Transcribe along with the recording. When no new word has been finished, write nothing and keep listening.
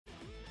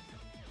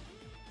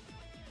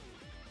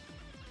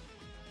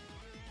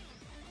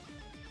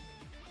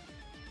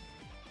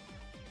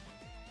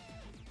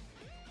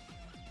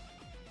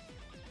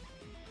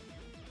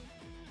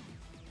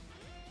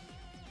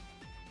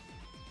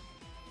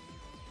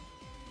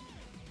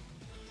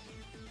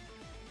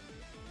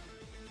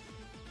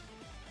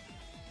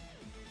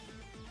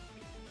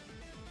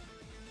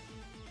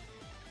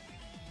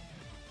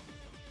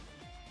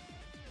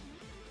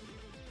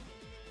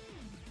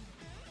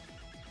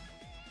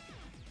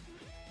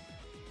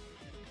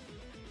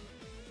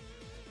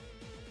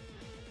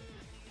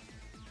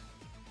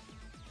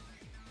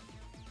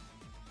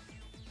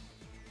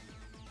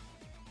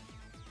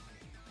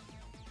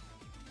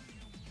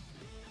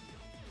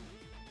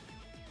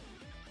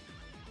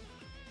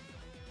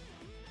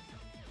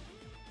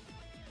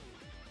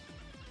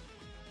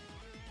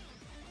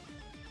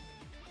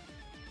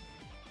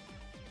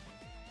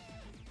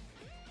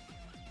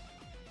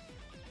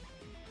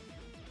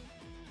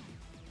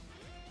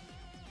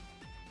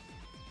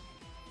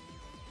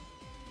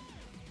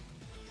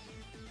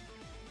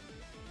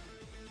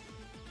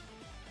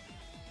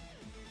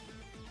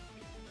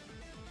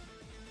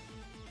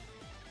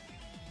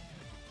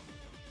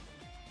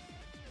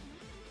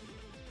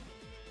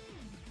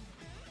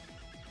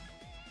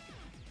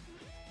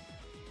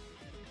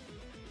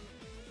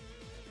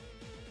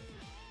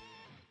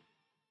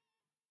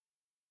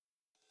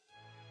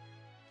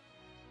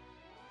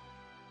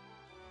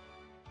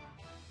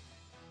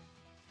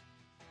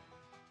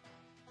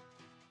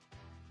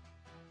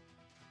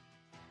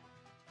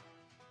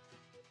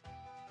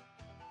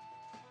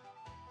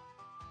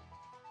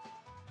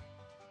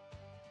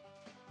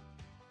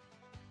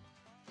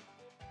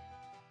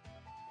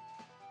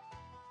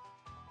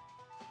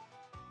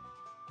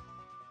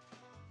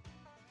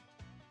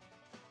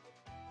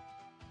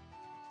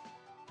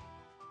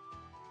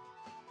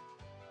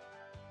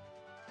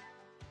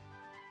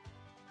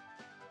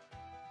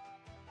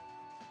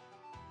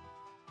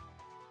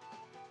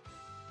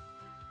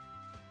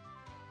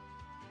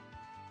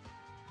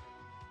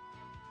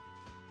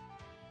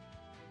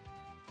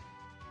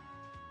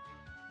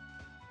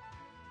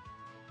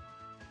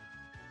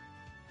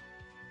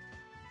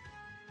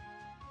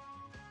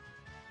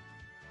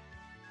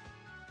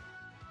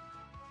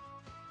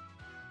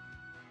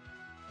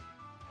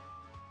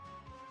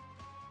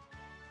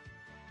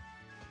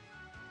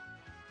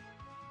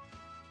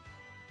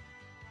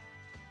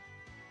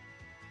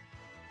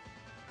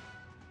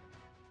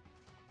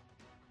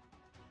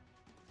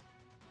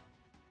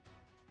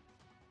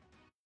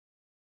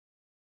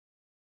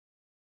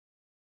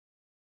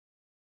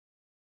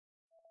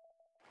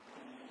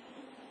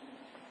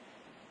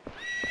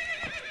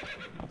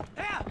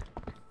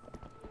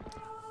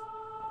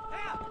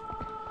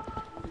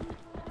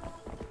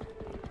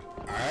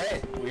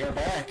we are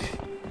back.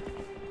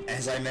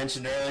 As I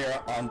mentioned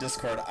earlier on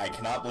Discord, I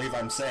cannot believe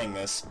I'm saying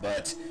this,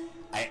 but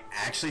I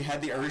actually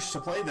had the urge to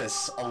play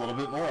this a little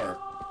bit more.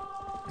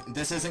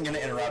 This isn't going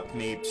to interrupt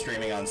me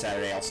streaming on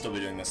Saturday. I'll still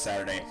be doing this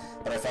Saturday,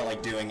 but I felt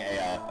like doing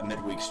a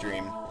midweek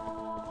stream.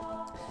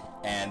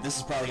 And this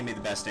is probably going to be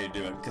the best day to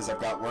do it, because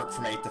I've got work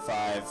from 8 to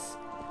 5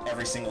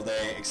 every single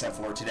day except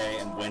for today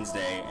and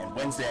Wednesday. And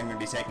Wednesday I'm going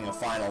to be taking a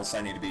final, so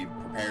I need to be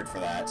prepared for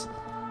that.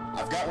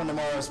 I've got one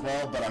tomorrow as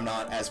well, but I'm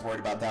not as worried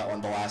about that one.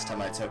 The last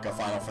time I took a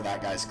final for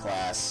that guy's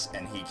class,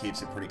 and he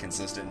keeps it pretty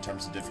consistent in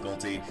terms of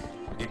difficulty.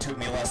 It took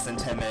me less than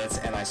 10 minutes,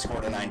 and I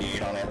scored a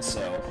 98 on it,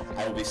 so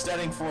I will be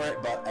studying for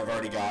it, but I've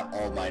already got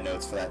all my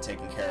notes for that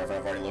taken care of.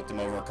 I've already looked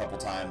them over a couple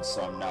times,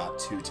 so I'm not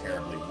too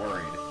terribly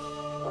worried.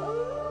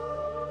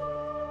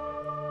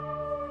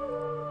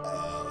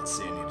 Let's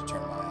see, I need to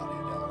turn my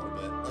audio down a little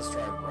bit. Let's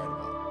try right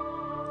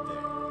about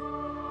there.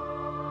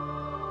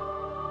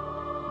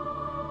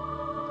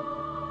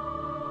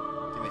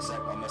 Give me a sec,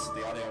 I'll mess with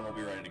the audio and we'll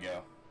be ready to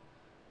go.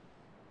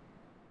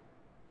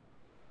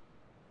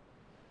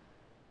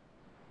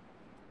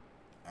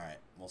 Alright,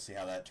 we'll see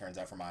how that turns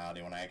out for my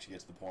audio when I actually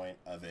get to the point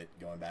of it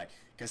going back.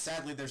 Because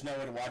sadly, there's no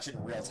way to watch it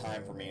in real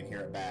time for me and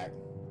hear it back.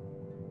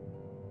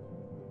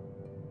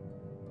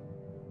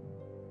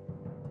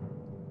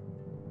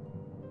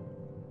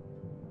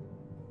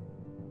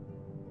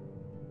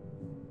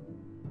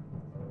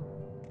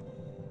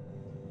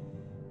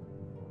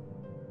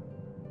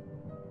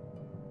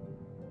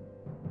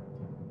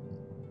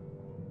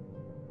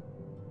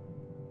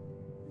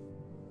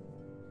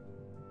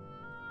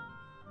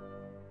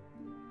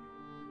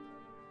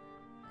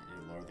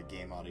 The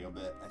game audio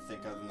bit. I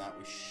think other than that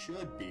we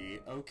should be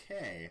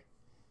okay.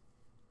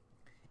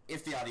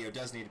 If the audio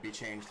does need to be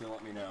changed, then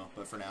let me know,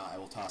 but for now I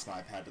will toss my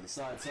iPad to the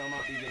side so I'll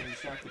not be getting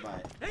distracted by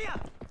it.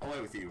 Away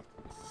with you.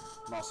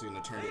 I'm also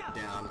going to turn it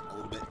down a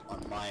little bit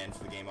on my end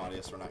for the game audio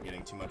so we're not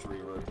getting too much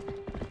reverb.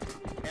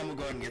 And we'll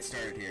go ahead and get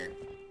started here.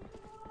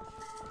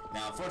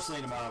 Now,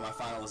 unfortunately, tomorrow my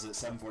final is at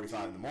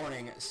 7:45 in the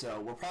morning, so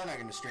we're probably not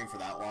going to stream for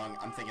that long.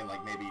 I'm thinking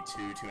like maybe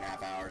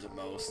 2.5 hours at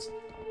most.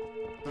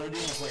 But I do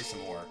want to play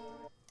some more.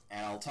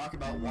 And I'll talk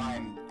about why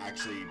I'm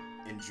actually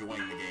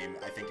enjoying the game,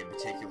 I think in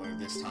particular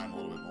this time a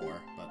little bit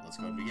more. But let's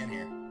go ahead and begin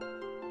here.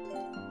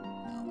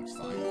 Not much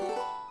fun.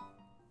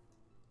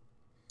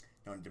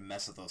 Don't need to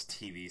mess with those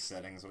TV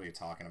settings, what are you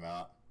talking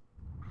about?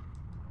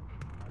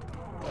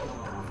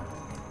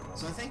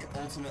 So I think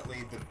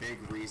ultimately the big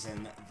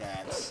reason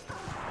that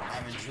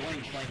I'm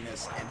enjoying playing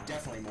this, and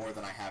definitely more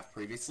than I have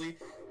previously,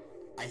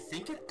 I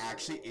think it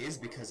actually is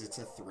because it's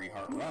a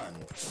 3-heart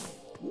run.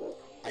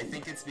 I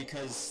think it's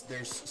because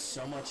there's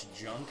so much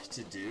junk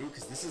to do,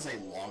 because this is a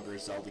longer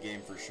Zelda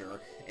game for sure.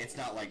 It's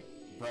not like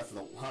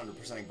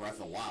 100%ing Breath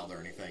of the Wild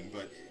or anything,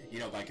 but, you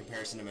know, by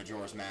comparison to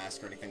Majora's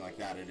Mask or anything like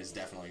that, it is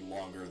definitely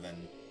longer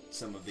than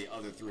some of the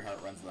other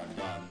 3-heart runs that I've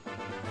done.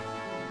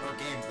 Or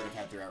games that have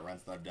had 3-heart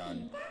runs that I've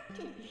done.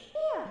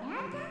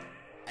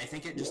 I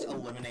think it just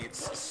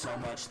eliminates so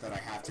much that I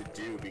have to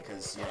do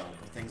because, you know,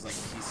 things like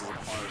pieces of art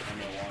are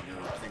no longer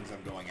things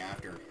I'm going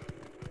after.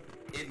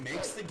 It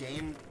makes the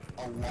game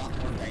a lot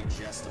more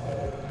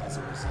digestible as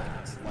a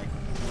result. Like,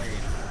 way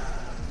more.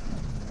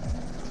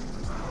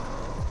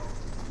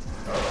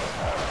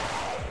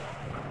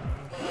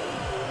 You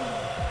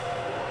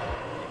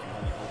can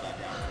only hold that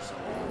down for so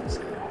long,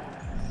 so...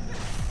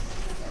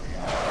 There we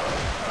go.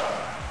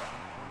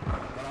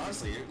 But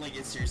honestly,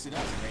 it seriously does.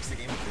 It makes the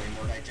game way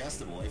more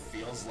digestible. It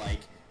feels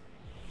like,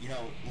 you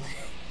know...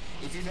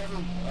 If you've ever,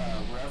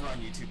 were ever on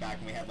YouTube back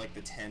when we had like the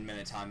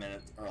 10-minute time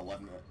or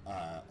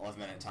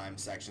 11-minute time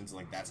sections,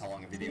 like that's how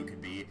long a video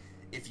could be.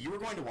 If you were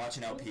going to watch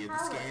an LP of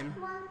this game,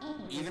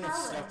 even if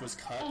stuff was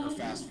cut or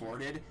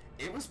fast-forwarded,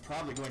 it was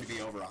probably going to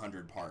be over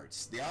 100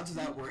 parts. The odds of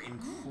that were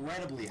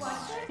incredibly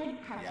high.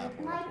 Yeah,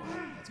 portal.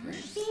 That's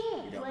great.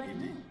 You don't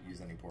need to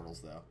use any portals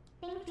though.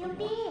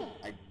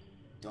 I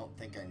don't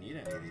think I need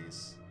any of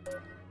these.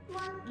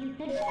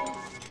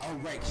 Oh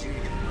right, because you need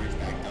to get the bridge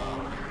back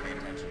done. I didn't pay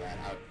attention to that.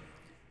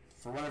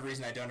 For whatever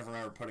reason, I don't even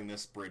remember putting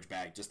this bridge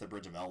back, just the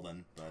Bridge of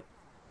Eldin, but...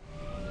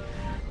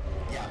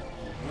 Yeah,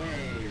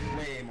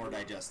 way more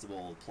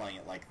digestible playing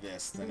it like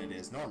this than it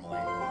is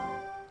normally.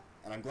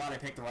 And I'm glad I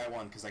picked the right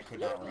one, because I could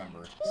not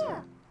remember,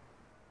 so...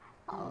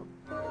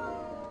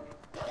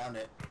 Found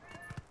it.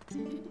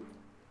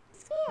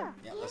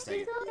 Yeah, let's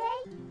take it.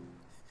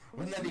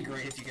 Wouldn't that be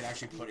great if you could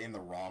actually put in the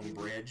wrong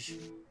bridge?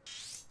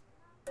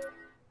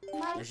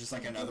 There's just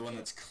like another one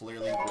that's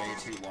clearly way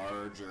too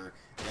large, or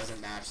doesn't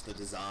match the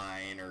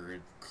design,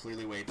 or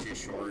clearly way too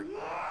short.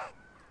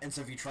 And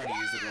so if you try to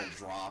use it, it'll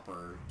drop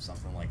or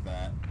something like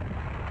that.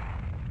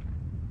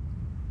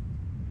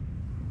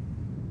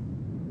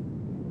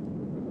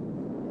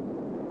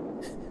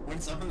 When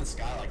it's up in the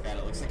sky like that,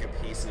 it looks like a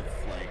piece of,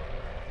 like,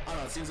 I don't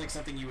know, it seems like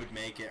something you would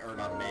make, or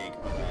not make,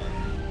 but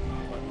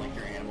put in, like,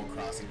 your Animal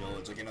Crossing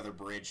village, like another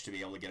bridge to be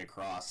able to get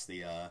across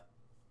the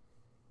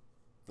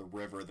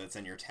river that's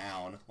in your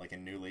town, like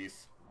in New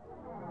Leaf.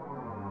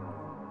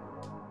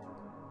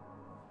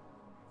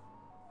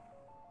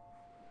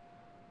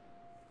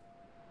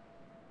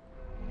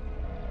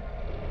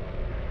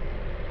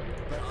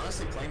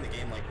 honestly, playing the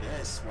game like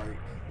this, where,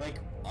 like,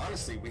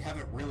 honestly, we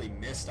haven't really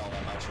missed all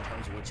that much in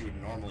terms of what you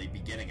would normally be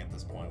getting at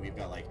this point. We've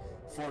got, like,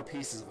 4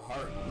 pieces of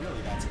heart, and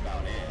really that's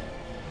about it.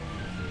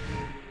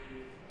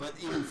 But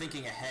even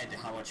thinking ahead to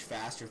how much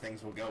faster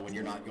things will go when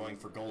you're not going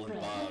for golden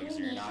bugs,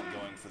 or you're not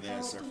going for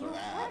this or for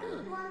that, or,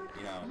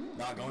 you know,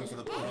 not going for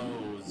the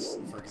pose,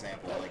 for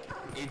example, like,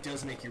 it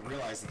does make you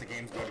realize that the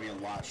game's going to be a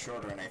lot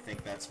shorter, and I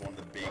think that's one of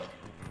the big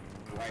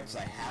gripes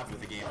I have with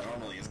the game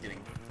normally is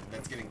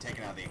that's getting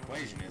taken out of the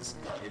equation is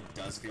it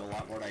does feel a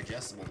lot more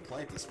digestible to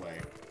play it this way.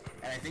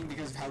 And I think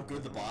because of how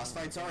good the boss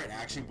fights are, it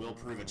actually will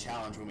prove a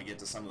challenge when we get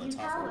to some of the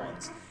tougher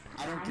ones.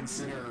 I don't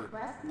consider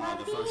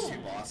the first 2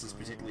 bosses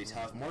particularly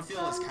tough.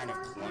 Morpheal is kind of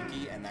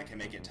clunky, and that can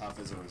make it tough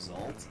as a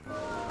result.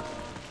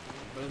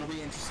 But it'll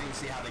be interesting to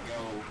see how they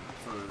go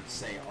for,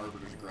 say,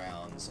 Arbiter's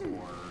Grounds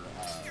or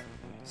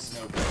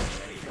Snowbird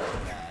or anything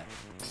like that.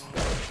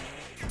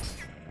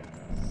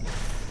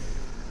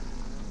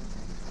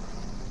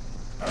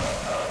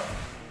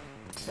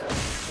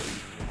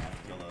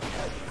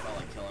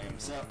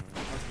 So,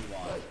 let's move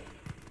on.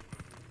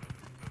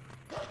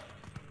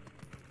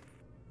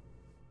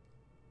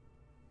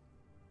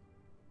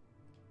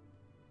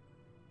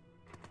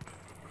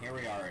 Here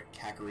we are at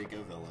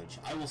Kakariko Village.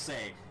 I will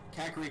say,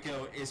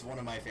 Kakariko is one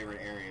of my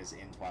favorite areas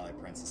in Twilight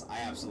Princess.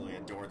 I absolutely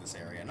adore this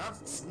area. Not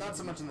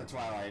so much in the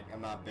Twilight. I'm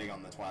not big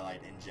on the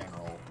Twilight in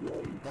general.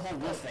 The whole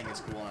wolf thing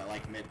is cool, and I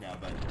like Midna,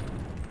 but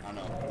I don't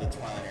know, the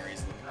Twilight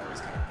areas look always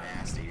kind of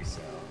nasty,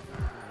 so...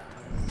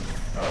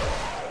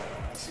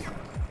 Let's see if I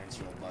can convince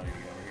your little buddy to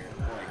get over here.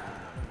 Boy.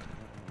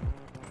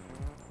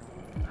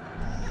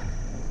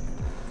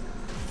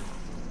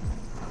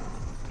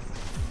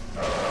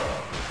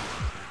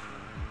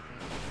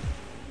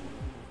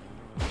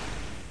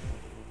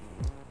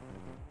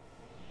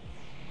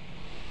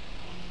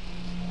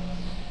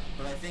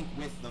 But I think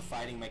with the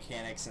fighting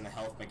mechanics and the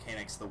health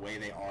mechanics the way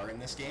they are in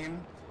this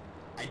game,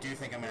 I do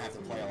think I'm going to have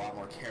to play a lot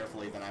more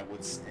carefully than I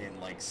would in,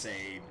 like,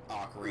 say,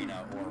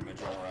 Ocarina or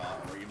Majora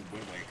or even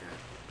Wind Waker.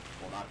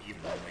 Well, not even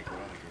Wind Waker.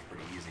 Wind Waker's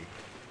pretty easy.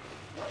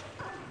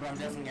 But I'm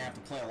definitely going to have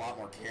to play a lot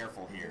more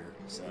careful here,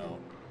 so...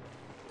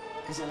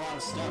 Because a lot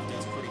of stuff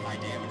does pretty high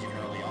damage even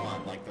early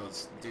on. Like,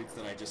 those dudes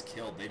that I just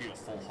killed, they do a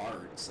full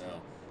heart,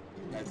 so...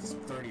 That's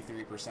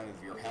 33%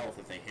 of your health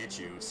if they hit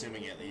you,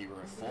 assuming that you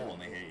were full when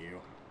they hit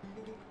you.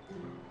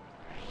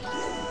 Oh,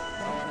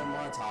 I didn't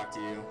want to talk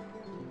to you.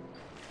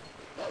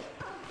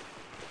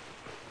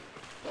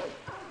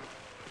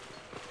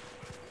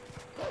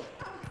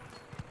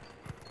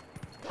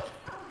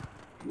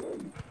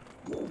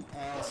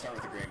 Let's start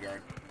with the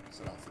graveyard,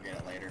 so don't forget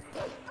it later.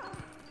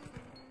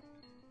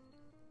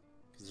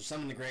 Because there's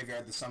some in the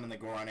graveyard, there's some in the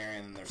Goron area,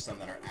 and then there's some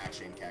that are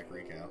actually in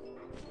Kakariko.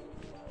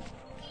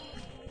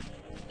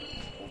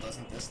 Well,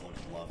 doesn't this look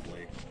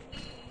lovely?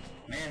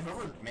 Man,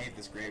 whoever made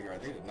this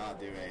graveyard, they did not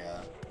do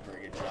a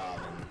very good job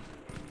in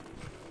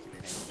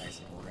keeping things nice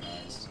and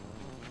organized.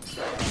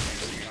 So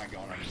you're not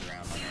going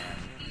underground, my man.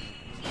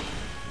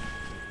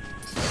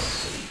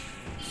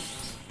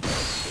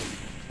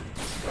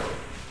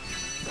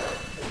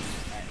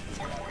 Alright, let's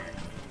get out of here.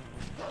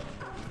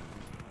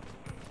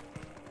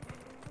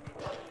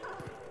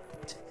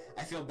 I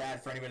feel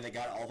bad for anybody that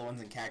got all the ones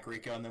in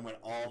Kakariko and then went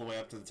all the way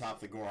up to the top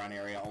of the Goron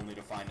area only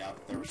to find out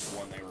that there was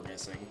one they were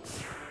missing. It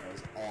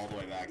was all the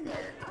way back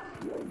there.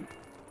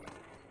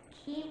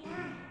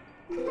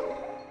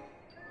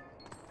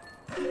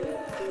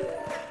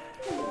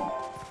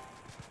 Oh,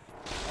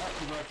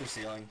 we broke their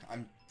ceiling.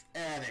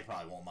 They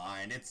probably won't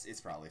mind.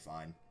 It's probably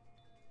fine.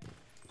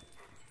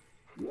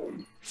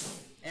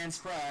 And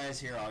surprise,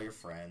 here are all your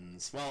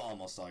friends. Well,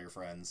 almost all your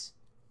friends.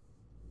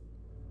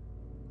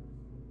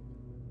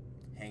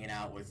 Hanging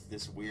out with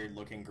this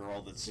weird-looking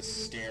girl that's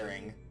just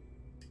staring.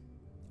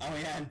 Oh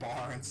yeah, and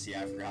Barnes.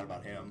 Yeah, I forgot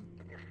about him.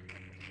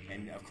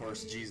 And, of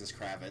course, Jesus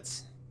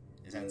Kravitz,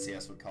 as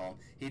NCS would call him.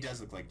 He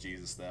does look like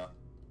Jesus, though.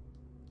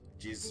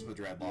 Jesus with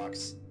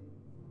dreadlocks.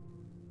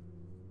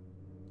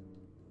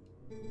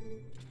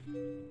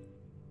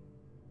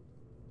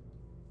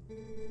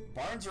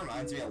 Barnes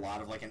reminds me a lot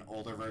of, like, an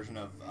older version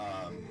of,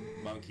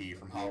 Monkey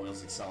from Hot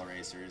Wheels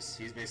Acceleracers.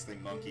 He's basically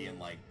Monkey in,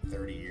 like,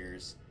 30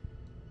 years.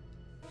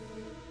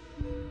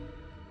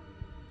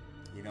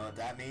 You know what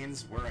that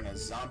means? We're in a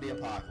zombie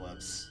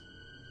apocalypse.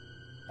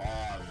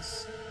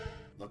 Bogs.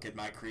 Look at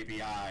my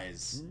creepy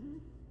eyes.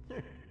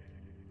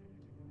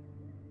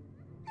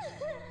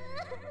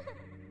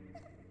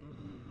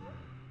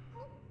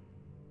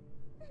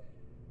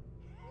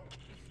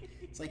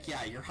 It's like,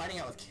 yeah, you're hiding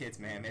out with kids,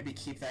 man. Maybe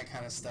keep that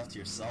kind of stuff to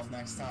yourself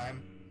next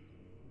time.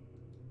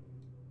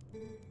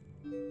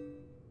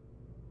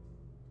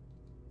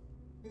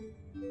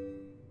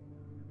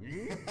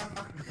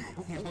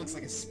 He looks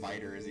like a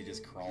spider as he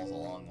just crawls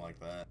along like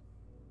that.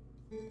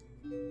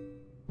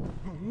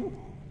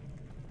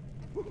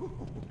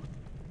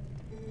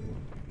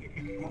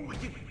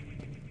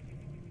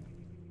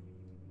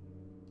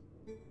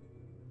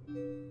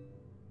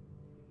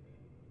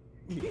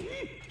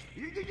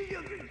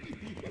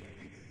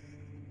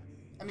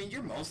 I mean,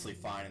 you're mostly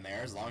fine in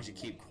there as long as you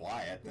keep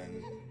quiet,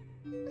 then...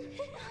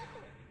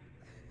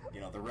 you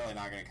know, they're really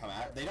not going to come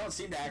out. They don't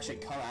seem to actually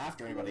come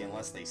after anybody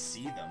unless they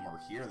see them or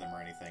hear them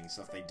or anything.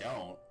 So if they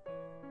don't,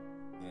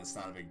 then it's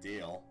not a big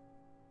deal.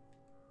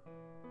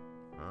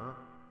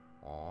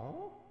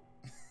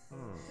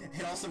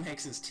 It also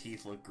makes his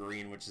teeth look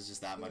green, which is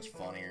just that much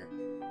funnier.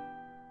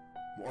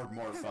 Or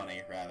more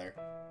funny, rather.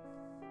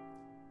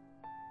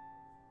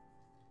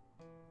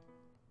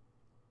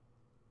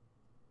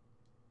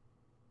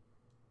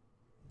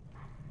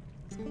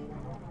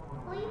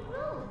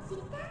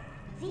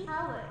 The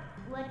hour,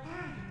 what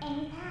time,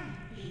 anytime,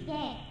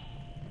 then.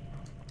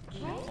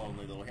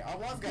 Lonely little hair. Oh,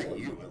 well, I've got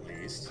you at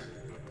least.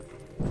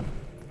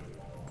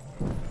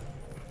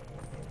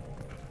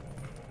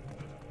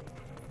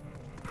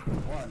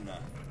 1,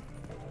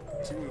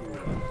 2,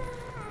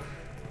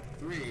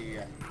 3,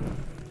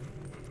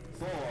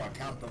 4.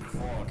 Count them,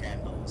 4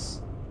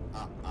 candles.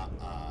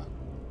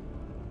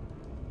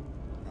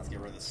 Let's get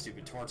rid of this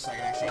stupid torch so I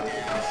can actually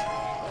dash.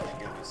 Oh, thank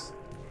goodness.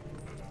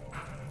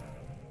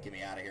 Get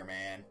me out of here,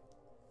 man.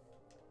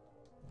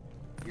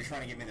 You're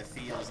trying to give me the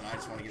feels, and I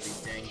just want to get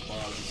these dang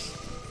bugs.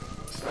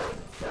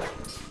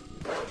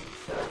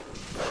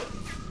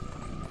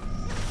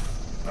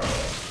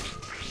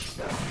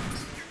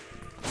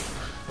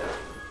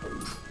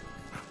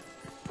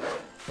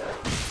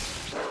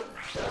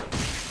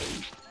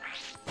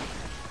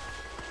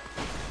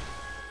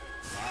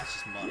 That's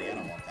just money. I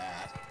don't want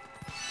that.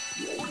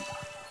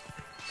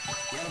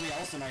 Yeah, it'll be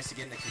also nice to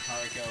get into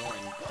Kakariko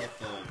and get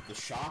the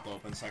shop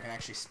open so I can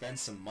actually spend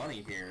some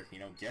money here, you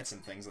know, get some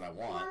things that I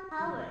want.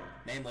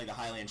 Namely the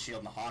Hylian Shield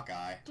and the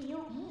Hawkeye.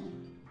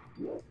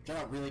 Which I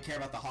don't really care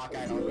about the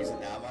Hawkeye, I don't use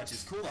it that much.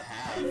 It's cool to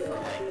have for,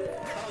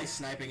 like, probably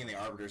sniping in the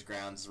Arbiter's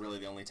Grounds is really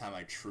the only time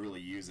I truly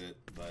use it,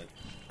 but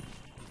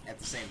at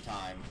the same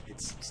time,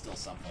 it's still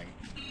something.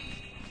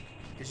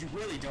 Because you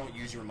really don't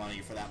use your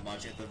money for that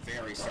much at the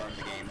very start of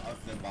the game, other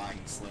than buying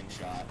the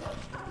Slingshot.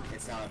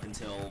 It's not up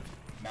until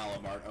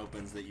Malamart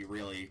opens that you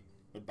really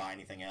would buy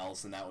anything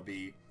else, and that would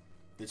be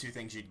the 2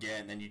 things you'd get,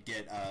 and then you'd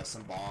get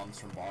some bombs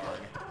from Bard,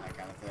 that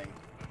kind of thing.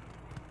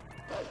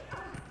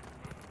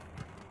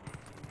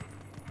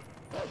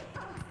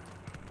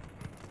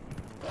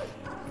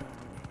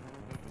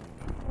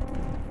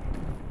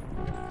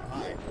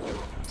 Hi.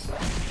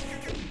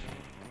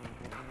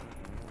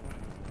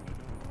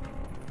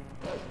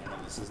 I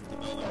know this isn't the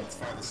building that's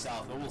farther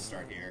south, but we'll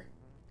start here.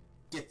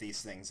 Get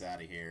these things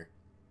out of here.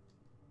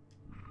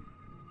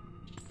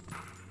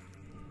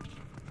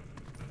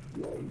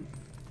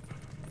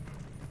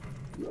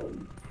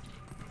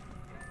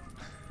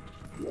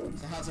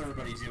 So how's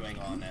everybody doing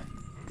on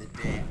the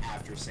day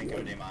after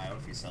Cinco de Mayo,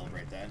 if you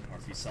celebrate that, or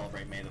if you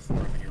celebrate May the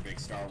 4th and you're a big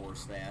Star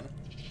Wars fan?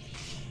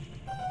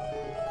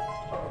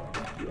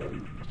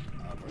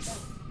 Where's that?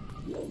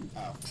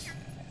 Oh.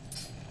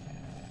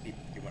 He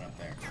went up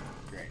there.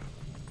 Great.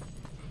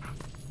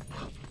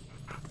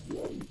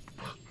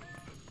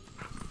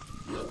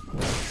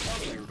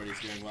 Hopefully everybody's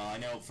doing well. I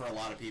know for a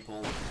lot of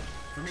people,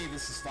 for me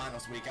this is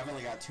finals week. I've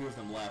only got 2 of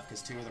them left,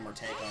 because 2 of them are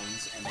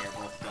take-homes, and they are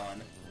both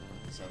done.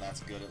 So that's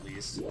good at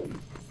least. I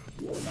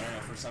don't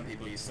know, for some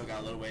people you still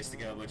got a little ways to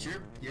go, but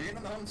you're getting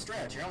on the home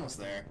stretch. You're almost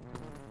there.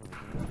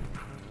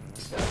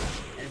 And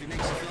if it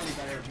makes you feel any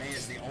better, May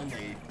is the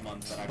only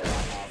month that I've got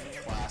off of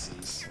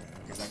classes,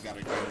 because I've got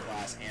a June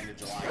class and a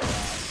July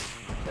class.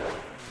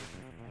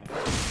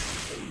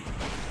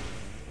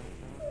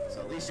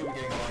 So at least you'll be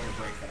getting a longer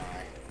break than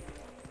I.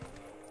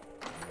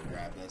 I'm gonna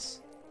grab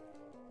this.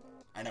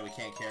 I know we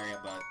can't carry it,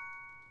 but...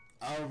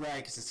 Oh, right,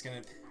 because it's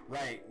gonna...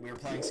 Right, we were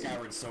playing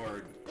Skyward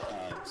Sword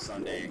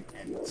Sunday,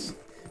 and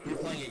we were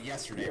playing it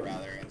yesterday,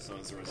 rather, and so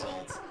as a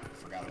result, I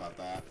forgot about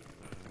that.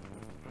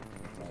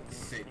 It won't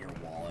fit in your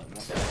wallet.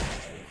 What the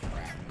actual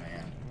crap,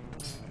 man.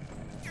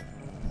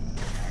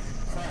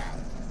 Crap.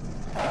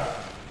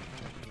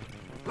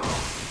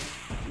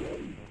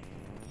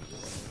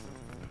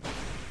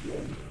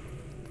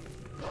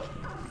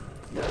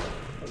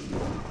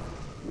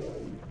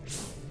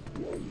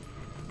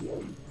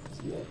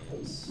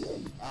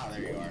 Ah,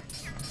 there you are.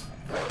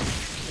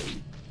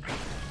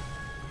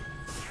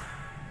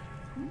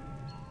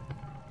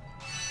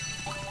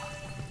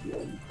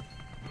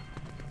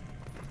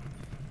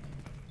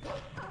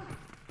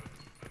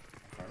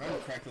 If I remember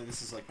correctly,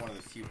 this is like one of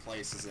the few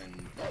places in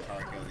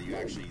Kakariko that you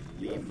actually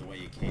leave the way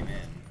you came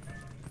in.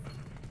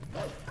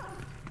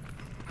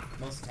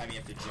 Most of the time you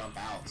have to jump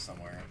out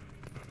somewhere.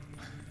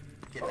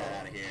 Get that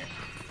out of here.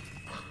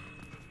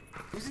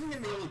 Who's even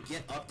going to be able to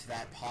get up to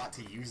that pot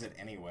to use it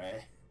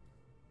anyway?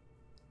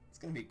 It's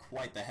going to be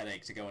quite the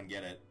headache to go and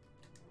get it.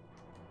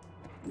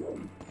 How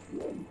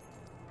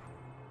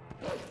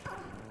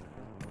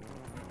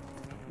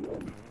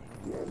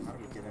do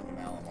we get into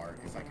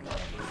Malamart? If I can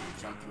remember, do you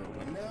jump through a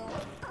window?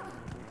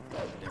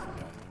 Or a different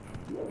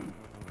one?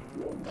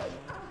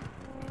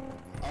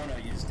 Oh no,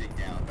 you just dig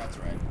down. That's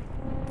right.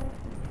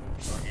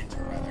 Or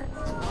enter, rather.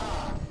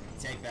 Ah!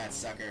 Take that,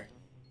 sucker.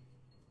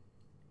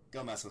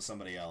 Go mess with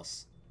somebody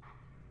else.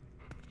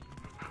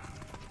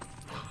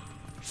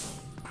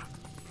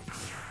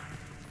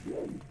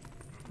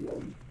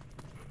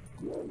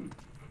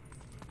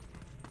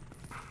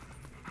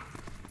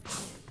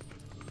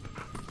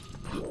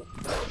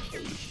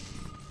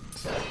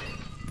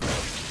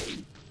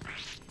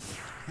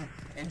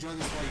 enjoy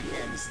this while you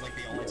can. This is like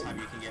the only time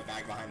you can get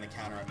back behind the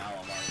counter at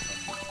Malamar.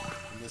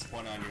 From this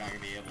point on, you're not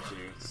going to be able to,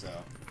 so...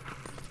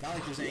 Not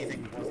like there's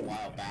anything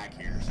worthwhile back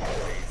here, so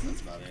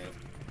that's about it.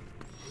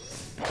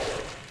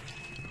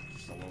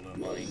 Just a little bit of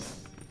money.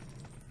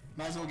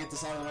 Might as well get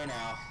this out of the way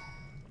now.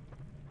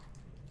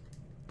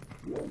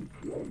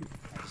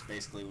 That just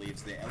basically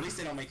leaves the... At least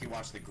they don't make you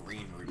watch the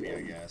green rupee,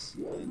 I guess.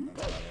 But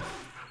that's about it.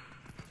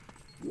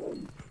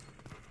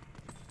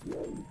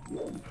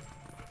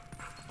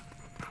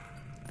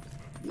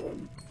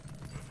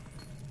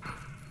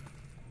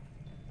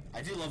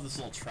 I do love this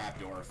little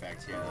trapdoor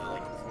effect here.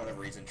 Like, for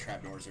whatever reason,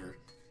 trapdoors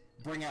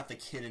bring out the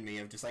kid in me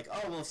of just like,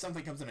 oh, well, if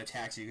something comes and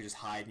attacks you, you can just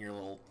hide in your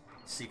little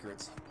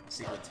secret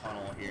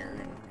tunnel here,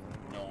 and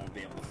no one will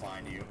be able to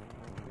find you.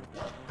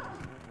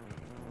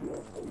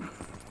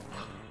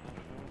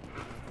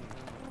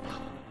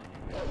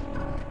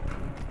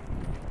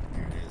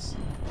 There it is.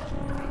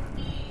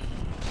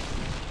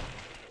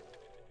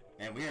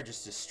 Man, we are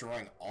just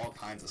destroying all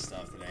kinds of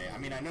stuff today. I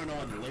mean, I know no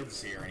one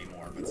lives here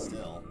anymore, but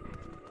still.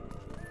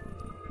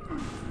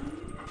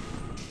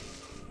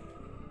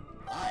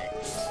 Hi.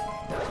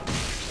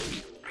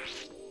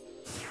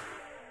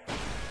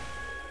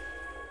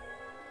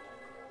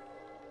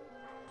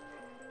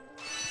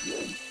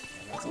 And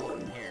that's all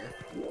in here.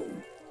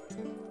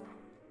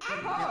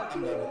 Yep,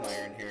 I'm done with my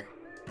iron here.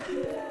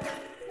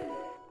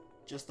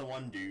 Just the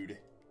one dude.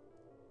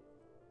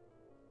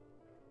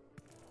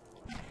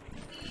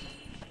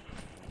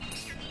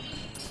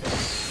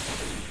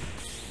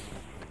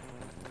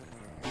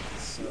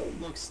 So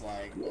it looks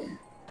like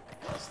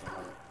that's the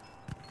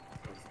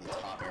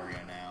top area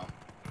now.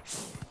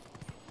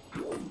 I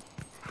don't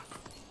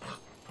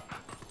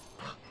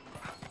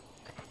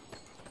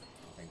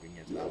think we can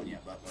get to that one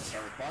yet, but let's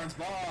start with Barnes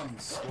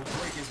bombs! We'll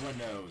break his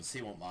windows,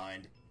 he won't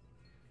mind.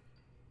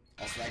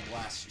 Also, that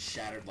glass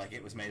shattered like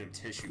it was made of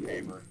tissue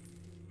paper.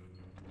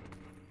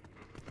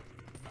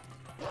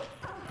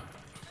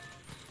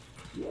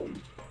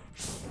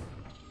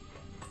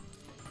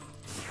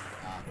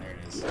 Ah, there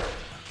it is.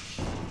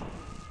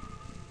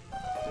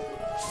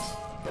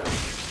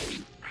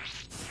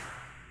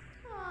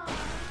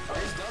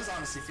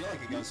 Honestly feel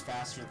like it goes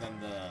faster than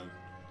the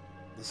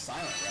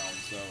Silent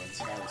Realms, though, in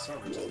Skyward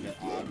Sword, which is a bit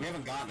odd. We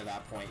haven't gotten to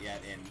that point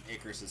yet in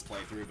Icarus's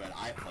playthrough, but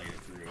I've played it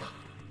through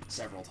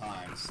several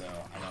times, so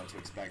I know what to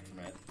expect from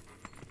it.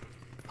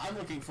 I'm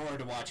looking forward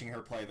to watching her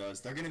play those.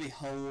 They're going to be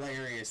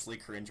hilariously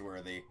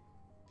cringeworthy.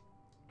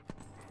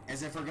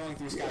 As if her going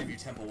through Skyview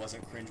Temple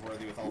wasn't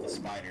cringeworthy with all the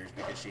spiders,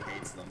 because she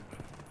hates them.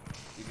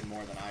 Even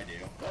more than I do.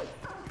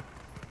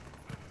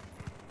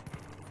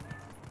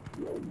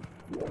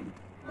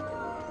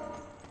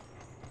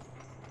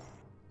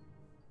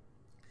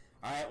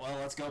 Alright, well,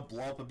 let's go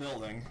blow up a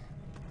building.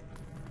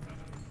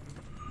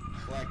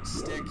 Collect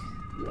stick,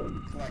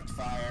 collect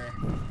fire,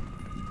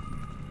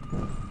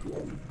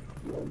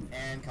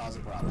 and cause a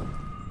problem.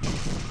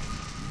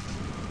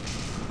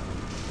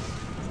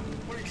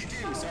 What did you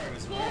do? Sorry, it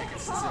was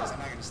ridiculous. This is, I'm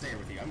not gonna stay here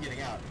with you. I'm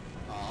getting out.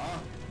 Aww.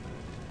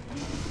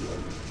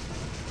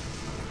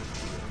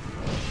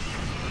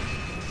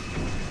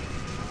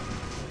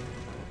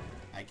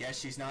 I guess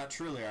she's not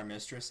truly our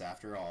mistress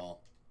after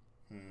all.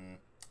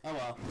 Oh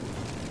well.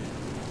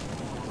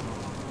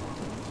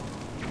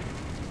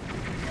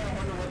 Yeah, I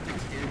wonder what the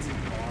kids in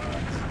Bar,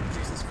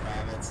 Jesus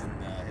Kravitz, and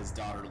his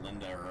daughter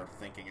Linda are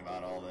thinking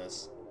about all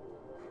this.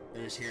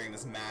 They're just hearing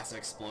this massive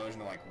explosion,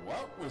 they're like,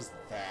 what was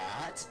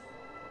that?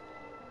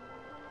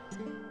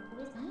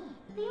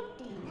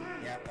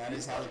 Yeah, that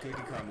is how the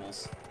cookie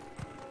crumbles.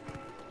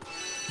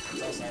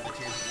 It's also how the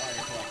tears of light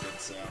are collected,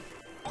 so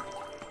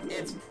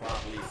it's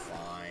probably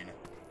fine.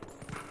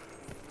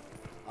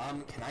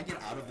 Can I get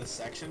out of this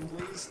section,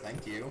 please?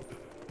 Thank you.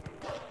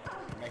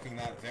 You're making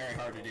that very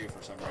hard to do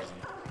for some reason.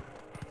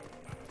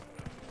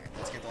 Okay,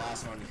 let's get the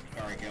last one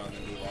going and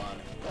then move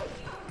on.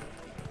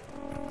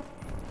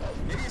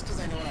 Maybe it's because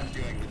I know what I'm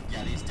doing, but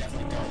yeah, these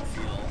definitely don't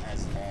feel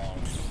as long.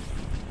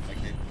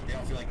 Like, they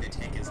don't feel like they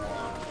take as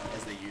long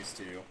as they used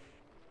to.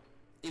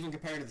 Even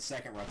compared to the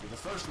second run through. The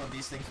first one,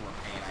 these things were a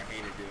pain. I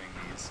hated doing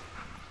these.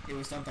 It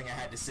was something I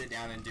had to sit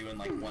down and do in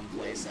like one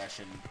play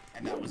session,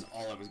 and that was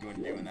all I was going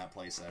to do in that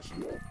play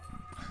session.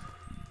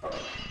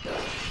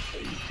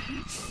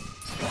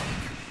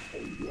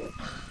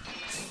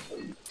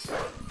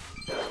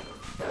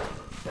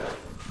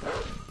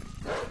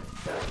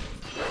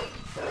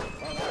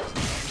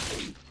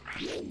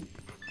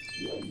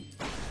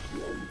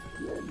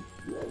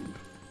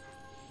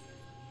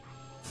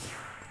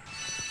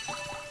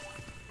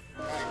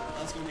 Alright,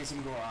 let's go make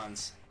some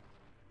Gorons.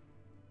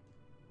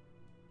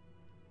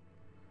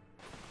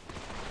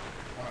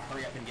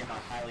 Hurry up and get my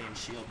Hylian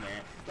shield,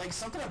 man. Like,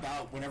 something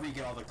about whenever you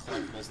get all the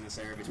collectibles in this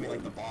area, between,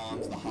 like, the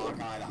bombs, the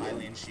Hawkeye, the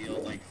Hylian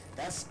shield, like,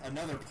 that's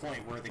another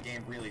point where the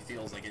game really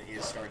feels like it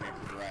is starting to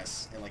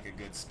progress at, like, a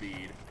good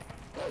speed.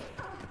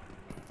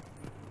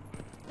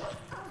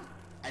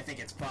 I think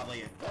it's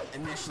probably,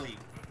 initially,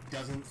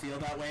 doesn't feel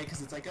that way,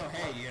 because it's like, oh,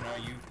 hey, you know,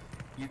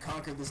 you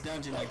conquered this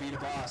dungeon, you beat a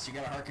boss, you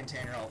got a heart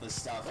container, all this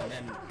stuff, and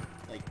then,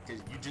 like, 'cause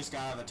you just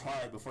got out of the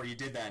Twilight before you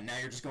did that, and now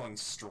you're just going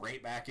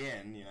straight back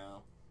in, you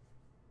know?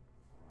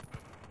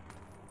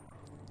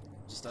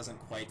 It just doesn't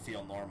quite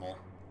feel normal.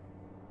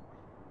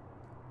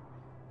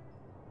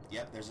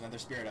 Yep, there's another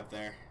spirit up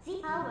there.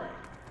 See power.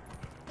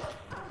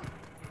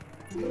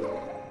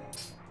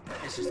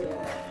 It's just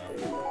ignoring him,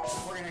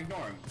 though. We're gonna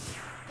ignore him.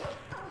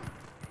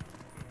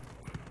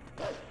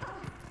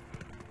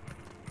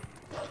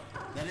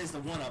 That is the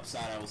one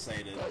upside, I will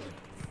say, to the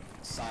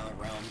Silent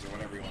Realms, or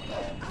whatever you want to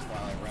call them,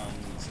 Twilight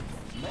Realms.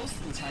 Most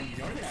of the time, you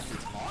don't even have to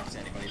talk to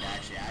anybody to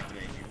actually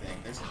activate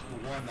anything. There's the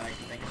one that I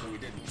can think of that we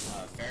did in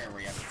Fair,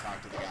 where you have to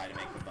talk to the guy to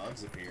make the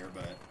bugs appear,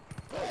 but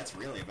that's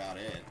really about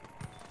it.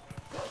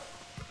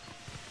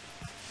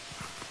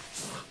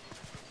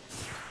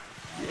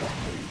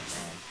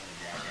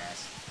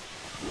 Jackass.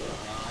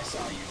 No, I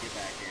saw you. Get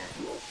back here.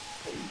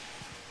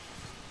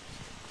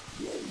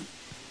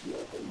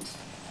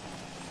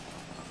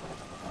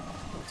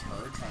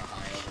 Turd trying to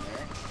hide over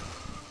there.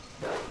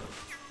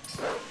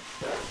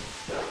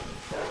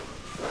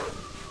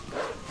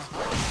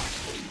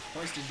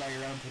 Hoisted by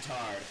your own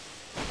petard.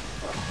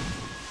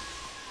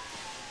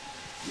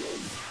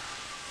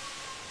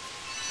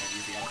 Can't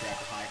use the updraft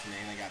to hide from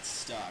anything that got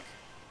stuck.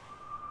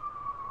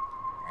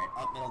 Alright,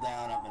 up, middle,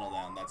 down, up, middle,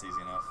 down. That's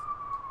easy enough.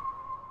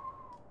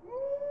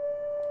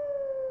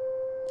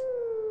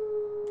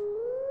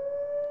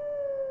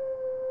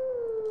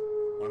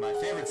 One of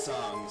my favorite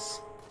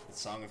songs, the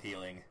Song of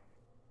Healing.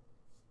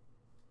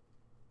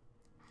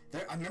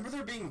 I remember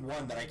there being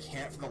one that I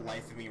can't for the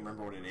life of me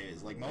remember what it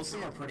is. Like, most of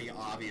them are pretty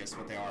obvious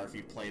what they are if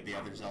you've played the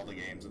other Zelda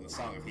games, and the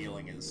Song of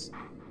Healing is,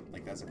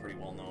 like, that's a pretty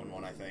well-known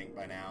one, I think,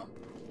 by now.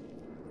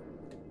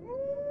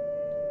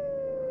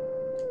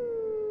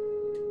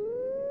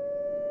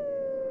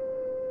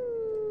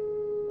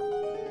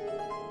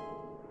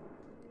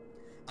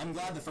 I'm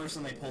glad the first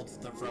one they pulled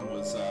from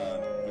was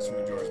from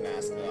Majora's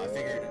Mask, though. I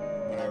figured,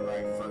 whenever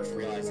I first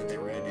realized that they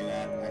were going to do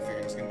that, I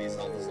figured it was going to be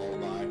Zelda's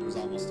Lullaby. It was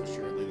almost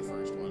assuredly the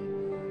first one.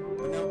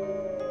 But nope.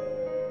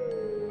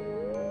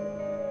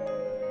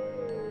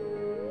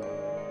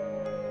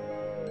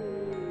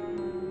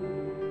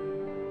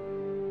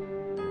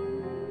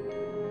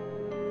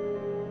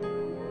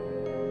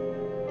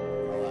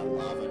 All that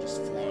lava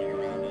just flowing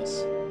around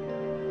us.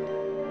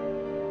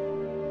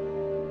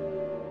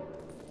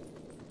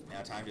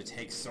 Now time to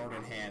take sword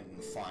in hand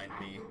and find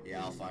me.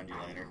 Yeah, I'll find you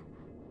later.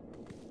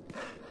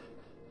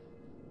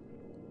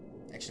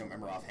 Actually, don't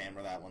remember offhand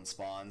where that one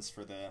spawns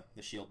for the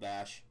shield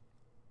bash.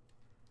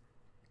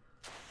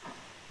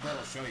 But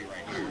I'll show you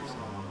right here.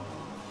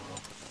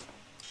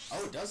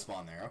 Oh, it does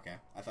spawn there. Okay.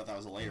 I thought that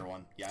was a later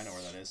one. Yeah, I know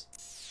where that is.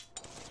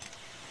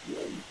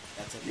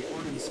 That's at the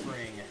Ordon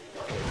Spring.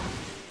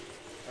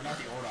 Or not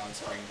the Ordon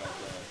Spring, but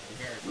the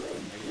very first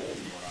one. Maybe that is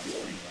the Ordon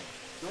Spring, but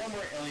the one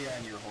where Ilya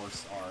and your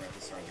horse are at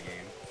the start of the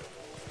game.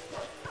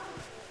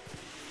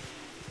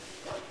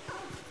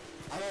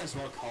 I might as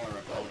well call her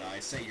Epona.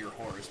 I say your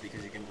horse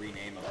because you can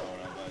rename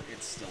Epona, but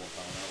it's still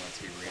Epona, let's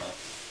be real.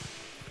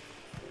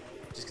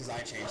 Just because I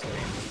changed the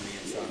name doesn't mean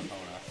it's not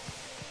Epona.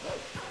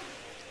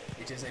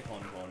 It is a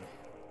Pon-Pon.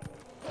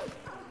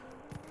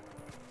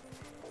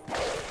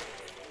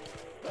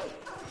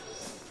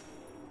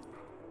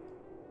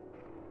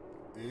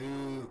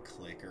 Ooh,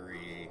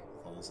 clickery.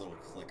 With all those little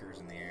clickers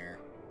in the air.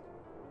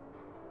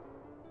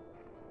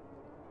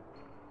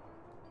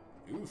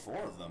 Ooh,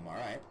 4 of them.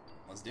 Alright,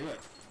 let's do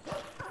it.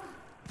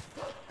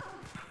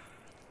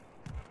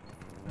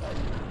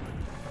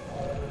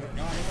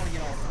 No, I didn't want to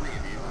get all 3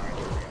 of you. Alright,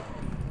 here we go.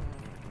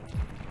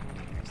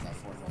 There's that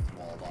 4th one's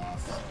walled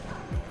off.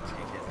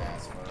 Take his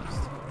ass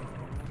first.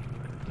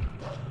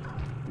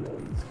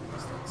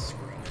 Let's start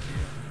screwing with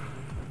you.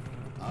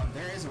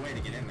 There is a way to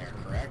get in there,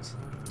 correct?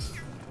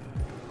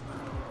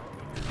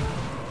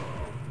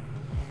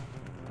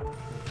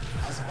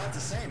 I was about to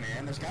say,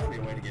 man, there's gotta be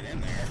a way to get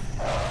in there.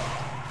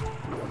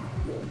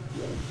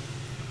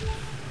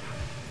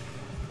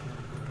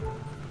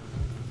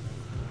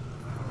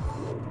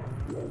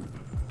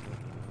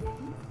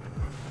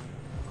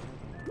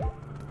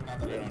 Not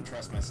that I don't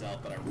trust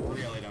myself, but I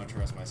really don't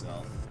trust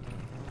myself.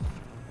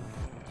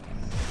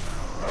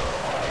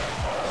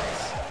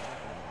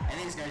 And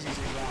these guys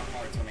usually drop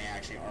parts when they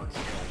actually are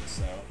killed,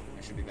 so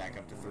I should be back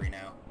up to 3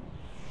 now.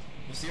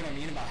 You see what I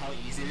mean about how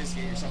easy it is to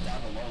get yourself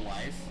down to low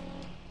life?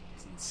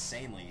 It's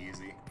insanely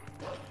easy.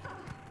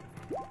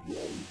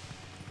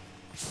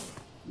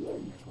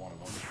 There's one of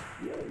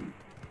them.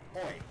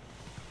 Oi!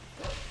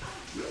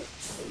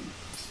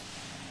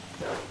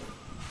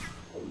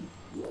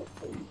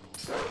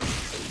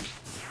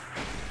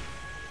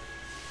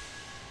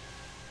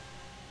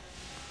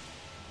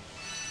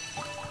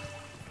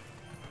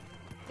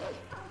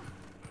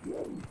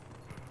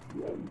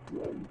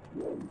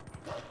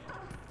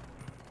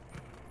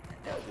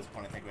 Now at this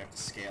point I think we have to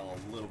scale a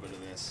little bit of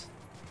this.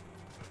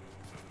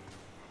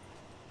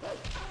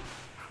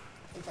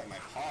 Looked like my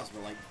paws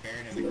were like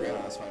buried in the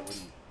ground, that's why I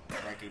wouldn't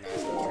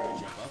recognize them trying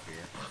to jump up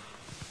here.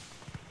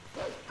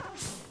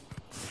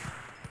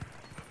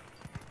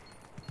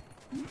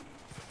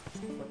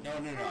 No,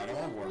 no, no, I don't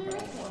want to warp. I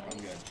don't want to warp. I'm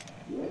good.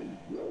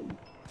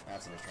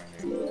 That's what I was trying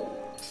to do.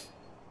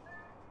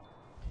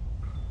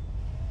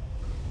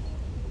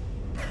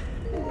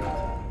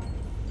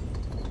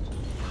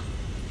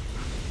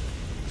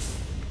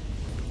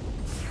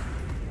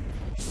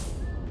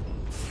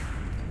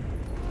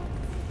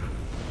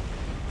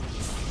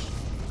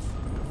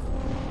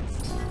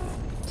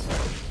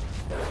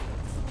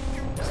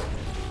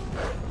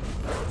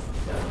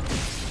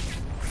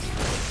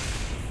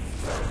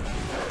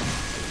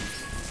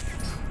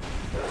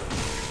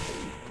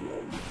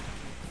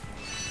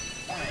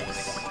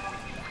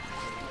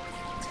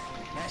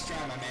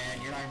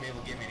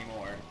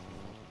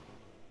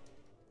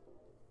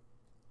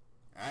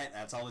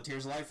 That's all the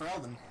Tears of Light for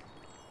Eldin.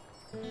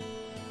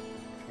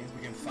 Means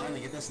we can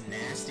finally get this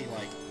nasty,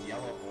 like,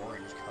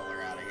 yellow-orange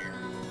color out of here.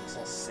 It's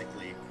all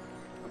sickly.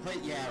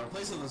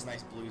 Replace it with those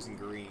nice blues and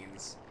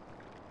greens.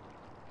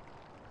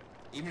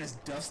 Even as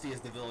dusty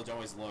as the village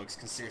always looks,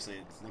 because seriously,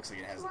 it looks like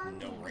it has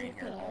no rain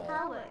here at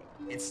all.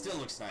 It still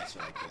looks nicer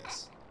like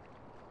this.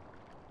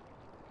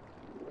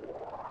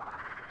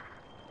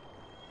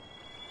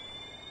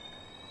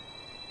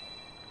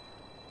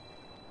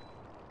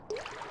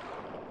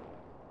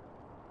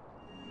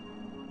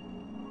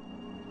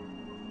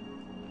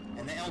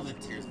 And the Eldin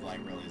Tears of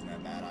Light really isn't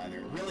that bad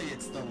either. Really,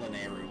 it's the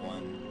Lanaryu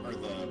one, or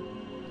the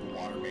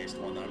water-based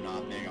one that I'm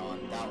not big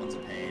on. That one's a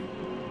pain.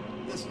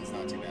 This one's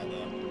not too bad,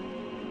 though.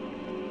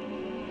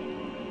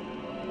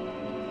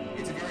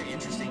 It's a very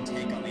interesting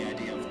take on the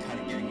idea of kind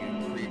of giving you a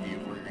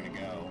preview of where you're going to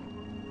go.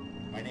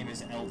 My name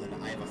is Eldin.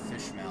 I have a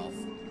fish mouth,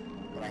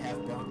 but I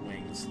have bird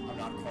wings. I'm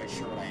not quite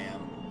sure what I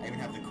am. I even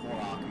have the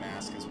Korok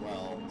mask as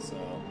well, so...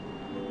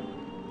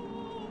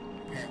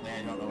 apparently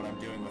I don't know what I'm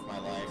doing with my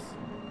life.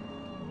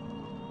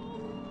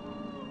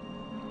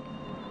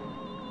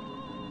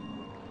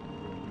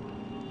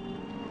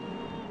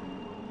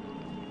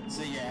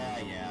 So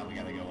yeah, we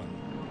gotta go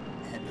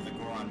and head to the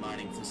Goron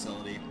mining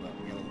facility, but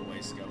we got a little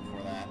ways to go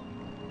before that.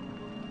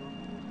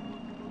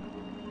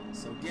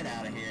 So get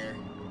out of here.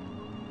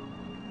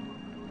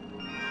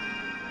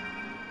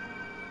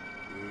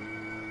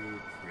 Ooh,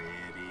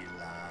 pretty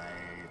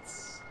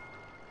lights.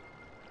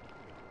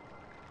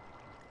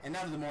 And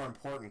now to the more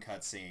important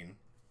cutscene.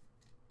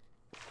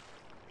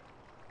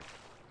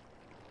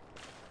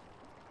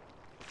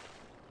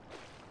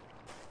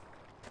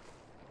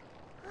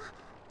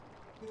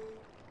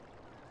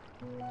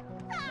 Man,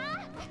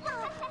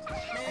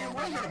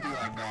 why are you gonna be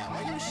like that? Why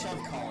are you gonna shove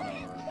Colin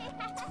over?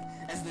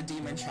 As the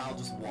demon child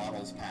just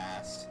waddles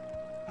past.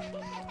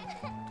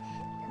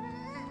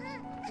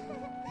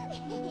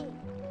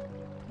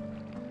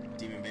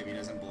 Demon baby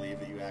doesn't believe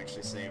that you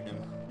actually saved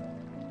him.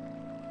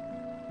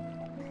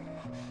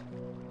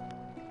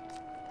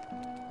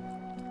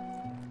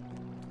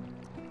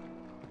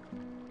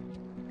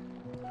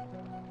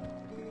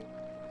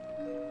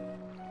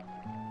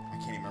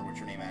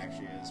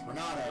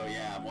 Renato,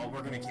 yeah, well,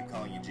 we're gonna keep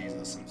calling you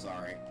Jesus, I'm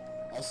sorry.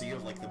 Also, you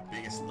have, like, the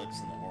biggest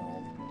lips in the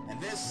world. And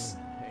this...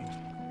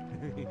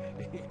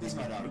 this is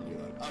my daughter,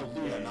 Lula. Oh,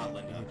 Lula, not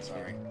Linda,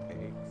 sorry.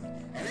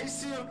 And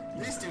these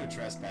two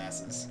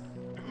trespasses.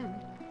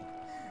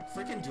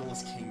 Freaking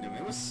Duelist Kingdom,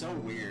 it was so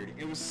weird.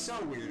 It was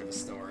so weird of a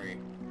story.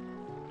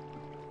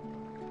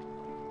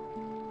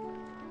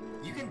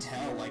 You can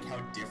tell, like, how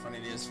different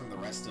it is from the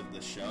rest of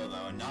the show,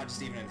 though, and not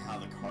just even in how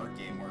the card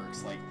game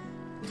works. Like,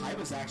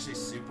 Kaiba's actually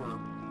super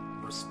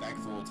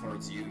respectful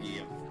towards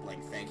Yugi, of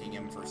like thanking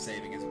him for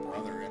saving his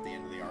brother at the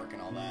end of the arc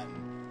and all that.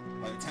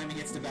 And by the time he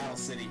gets to Battle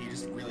City, he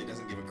just really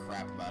doesn't give a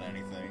crap about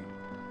anything.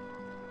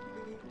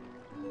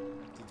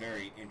 It's a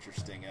very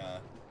interesting,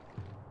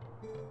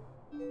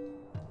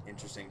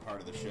 interesting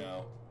part of the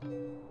show.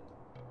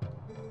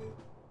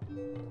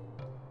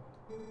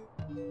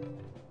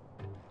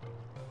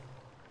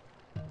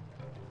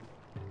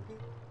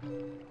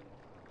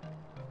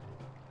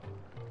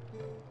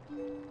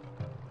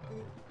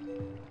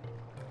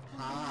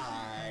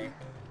 Hi!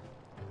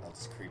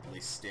 Elf's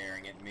creepily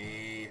staring at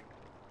me.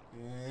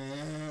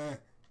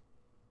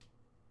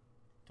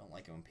 Don't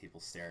like it when people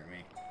stare at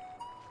me.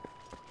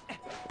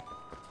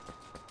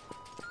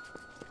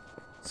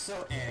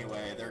 So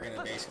anyway, they're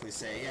gonna basically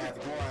say, yeah,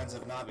 the Gorons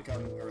have not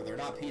become, or they're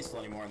not peaceful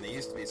anymore, and they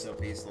used to be so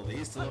peaceful. They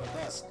used to live with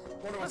us.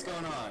 Wonder what's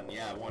going on.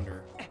 Yeah, I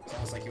wonder. It's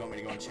almost like you want me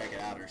to go and check it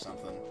out or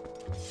something.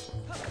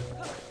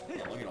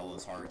 Yeah, look at all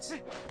those hearts.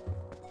 I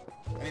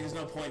mean, there's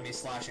no point in me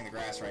slashing the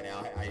grass right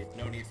now. I have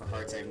no need for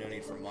hearts, I have no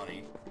need for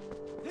money.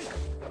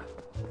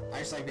 I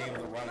just like being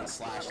able to run and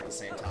slash at the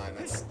same time.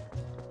 That's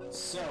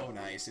so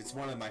nice. It's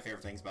one of my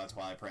favorite things about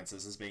Twilight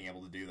Princess, is being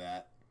able to do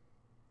that.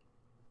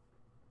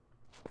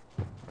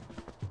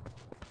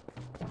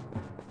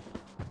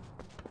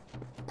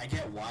 I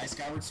get why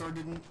Skyward Sword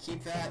didn't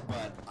keep that,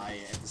 but I,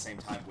 at the same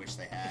time, wish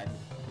they had.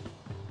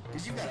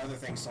 Because you've got other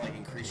things to, like,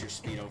 increase your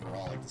speed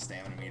overall, like the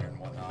stamina meter and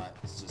whatnot.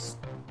 It's just...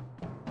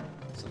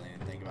 something I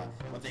didn't think about.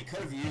 What they could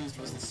have used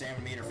was the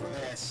stamina meter for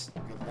this.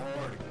 Good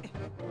lord.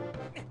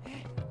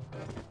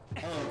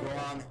 Hello,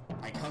 Goron.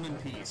 I come in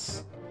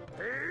peace.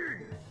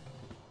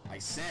 I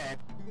said,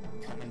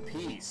 come in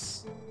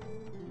peace.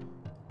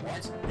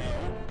 What? No.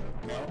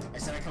 No. I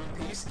said I come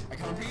in peace. I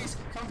come in peace.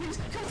 Come in peace.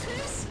 Come in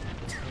peace.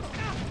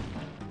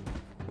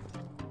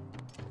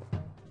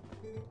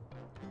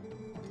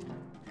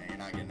 Yeah, you're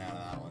not getting out of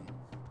that one.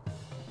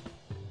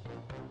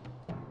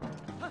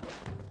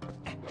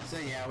 So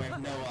yeah, we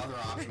have no other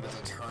option but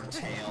to turn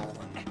tail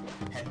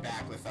and head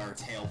back with our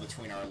tail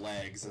between our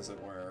legs, as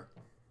it were.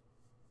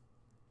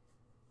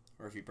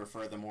 Or if you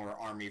prefer the more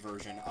army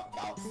version,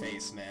 about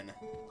face men.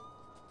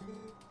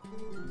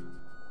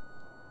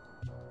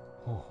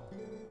 Oh.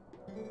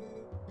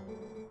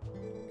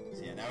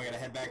 So yeah, now we gotta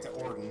head back to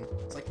Orden.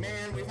 It's like,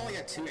 man, we've only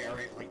got two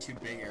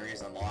big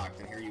areas unlocked,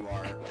 and here you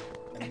are,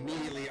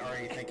 immediately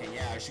already thinking,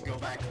 yeah, I should go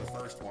back to the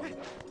first one.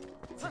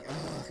 It's like,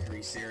 ugh, are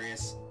you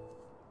serious?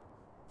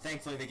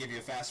 Thankfully, they give you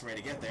a faster way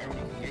to get there when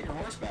you can get your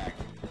horse back.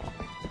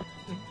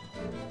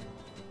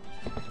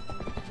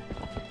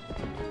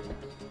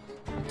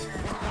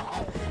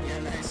 Yeah,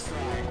 nice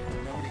try.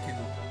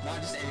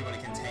 Not just anybody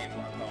can tame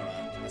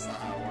Epona. That's not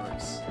how it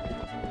works.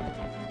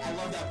 I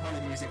love that part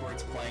of the music where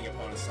it's playing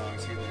Epona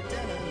songs too.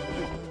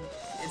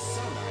 It's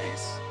so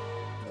nice.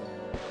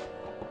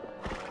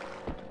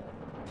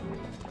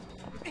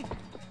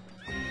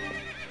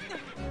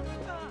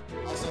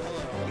 Also,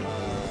 hello.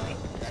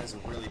 That is a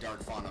really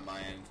dark font on my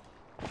end.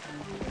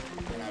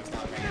 And I was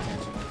not paying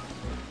attention.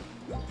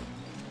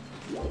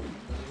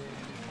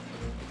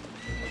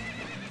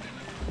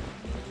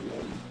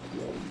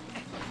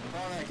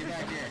 Alright, get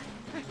back here.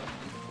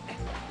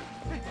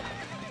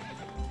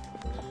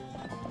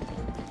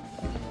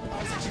 I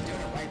was actually doing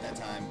it right that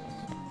time.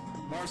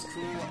 Mars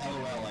cool,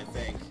 LOL, I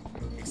think.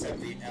 Except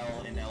the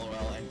L in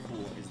LOL and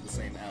cool is the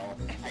same L.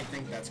 I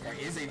think that's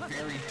correct. It is a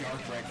very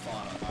dark red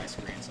font on my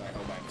screen, so I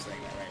hope I'm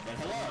saying that right. But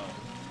hello!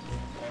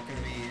 Welcome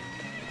to the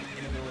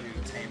inability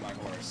to tame my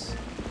horse.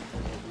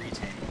 Or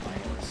retain my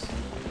horse.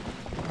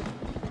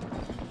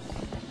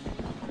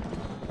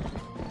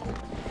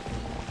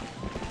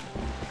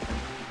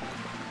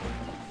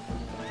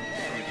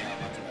 There we go,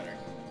 much better.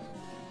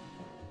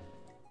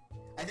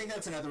 I think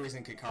that's another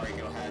reason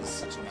Kakariko has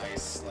such a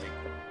nice, like,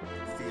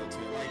 feel to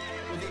it. Like,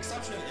 with the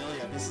exception of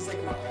Ilya, this is like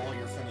where all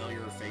your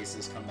familiar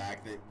faces come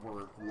back that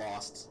were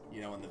lost,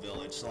 you know, in the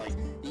village. So, like,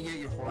 you get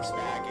your horse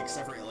back,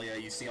 except for Ilya,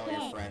 you see all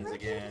your friends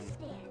again.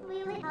 I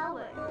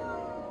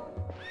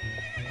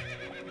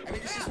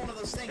mean, it's just one of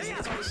those things.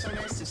 It's always so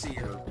nice to see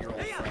your old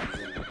friends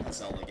in a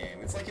Zelda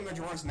game. It's like in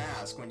Majora's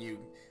Mask when you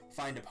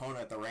find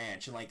Epona at the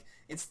ranch, and like,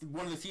 it's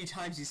one of the few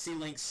times you see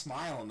Link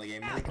smile in the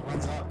game, and Link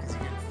runs up because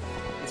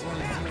it's one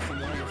of the few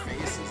familiar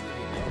faces that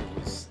he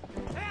knows.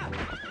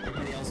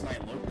 Everybody else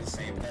might look the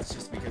same, but that's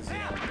just because, you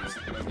know, there's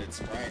limited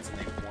sprites and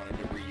they wanted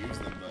to reuse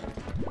them, but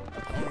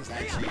Epona's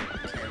actually a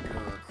character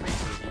or a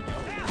creature he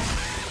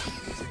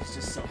knows. So he's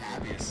just so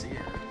happy to see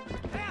her.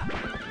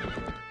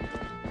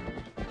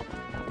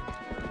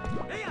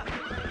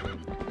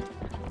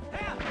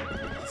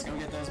 Let's go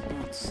get those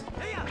boots.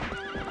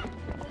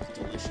 Those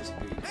delicious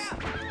boots.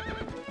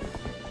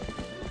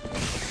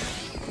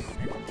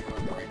 Maybe I'm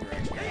turning the right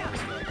direction. I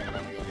always feel like I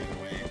want to go the other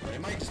way, but it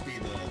might just be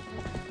the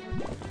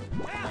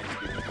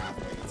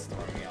pathway that's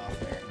throwing me off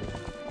there.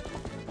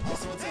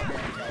 Also, what's up,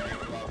 Aaron Kelly?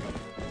 Welcome.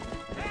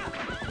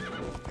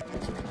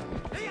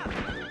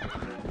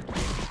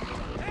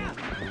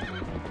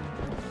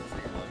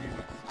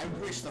 I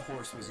wish the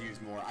horse was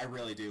used more. I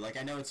really do. Like,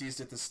 I know it's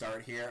used at the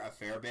start here a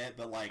fair bit,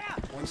 but like,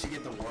 once you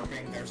get the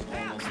warping, there's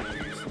almost no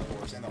use for the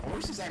horse. And the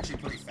horse is actually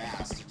pretty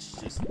fast. It's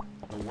just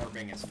the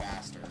warping is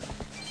faster.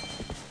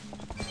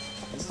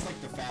 This is like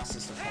the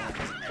fastest opponent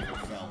has ever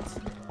felt.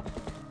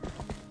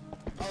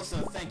 Also,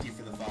 thank you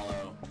for the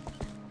follow,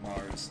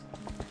 Mars.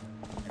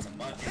 It's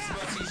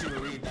much easier to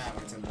read that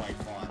when it's in white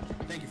font.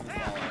 Thank you for the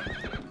follow.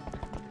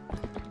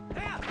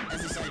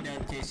 As a side note,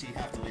 in case you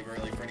have to leave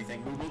early for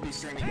anything, we will be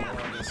streaming more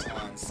of this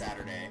on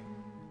Saturday.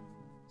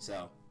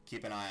 So,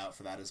 keep an eye out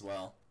for that as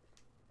well.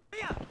 If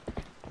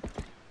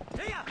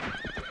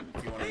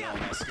you want to know all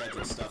my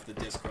schedule stuff, the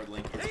Discord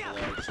link is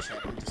below.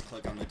 Just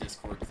click on the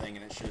Discord thing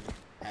and it should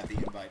have the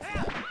invite for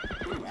that.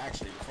 Ooh,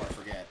 actually, before I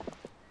forget,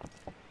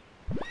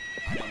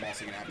 I know I'm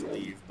also going to have to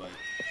leave, but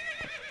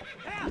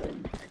I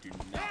do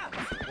not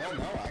want to... Well,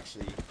 no,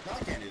 actually. No,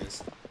 I can't do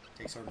this.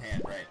 Take sword in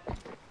hand, right.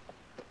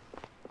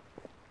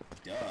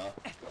 Duh.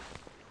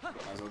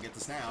 Might as well get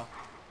this now.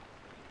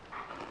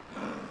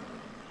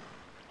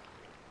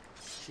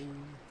 Ching.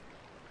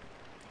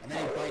 And then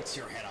he bites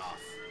your head off.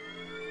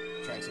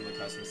 Trying some of the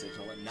custom stage.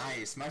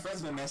 Nice. My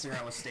friend's been messing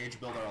around with Stage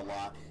Builder a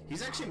lot.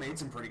 He's actually made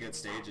some pretty good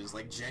stages.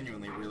 Like,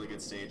 genuinely really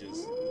good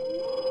stages.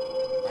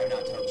 I've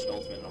not touched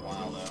Ultimate in a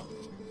while, though.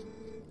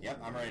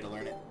 Yep, I'm ready to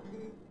learn it.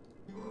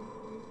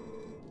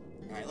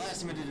 Alright,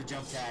 last time I did a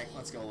jump tag.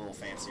 Let's go a little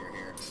fancier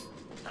here.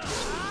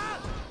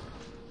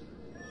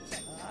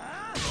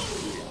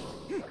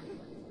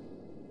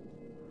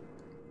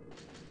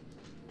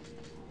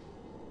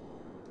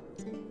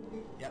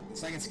 Yep,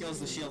 second skill is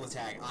the shield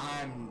attack.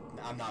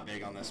 I'm not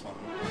big on this one.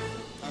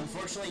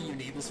 Unfortunately, you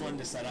need this one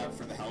to set up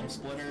for the helm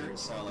splitter,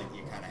 so like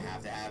you kind of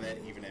have to have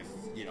it, even if,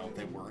 you know,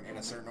 they weren't in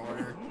a certain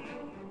order.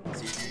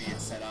 So you do need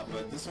it set up,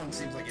 but this one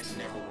seems like it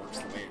never works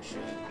the way it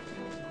should.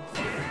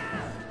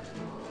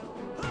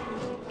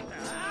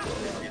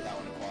 Never get that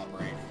one to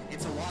cooperate.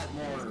 It's a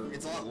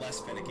lot less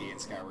finicky in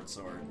Skyward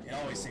Sword. It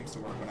always seems to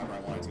work whenever I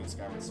want it to in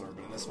Skyward Sword,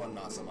 but in this one,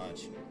 not so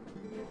much.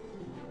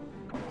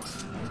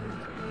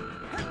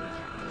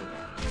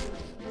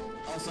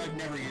 Also, I've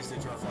never used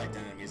it to reflect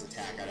an enemy's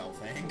attack, I don't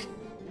think.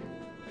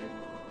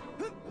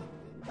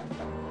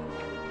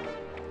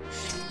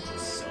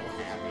 So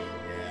happy,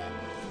 yeah.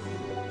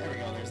 There we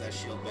go, there's that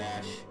shield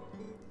bash.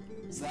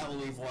 So that will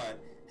leave what?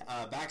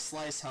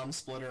 Backslice, Helm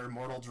Splitter,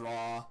 Mortal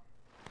Draw,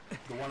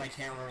 the one I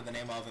can't remember the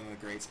name of, and the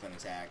Great Spin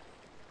Attack.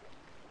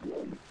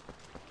 Must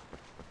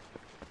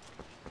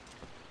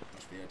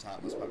be the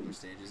top most popular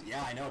stages.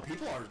 Yeah, I know,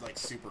 people are like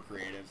super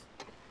creative.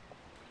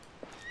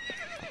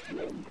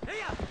 Like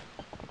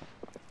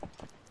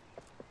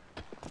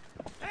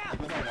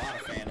with a lot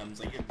of fandoms,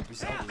 like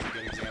Zelda is a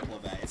good example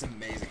of that. It's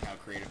amazing how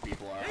creative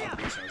people are. I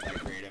wish I was that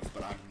creative,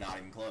 but I'm not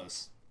even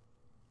close.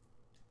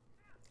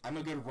 I'm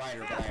a good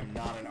writer, but I am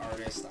not an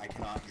artist. I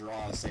cannot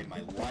draw to save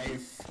my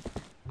life.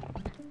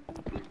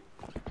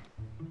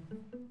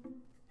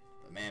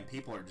 But man,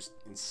 people are just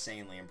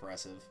insanely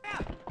impressive.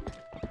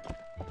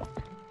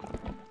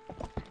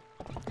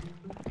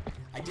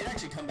 I did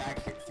actually come back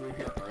through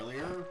here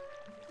earlier,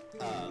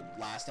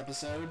 last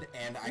episode,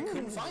 and I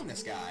couldn't find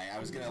this guy. I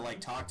was gonna,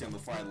 like, talk to him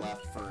before I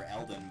left for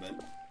Eldin,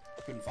 but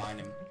couldn't find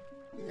him.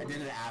 I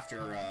did it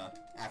after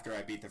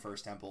I beat the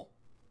first temple.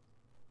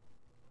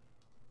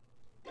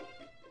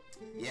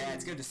 Yeah,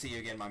 it's good to see you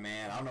again, my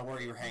man. I don't know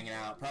where you were hanging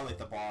out. Probably at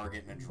the bar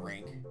getting a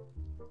drink.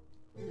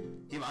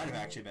 He might have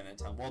actually been at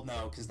temple. Well,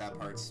 no, because that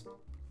part's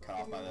cut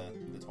off by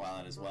the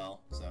Twilight as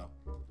well, so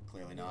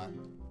clearly not.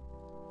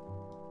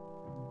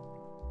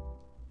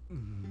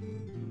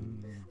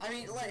 I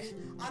mean, like,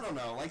 I don't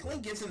know, like,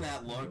 Link gives him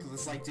that look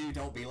that's like, dude,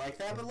 don't be like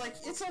that, but, like,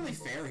 it's only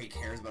fair he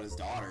cares about his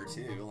daughter,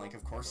 too. Like,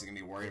 of course he's gonna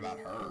be worried about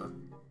her.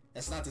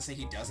 That's not to say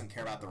he doesn't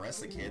care about the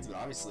rest of the kids, but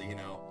obviously, you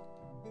know.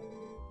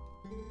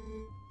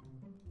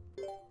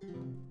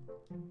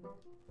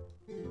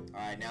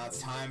 Alright, now it's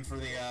time for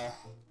the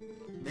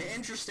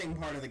interesting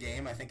part of the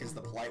game, I think is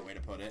the polite way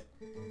to put it.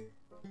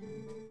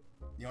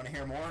 You wanna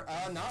hear more?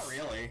 Not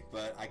really,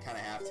 but I kinda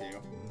have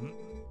to.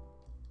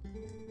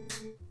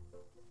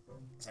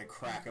 As I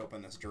crack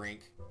open this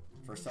drink.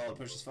 First fellow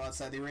pushes foot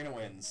outside the arena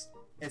wins.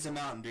 It's a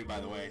Mountain Dew, by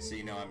the way, so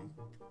you know I'm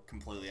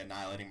completely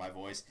annihilating my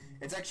voice.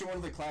 It's actually one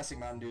of the classic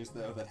Mountain Dews,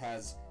 though, that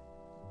has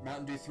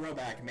Mountain Dew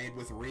throwback made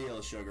with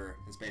real sugar.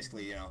 It's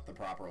basically, you know, the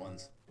proper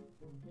ones.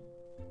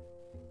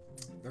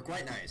 They're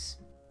quite nice.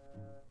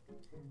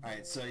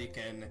 Alright, so you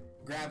can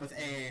grab with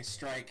A,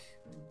 strike,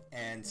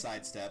 and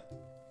sidestep.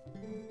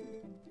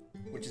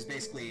 Which is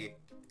basically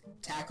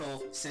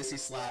tackle, sissy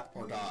slap,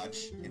 or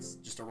dodge. It's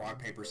just a rock,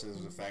 paper,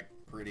 scissors effect.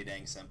 Pretty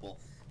dang simple.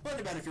 But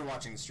I bet if you're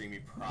watching the stream,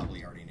 you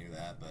probably already knew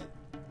that, but...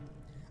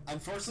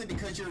 Unfortunately,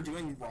 because you're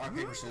doing rock,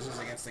 paper, scissors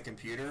against the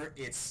computer,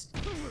 it's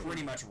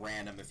pretty much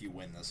random if you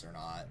win this or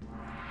not.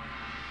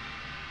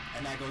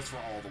 And that goes for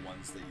all the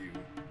ones that you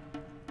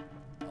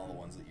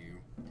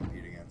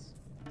compete against.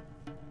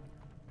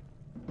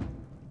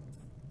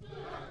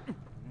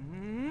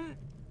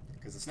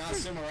 Because it's not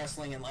sumo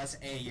wrestling unless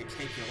A, you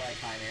kick your leg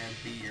high in air, and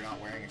B, you're not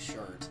wearing a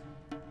shirt.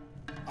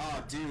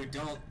 Oh, dude,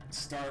 don't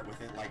start with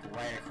it, like,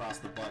 right across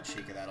the butt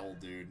cheek of that old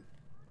dude.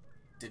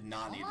 Did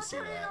not need to see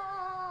that.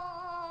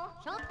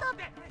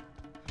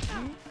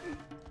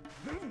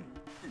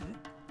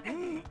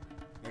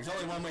 There's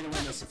only one way to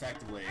win this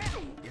effectively,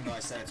 even though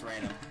I said it's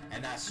random,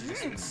 and that's to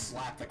just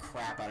slap the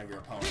crap out of your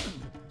opponent.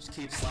 Just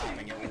keep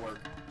slapping, it will work,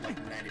 like,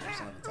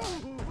 90% of the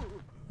time.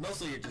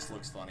 Mostly it just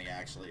looks funny,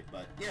 actually,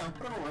 but, you know,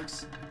 whatever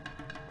works.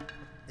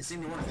 It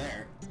seemed to work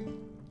there.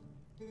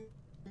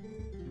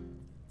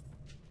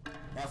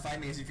 Now fight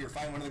me as if you're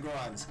fighting one of the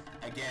Gorons.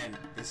 Again,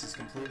 this is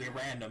completely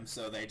random,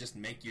 so they just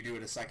make you do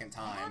it a second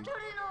time.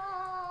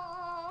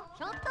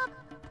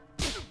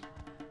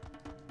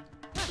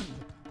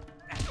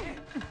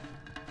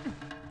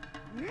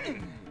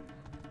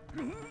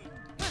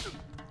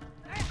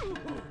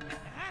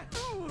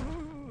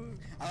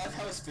 I love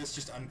how his fists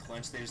just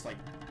unclench, they just like...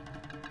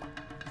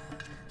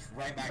 just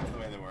right back to the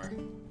way they were.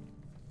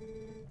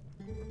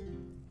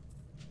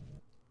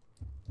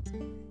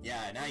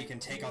 Yeah, now you can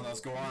take on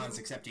those Gorons,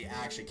 except you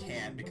actually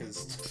can't,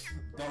 because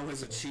Bo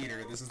is a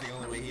cheater. This is the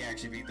only way he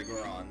actually beat the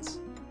Gorons.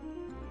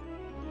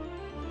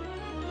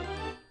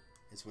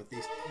 It's with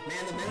these...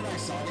 Man, the minute I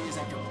saw these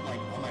after, like,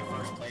 on my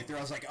first playthrough,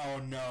 I was like, oh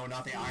no,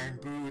 not the iron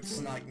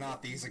boots, like,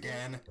 not these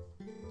again.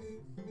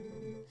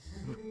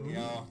 You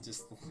know,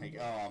 just like,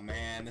 oh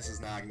man, this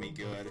is not gonna be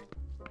good.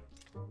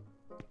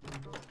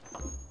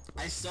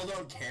 I still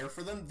don't care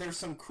for them. There's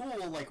some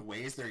cool, like,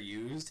 ways they're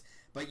used,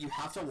 but you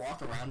have to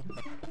walk around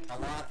a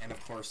lot, and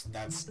of course,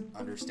 that's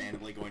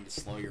understandably going to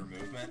slow your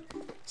movement,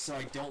 so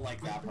I don't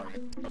like that part.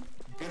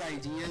 Good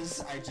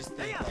ideas, I just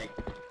think, like,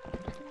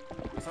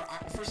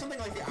 for something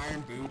like the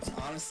iron boots,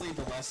 honestly,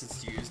 the less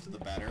it's used, the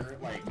better.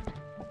 Like,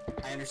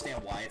 I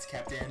understand why it's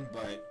kept in,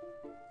 but,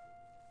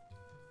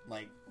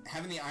 like,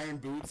 having the iron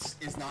boots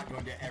is not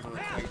going to ever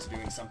equate to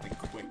doing something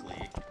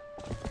quickly.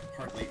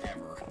 Hardly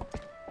ever.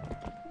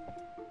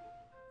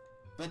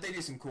 But they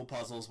do some cool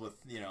puzzles with,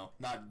 you know,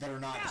 that are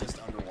not just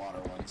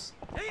underwater ones.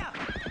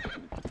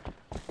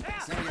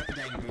 So now we got the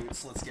dang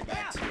boots. Let's get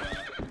back to where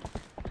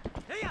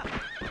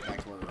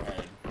we're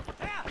headed.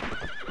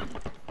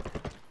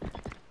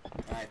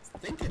 And I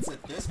think it's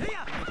at this point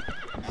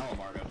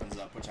Malamart opens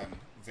up, which I'm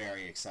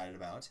very excited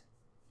about.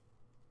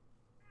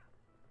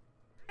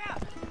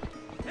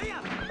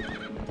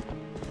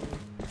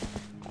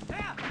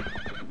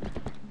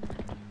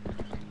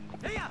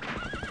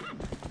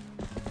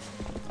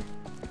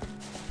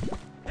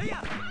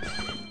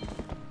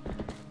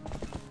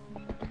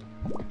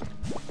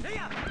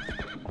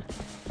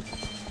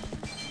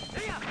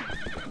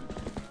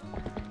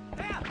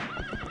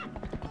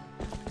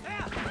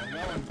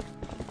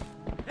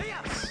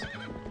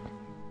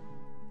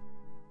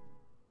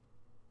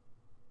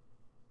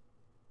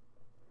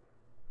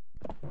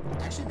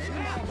 Actually, maybe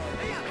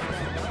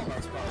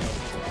Malamart's probably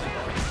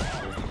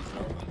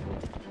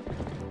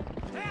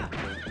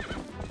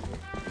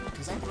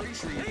because I'm pretty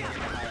sure you can get the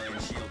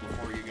Highland Shield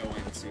before you go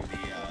into the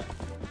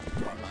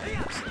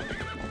mining facility.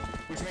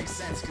 Which makes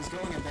sense, because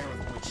going in there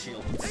with wood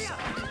shield would suck.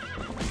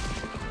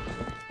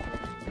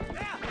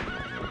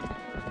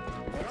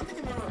 But I don't think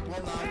I've ever,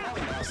 well, no, I've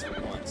probably lost it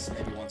once,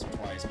 maybe once or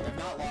twice, but I've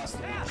not lost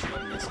the wood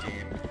shield in this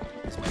game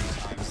as many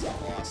times as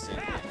I've lost it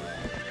in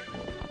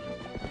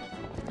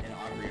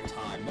Ocarina of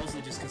Time.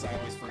 Mostly just because I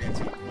always forget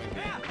to equip it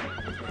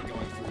when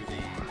going through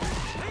the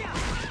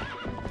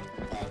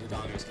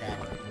Dodongo's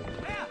Cavern.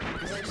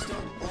 Because I just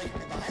don't, like,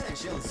 the Highland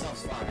Shield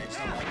itself's fine, I just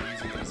don't like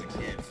using it as a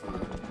kid for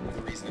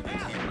the reason that they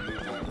can't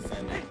remove while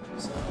defending,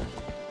 so...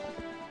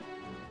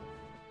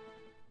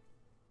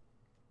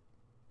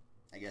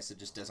 I guess it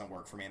just doesn't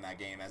work for me in that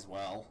game as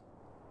well.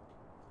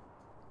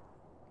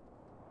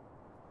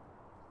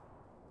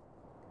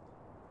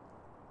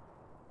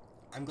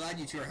 I'm glad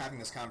you two are having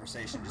this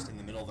conversation just in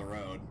the middle of the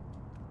road.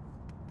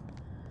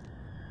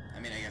 I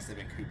mean, I guess they've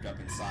been cooped up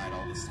inside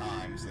all this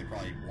time, so they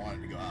probably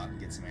wanted to go out and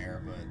get some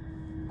air, but...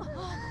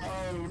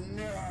 Oh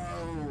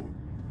no!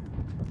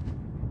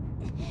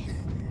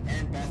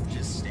 And Beth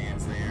just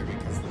stands there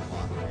because the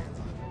plot lands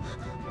on it.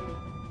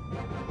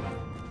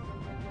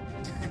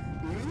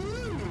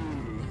 Ooh!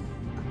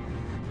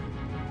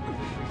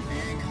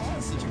 Man,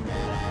 Colin's such a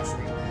badass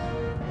like that.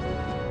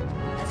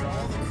 After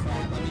all the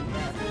crap, I mean,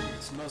 Beth,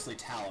 it's mostly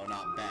Tallow,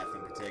 not Beth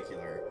in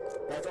particular.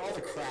 But after all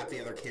the crap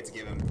the other kids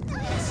give him,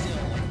 he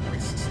still, like,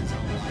 risks his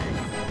own life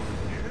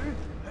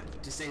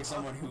to save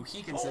someone who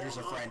he considers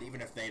a friend,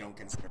 even if they don't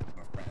consider him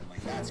a friend.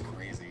 Like, that's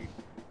crazy.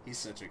 He's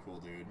such a cool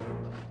dude.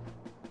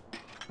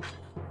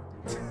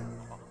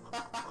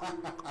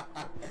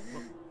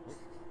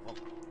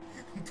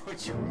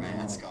 Put your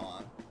mask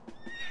on.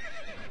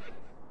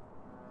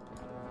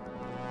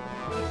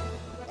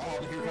 Oh,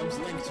 but here comes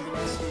Link to the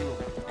rescue.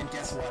 And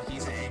guess what?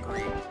 He's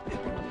angry.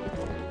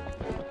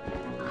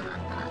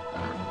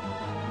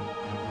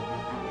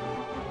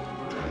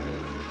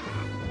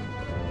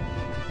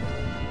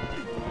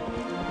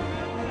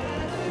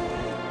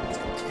 Let's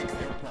go kick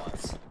their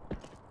butts.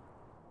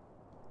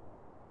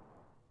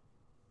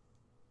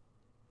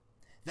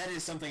 That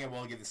is something I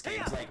will give this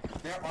game. It's like,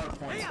 there are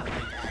points where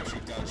Link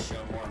actually does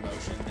show more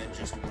emotion than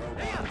just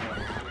robot or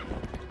happy.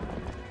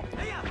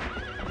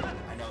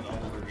 I know the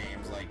older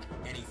games, like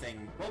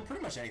anything, well,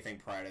 pretty much anything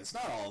prior to this,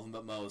 not all of them,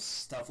 but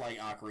most, stuff like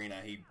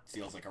Ocarina, he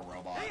feels like a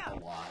robot a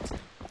lot.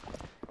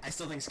 I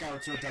still think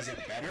Skyward Sword does it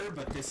better,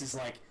 but this is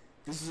like,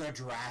 this is a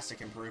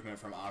drastic improvement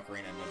from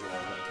Ocarina and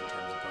Majora's Link in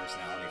terms of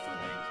personality for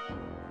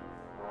Link.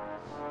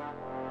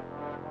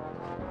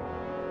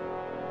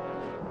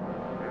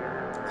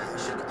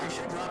 I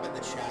should drop it in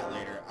the chat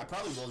later. I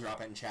probably will drop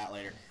it in chat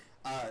later.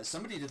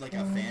 Somebody did like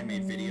a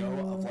fan-made video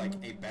of like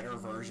a better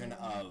version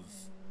of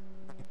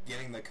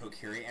getting the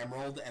Kokiri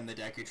Emerald and the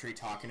Deku Tree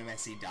talking to him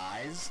as he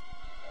dies.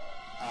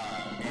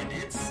 And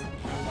it's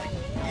like,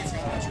 it's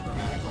got a bunch of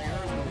grammatical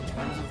errors, but in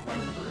terms of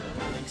like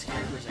Link's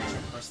characterization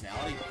and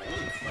personality,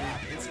 holy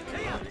crap, it's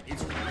good.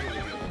 It's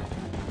really good.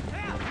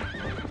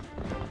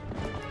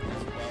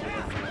 It's well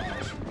worth the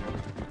watch.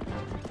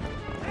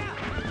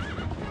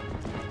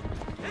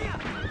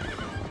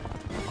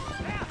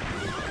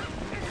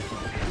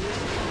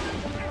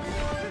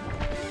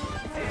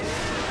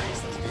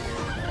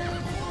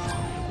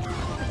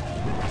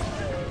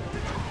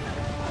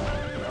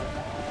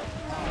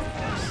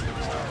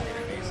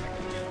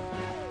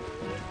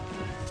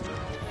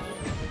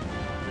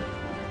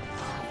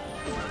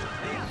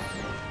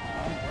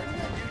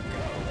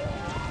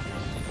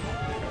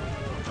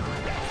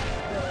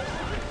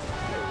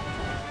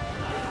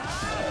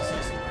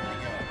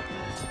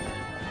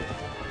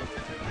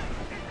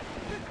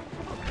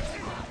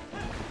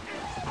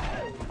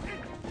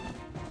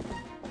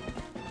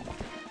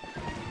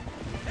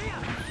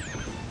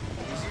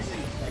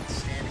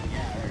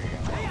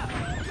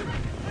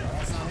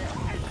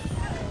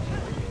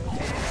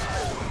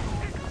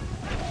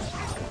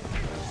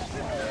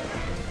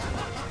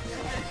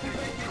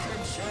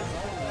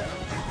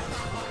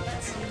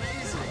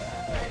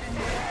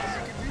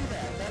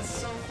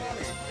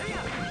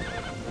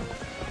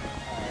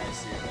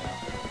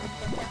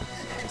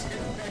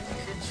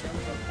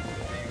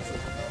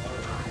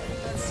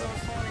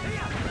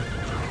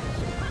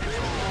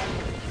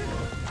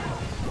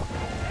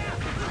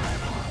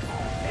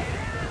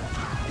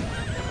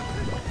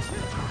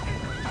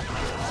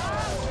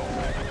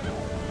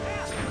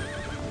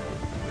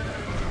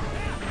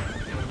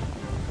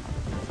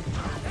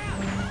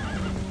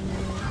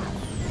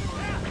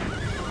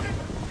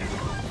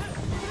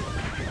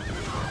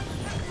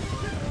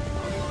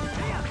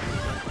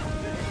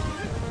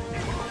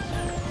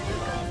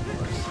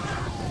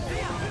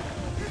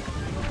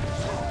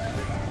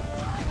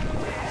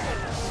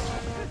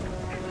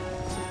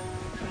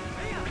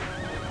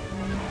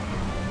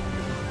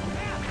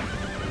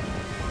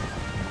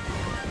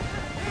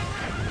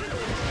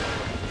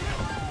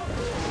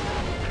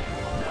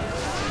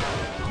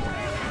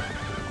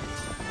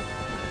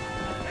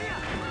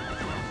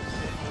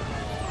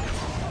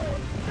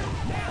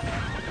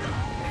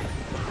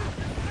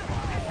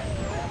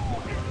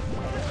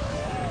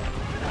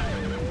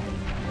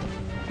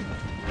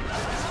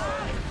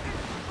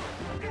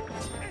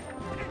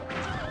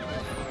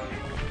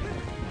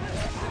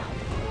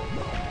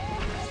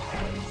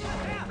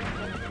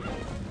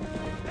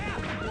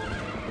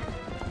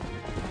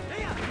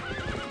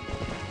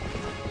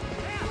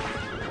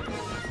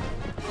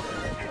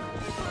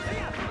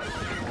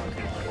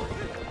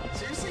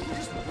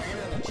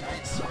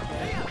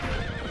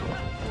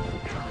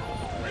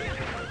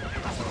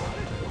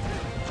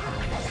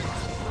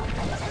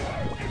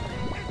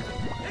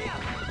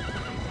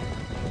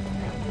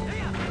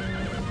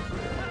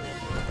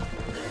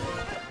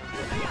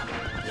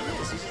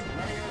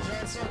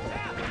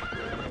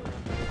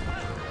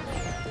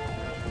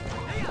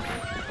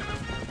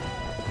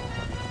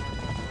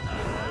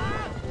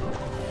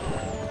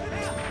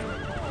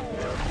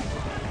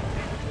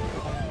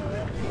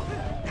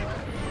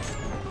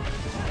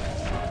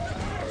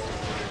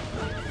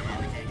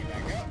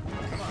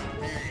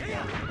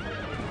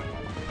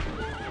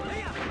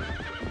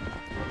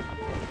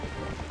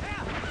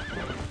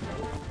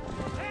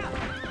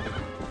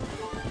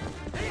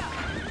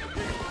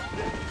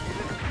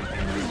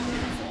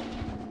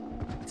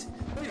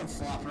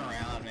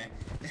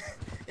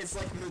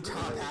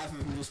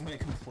 just went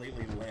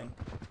completely limp.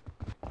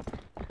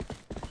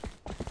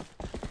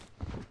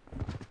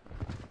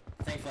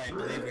 Thankfully, I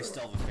believe we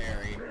still have a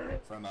fairy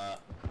from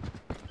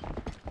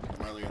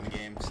earlier in the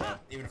game, so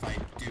even if I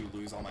do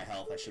lose all my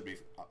health, I should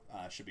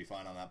be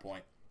fine on that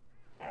point.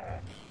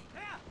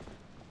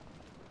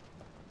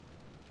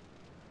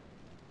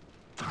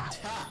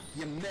 Ha!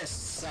 You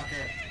missed, sucker!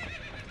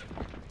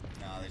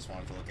 No, they just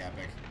wanted to look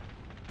epic.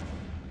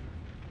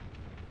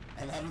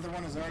 And that other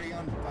one is already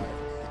on fire.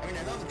 I mean,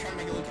 I know they're trying to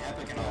make it look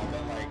epic and all,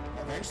 but, like,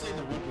 eventually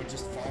the wood would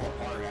just fall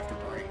apart after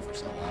burning for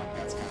so long.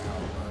 That's kind of how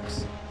it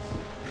works.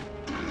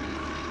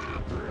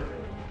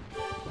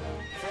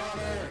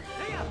 Father!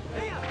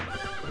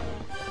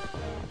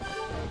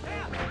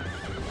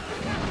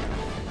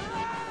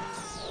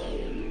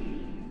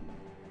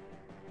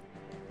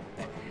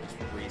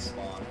 Just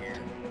respawn here.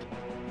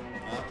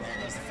 Oh, there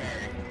goes the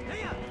fairy.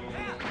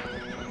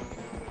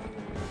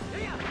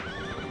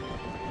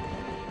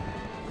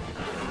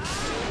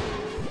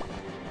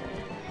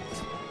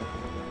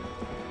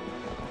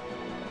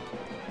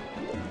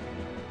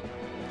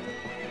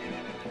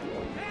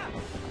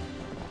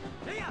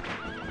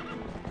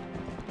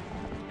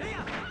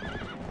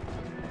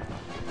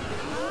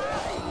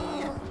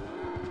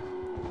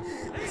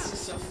 It's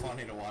just so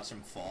funny to watch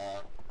him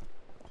fall.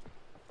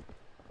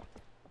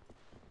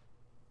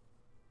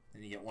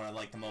 And you get one of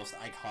like the most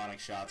iconic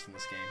shots from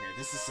this game here.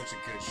 This is such a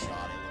good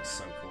shot, it looks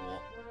so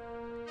cool.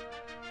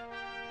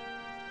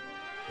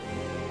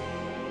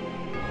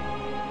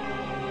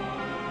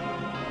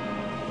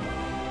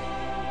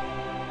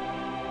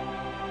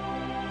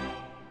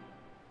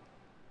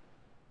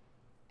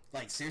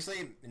 Like,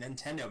 seriously,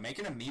 Nintendo, make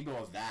an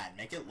amiibo of that.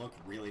 Make it look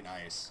really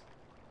nice.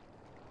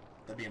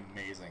 That'd be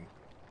amazing.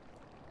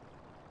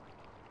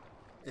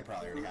 They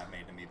probably already have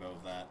made an amiibo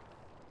of that.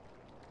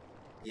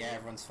 Yeah,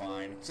 everyone's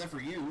fine. Except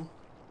for you.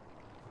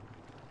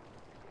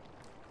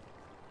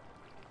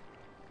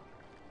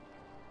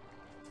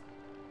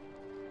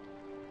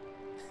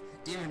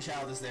 Demon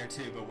Child is there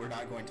too, but we're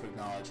not going to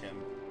acknowledge him.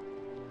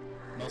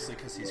 Mostly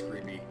because he's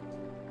creepy.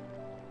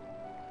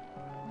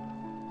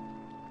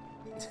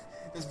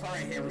 This part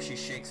right here where she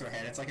shakes her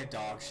head, it's like a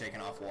dog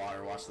shaking off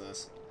water. Watch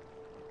this.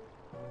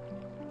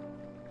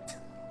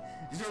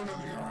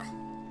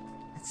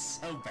 It's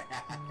so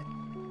bad.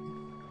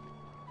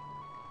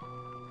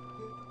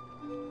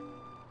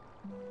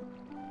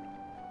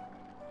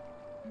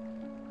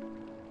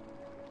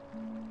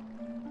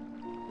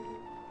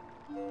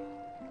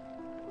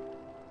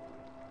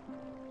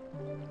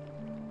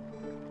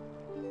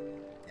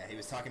 Yeah, he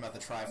was talking about the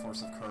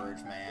Triforce of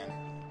Courage, man.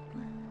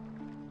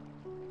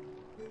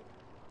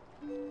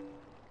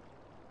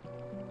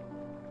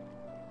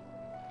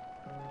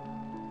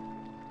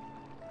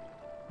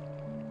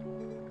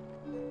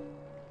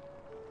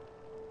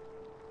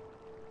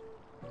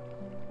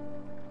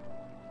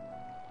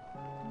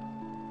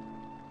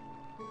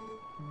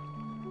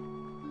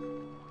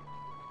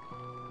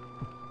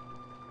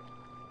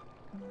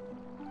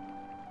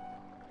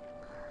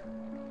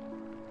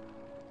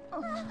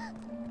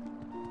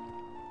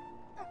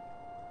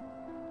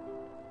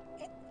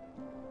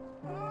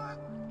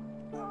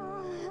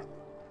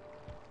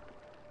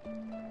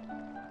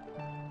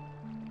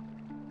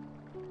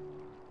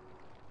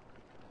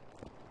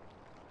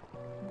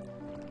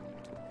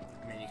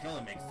 can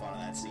only make fun of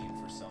that scene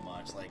for so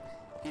much. Like,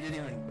 he didn't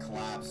even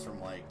collapse from,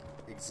 like,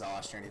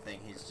 exhaustion or anything.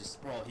 He's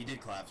just, well, he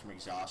did collapse from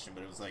exhaustion,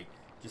 but it was, like,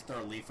 just the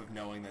relief of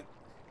knowing that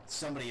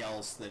somebody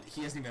else that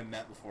he hasn't even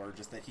met before,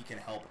 just that he can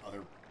help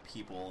other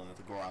people and that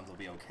the Gorons will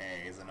be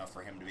okay, is enough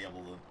for him to be able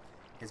to,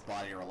 his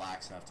body to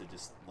relax enough to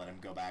just let him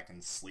go back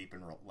and sleep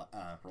and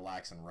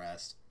relax and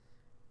rest.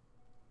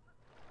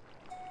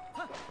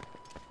 So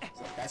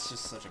that's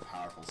just such a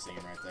powerful scene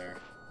right there.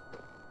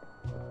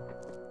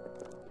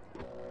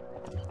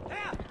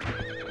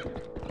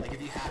 Like,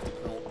 if you had to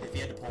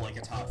pull like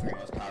a top 3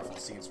 most powerful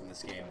scenes from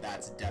this game,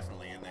 that's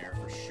definitely in there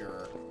for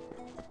sure.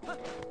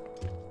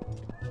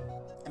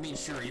 I mean,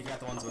 sure, you've got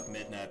the ones with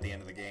Midna at the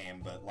end of the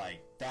game, but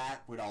like,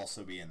 that would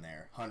also be in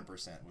there.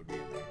 100% would be in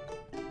there.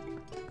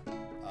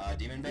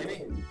 Demon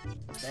Baby?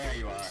 There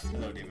you are.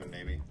 Hello, Demon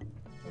Baby.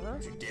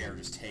 Don't you dare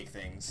just take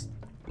things.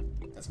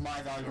 That's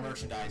my valuable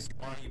merchandise.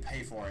 Why don't you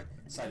pay for it?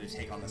 Decided to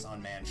take on this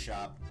unmanned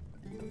shop.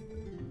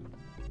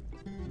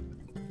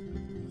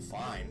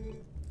 Fine.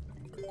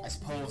 I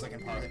suppose I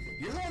can part it.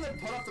 You're the one that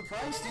put up the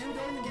price, dude.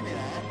 Don't even give me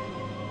that.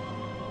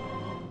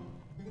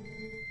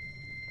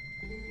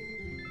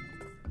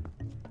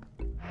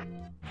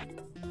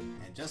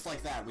 And just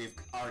like that, we've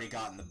already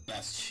gotten the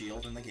best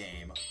shield in the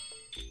game.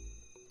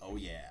 Oh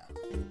yeah.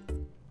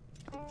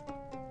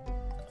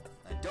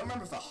 I don't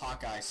remember if the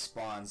Hawkeye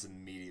spawns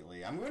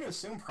immediately. I'm going to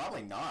assume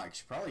probably not. You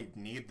should probably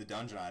need the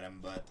dungeon item,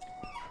 but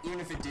even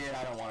if it did,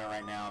 I don't want it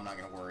right now. I'm not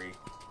going to worry.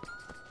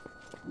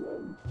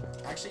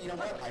 Actually, you know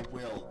what? I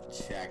will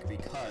check,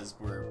 because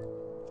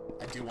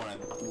I do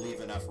want to leave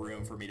enough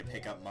room for me to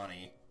pick up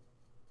money.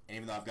 And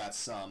even though I've got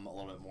some, a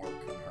little bit more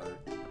couldn't hurt.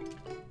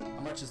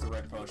 How much is the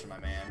red potion, my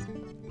man?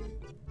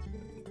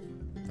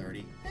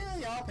 30?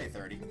 Yeah, I'll pay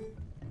 30.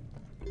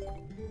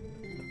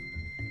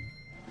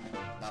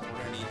 Not that we're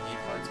gonna need 8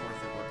 hearts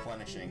worth of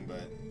replenishing,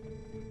 but...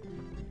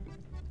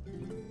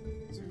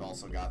 So we've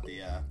also got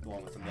the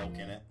one with the milk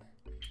in it.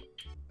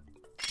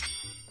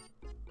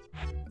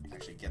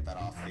 Actually, get that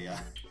off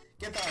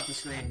the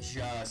screen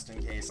just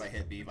in case I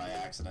hit B by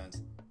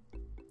accident.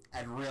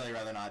 I'd really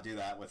rather not do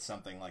that with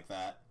something like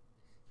that.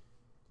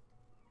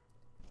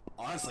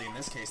 Honestly, in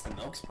this case, the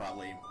milk's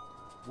probably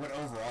would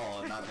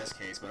overall, not in this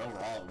case, but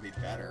overall, it would be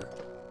better.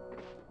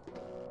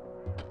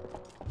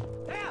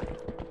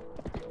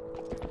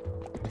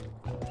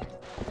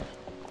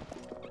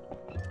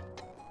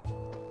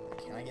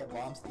 Can I get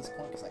bombs at this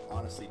point? Because I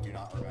honestly do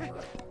not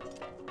remember.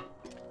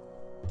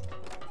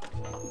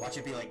 Watch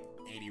it be like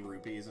 80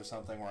 rupees or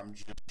something, where I'm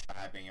just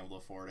not being able to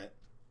afford it.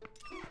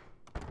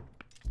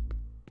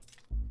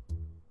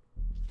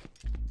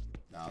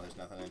 No, there's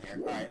nothing in here.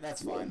 Alright,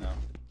 that's fine though.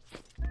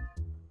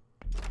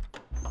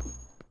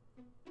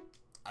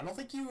 I don't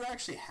think you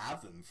actually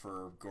have them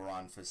for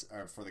Goron,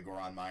 for the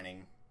Goron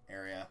mining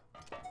area.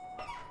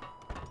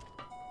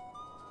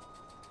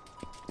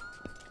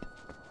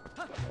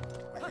 I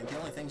think the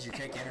only things you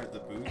take in are the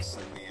boots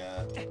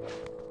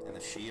and the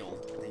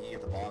shield. I think you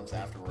get the bombs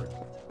afterward,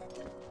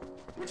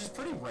 which is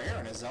pretty rare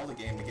in a Zelda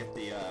game to get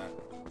the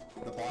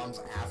bombs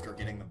after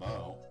getting the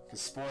bow.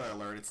 Because spoiler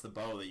alert, it's the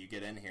bow that you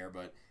get in here,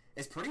 but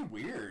it's pretty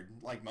weird.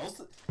 Like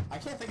I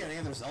can't think of any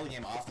other Zelda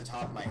game off the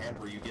top of my head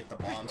where you get the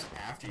bombs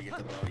after you get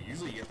the bow.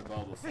 Usually you get the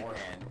bow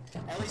beforehand.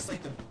 At least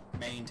like the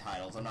main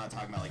titles. I'm not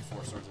talking about like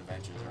Four Swords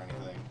Adventures or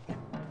anything.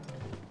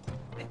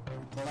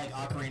 But like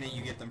Ocarina,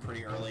 you get them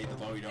pretty early. The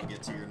bow you don't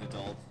get till you're an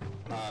adult.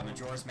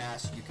 Majora's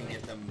Mask, you can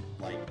get them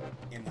like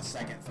in the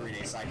second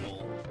 3-day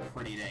cycle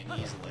pretty dang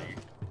easily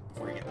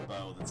before you get the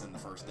bow that's in the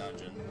first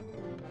dungeon.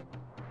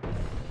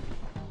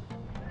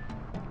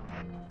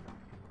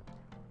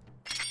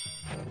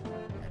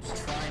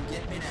 Just try and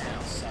get me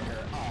now,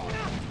 sucker. Oh.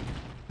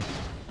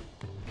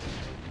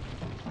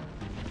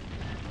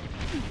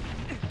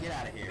 Get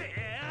out of here.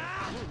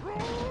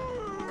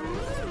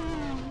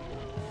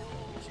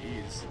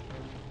 Jeez.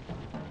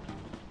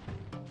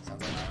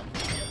 Sounds like I don't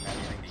really have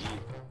anything to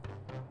eat.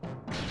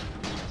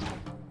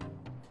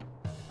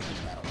 Put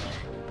that away.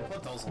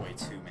 Put those away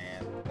too,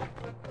 man.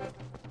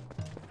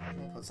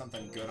 Put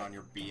something good on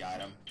your B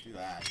item. Do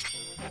that.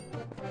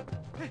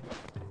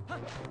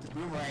 The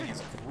boomerang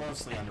is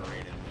grossly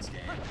underrated in this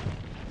game.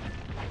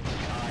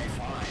 Alright,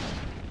 fine.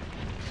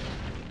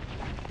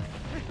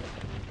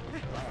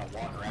 I'm not gonna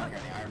walk around here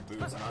in the iron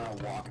boots. I'm not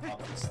gonna walk up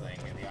this thing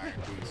in the iron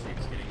boots. Are you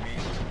kidding me?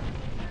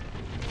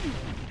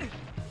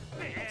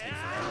 It'll take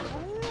forever.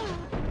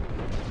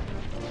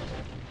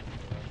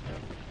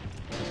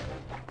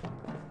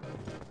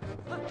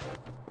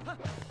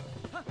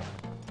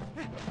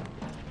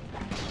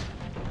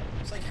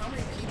 It's like, how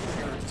many people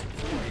here are just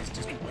boys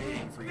just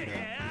waiting for you to,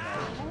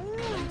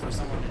 waiting for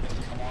someone to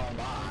just come on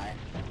by?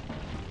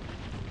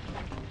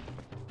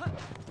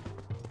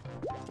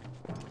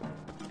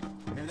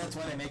 Maybe that's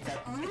why they make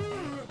that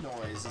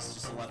noise, is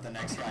just to let the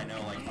next guy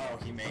know, like, oh,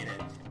 he made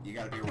it. You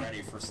gotta be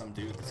ready for some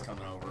dude that's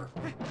coming over.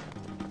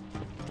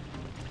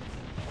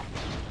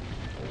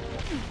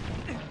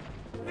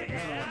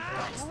 Another one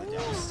bites the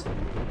dust.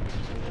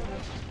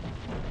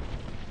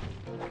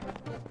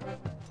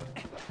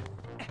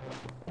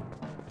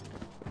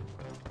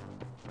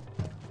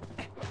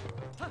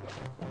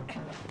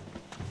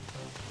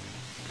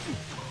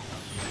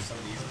 Some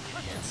of these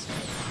idiots.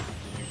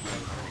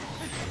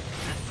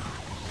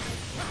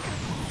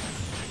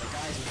 The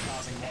guys are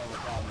causing more of a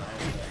problem than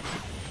anything.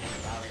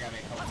 They got me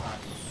a couple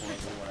times with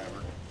flips or whatever.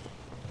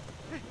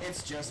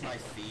 It's just my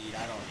feed.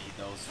 I don't need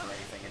those for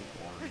anything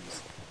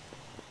important.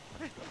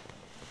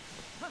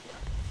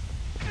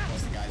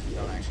 Most of the guys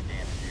don't actually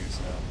damage you,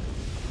 so...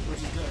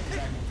 Which is good,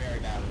 because I'm very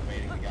bad at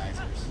evading the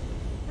geysers.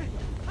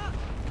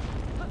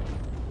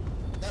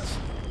 That's...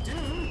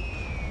 Dude!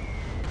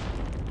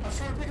 I was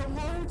trying to pick up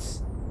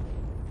hearts!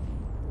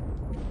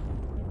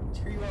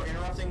 Here you are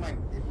interrupting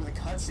with a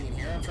cutscene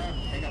here. I'm trying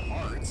to pick up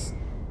hearts.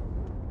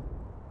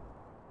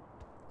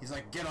 He's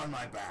like, get on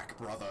my back,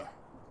 brother.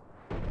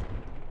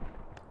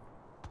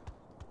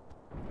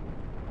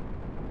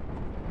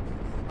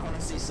 I want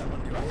to see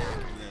someone do a hack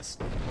of this,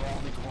 where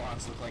all the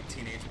Gorons look like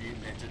Teenage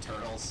Mutant Ninja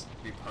Turtles.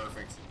 It'd be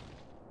perfect.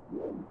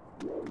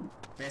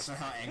 Based on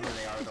how angry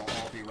they are, they'll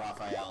all be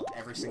Raphael.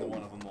 Every single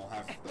one of them will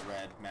have the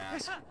red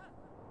mask.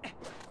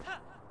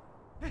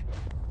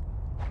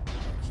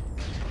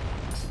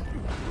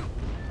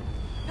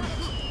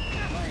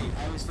 Right,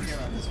 I always forget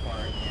about this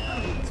part.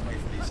 Yeah, let's wait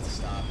for these to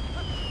stop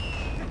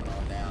coming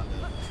on down to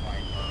try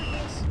and murder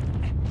us.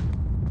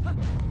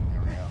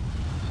 There we go.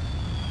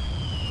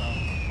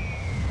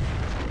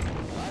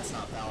 Well, that's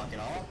not phallic at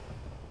all.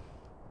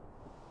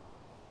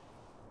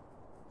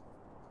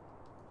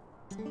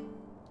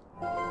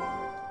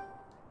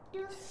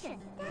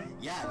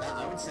 Yeah,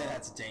 I would say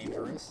that's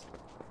dangerous.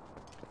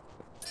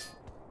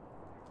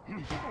 Yeah,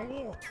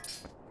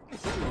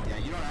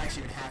 you don't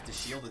actually even have to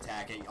shield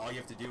attack it. All you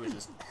have to do is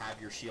just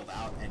have your shield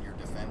out and you're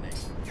defending.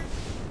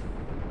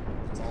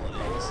 That's all it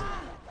is.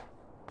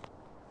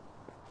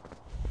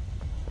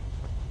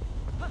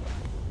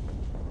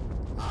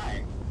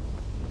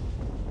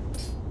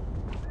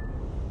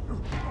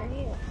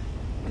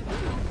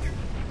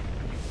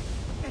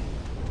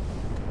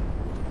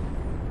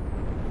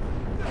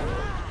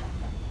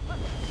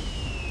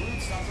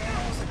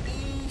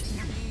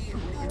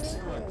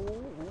 doing?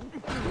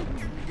 I'm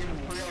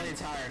getting really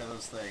tired of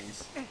those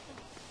things.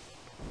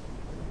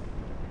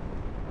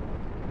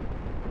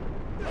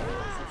 So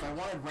if I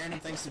wanted random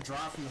things to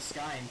drop from the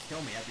sky and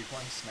kill me, I'd be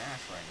playing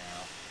Smash right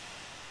now.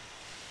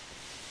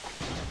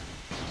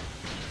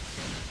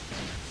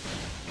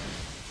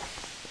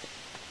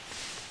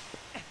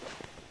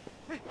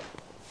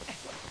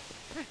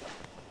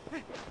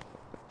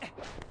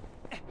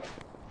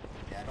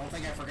 Yeah, I don't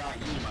think I forgot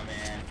you, my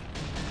man.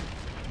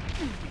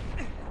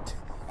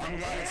 I'm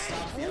glad it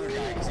stopped the other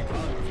guy, because he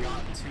probably would have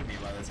gotten to me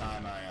by the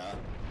time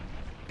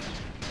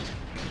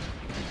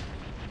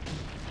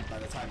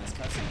this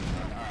cutscene is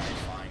done. Alright,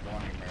 fine, go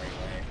on your merry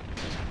way.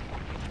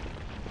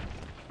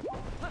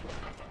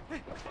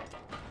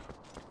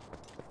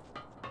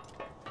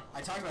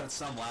 I talked about it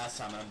some last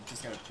time, and I'm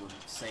just gonna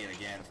say it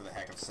again for the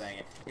heck of saying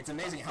it. It's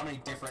amazing how many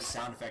different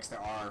sound effects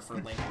there are for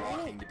Link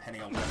walking,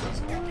 depending on what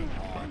he's walking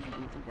on.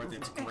 Whether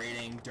it's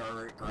grating,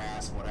 dirt,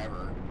 grass,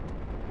 whatever.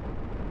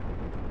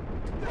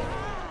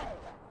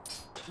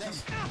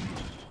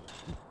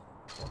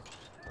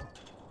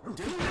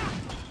 Dude!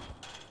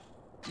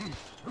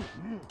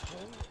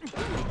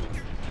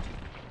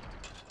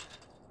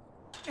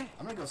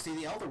 I'm gonna go see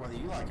the Elder whether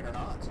you like it or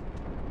not.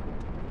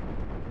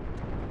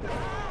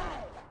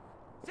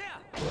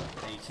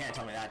 Hey, you can't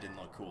tell me that didn't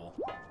look cool.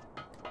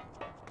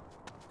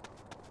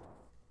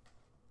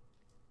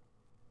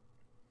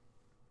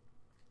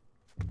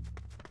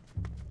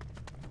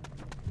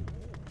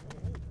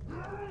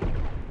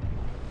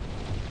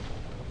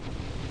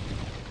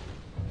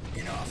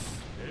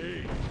 Enough!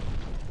 Hey.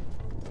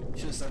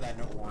 Should have said that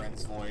in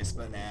Auron's voice,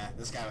 but nah,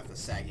 this guy with the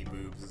saggy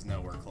boobs is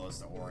nowhere close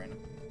to Auron.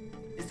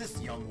 Is this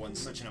young one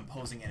such an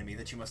imposing enemy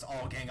that you must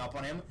all gang up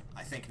on him?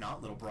 I think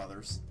not, little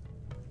brothers.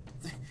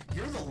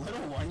 You're the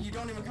little one, you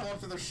don't even come up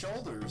to their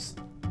shoulders.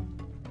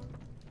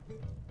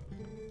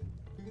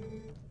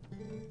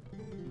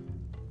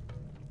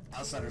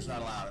 Outsiders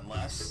not allowed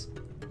unless...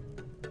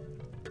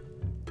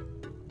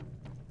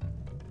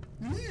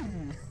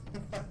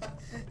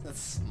 That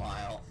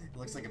smile. It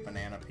looks like a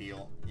banana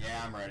peel.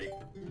 Yeah, I'm ready.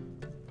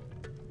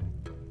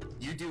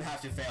 You do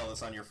have to fail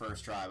this on your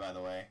first try, by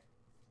the way.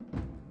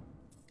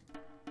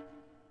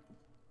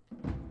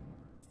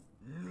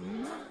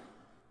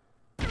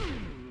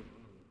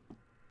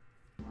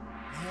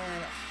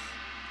 Man,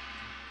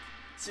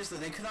 seriously,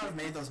 they could not have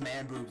made those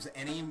man boobs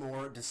any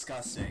more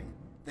disgusting.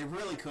 They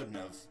really couldn't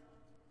have.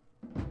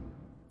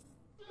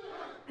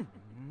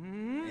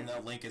 Even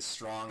though Link is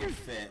strong and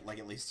fit, like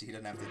at least he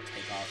didn't have to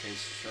take off his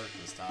shirt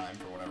this time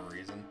for whatever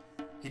reason.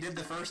 He did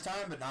the first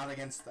time, but not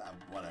against them.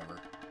 Whatever.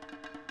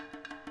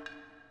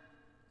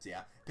 So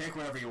yeah, pick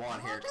whatever you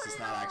want here, because it's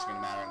not actually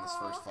going to matter in this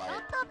first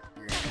fight.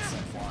 You're going to get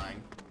sent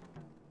flying.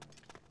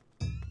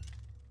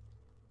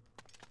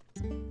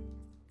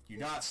 You do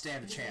not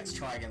stand a chance.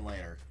 Try again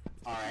later.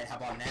 Alright, how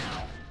about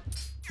now?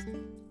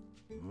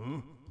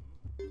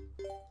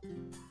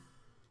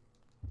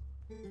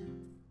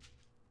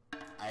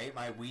 I ate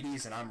my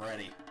Wheaties and I'm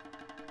ready.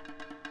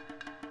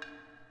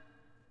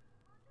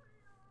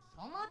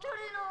 Oh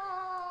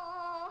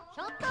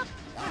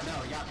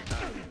no, you got me.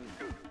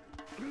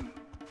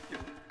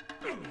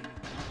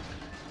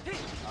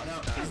 Oh no,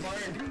 he's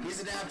learned. He's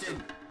adapted.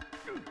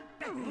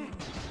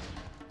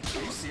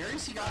 Are you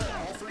serious? He got it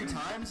all 3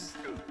 times?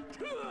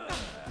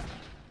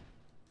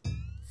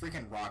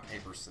 Freaking rock,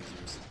 paper,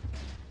 scissors.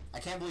 I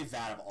can't believe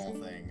that of all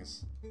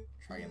things.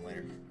 Try again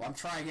later. Well, I'm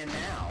trying again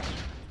now.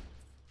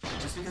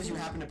 Just because you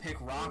happen to pick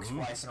rock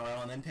twice in a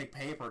row and then pick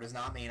paper does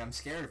not mean I'm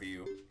scared of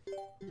you.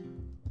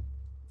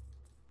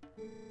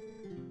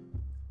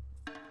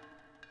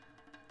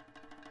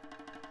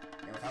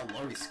 And with how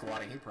low he's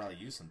squatting, he'd probably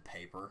use some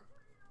paper.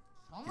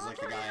 He's like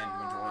the guy in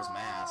Majora's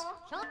Mask.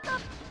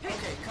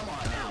 Okay, come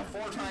on now.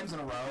 4 times in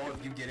a row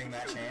of you getting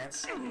that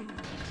chance.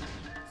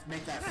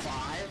 Make that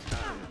 5.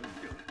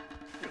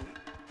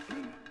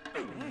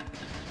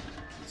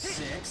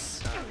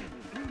 6.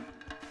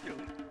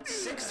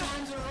 6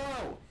 times in a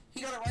row!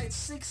 He got it right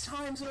 6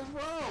 times in a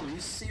row! Are you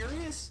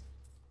serious?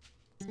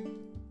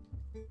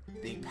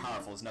 Being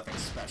powerful is nothing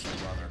special,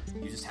 brother.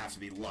 You just have to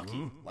be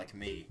lucky, like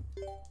me.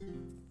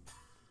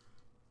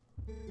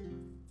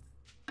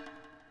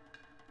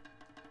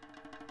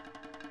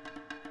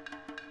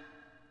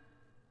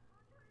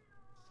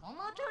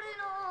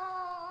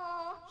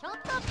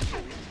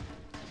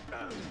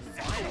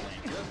 Finally,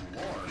 good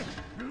lord.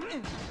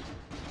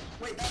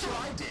 Wait, that's what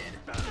I did!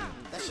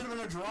 That should have been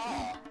a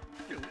draw!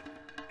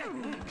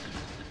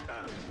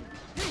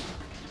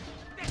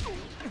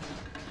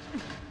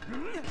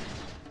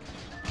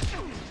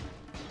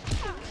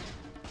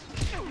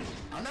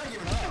 I'm not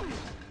giving up!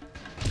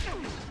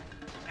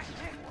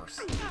 Of course.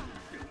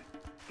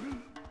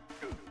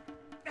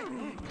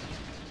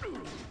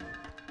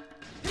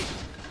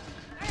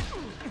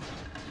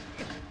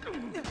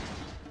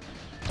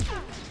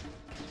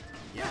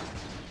 Yeah.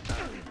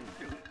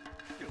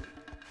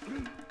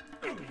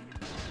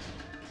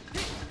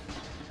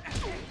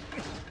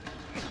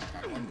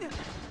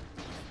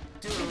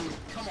 Dude,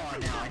 come on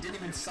now, I didn't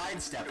even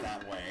sidestep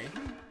that way.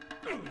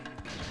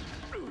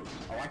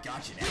 Oh, I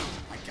got you now.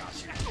 I got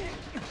you.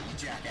 You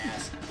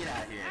jackass. Get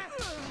out of here.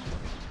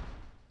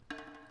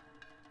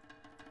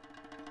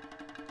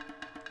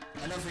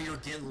 Enough of your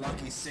get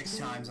lucky 6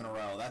 times in a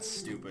row. That's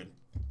stupid.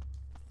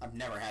 I've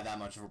never had that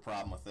much of a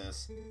problem with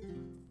this.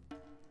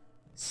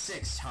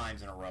 6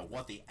 times in a row.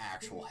 What the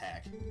actual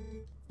heck?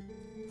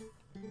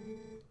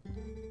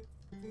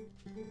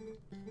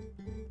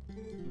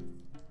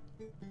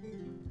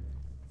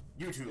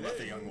 You two let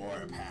the young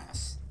warrior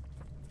pass.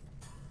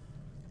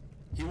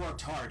 He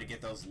worked hard to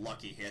get those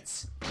lucky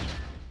hits.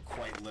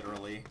 Quite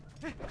literally.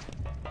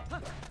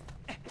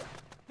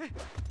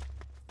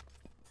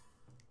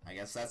 I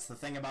guess that's the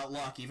thing about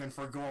luck. Even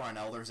for Goron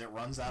Elders, it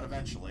runs out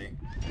eventually.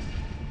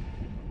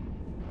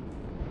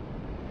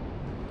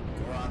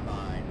 Goron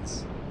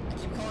Mines. I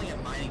keep calling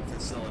it mining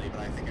facility, but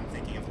I think I'm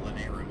thinking of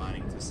Lanaryu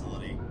mining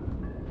facility.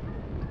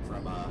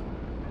 From,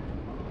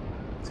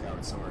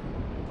 Skyward Sword.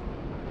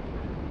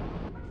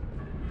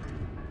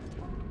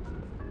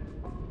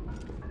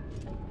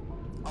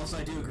 Also,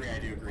 I do agree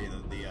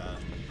that the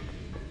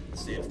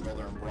stage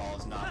builder in Brawl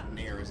is not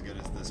near as good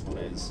as this one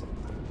is.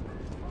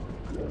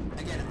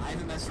 Again, I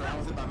haven't messed around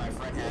with it, but my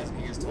friend has, and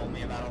he has told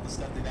me about all the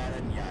stuff they've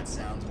added, and yeah, it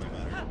sounds way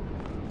better.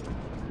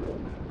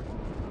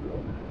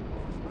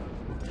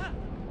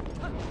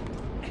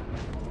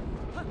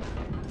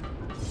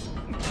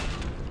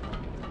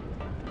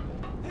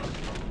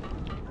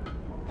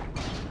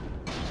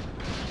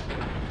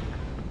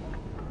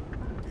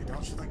 Dude,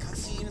 don't shoot that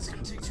cutscene, it's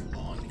gonna take too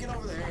long to get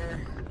over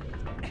there.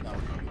 No,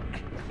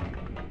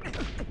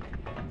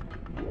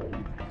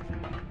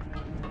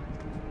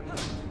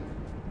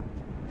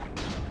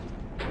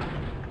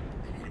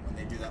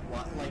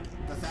 like,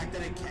 the fact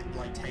that it can,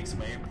 like, takes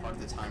away part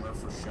of the timer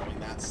for showing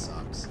that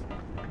sucks.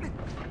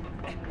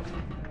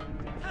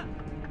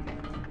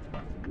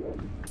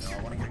 No,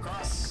 I want to get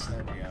across.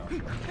 There we go.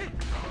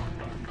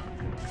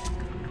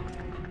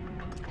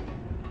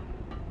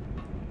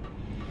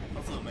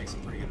 Hopefully we'll make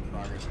some pretty good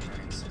progress in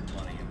earning some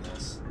money in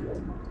this.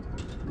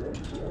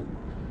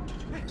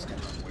 Just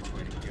gotta know which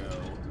way to go.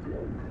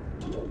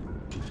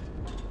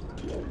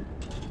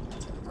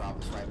 It's gonna drop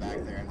us right back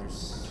there, and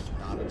there's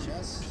not a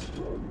chest.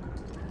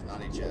 Not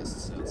a chest,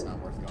 so it's not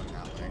worth going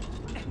that way.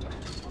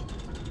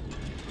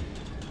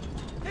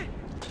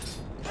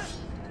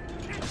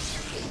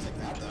 I'll take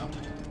that though.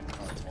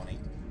 Probably 20.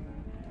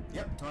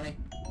 Yep, 20.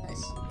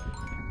 Nice.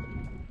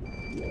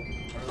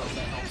 Or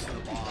that helps for the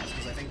bombs,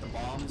 because I think the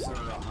bombs are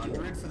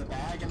 100 for the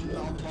bag and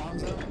all the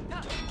bombs out.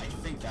 I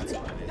think that's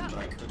what it is, but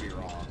I could be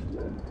wrong.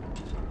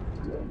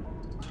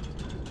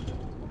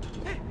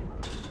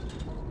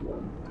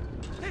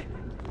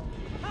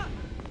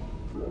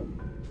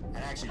 I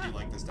actually do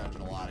like this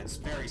dungeon a lot. It's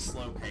very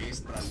slow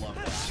paced, but I love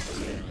the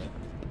atmosphere of it.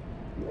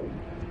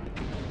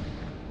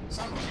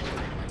 So I'm okay with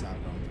taking my time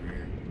going through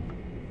here.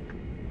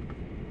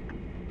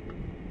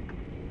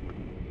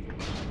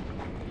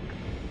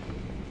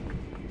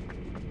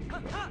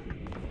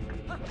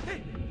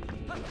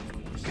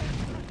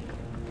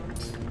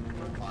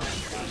 Fine,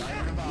 I'm not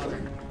even gonna bother.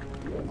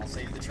 I'll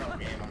save the trump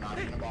game, I'm not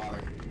even gonna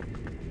bother.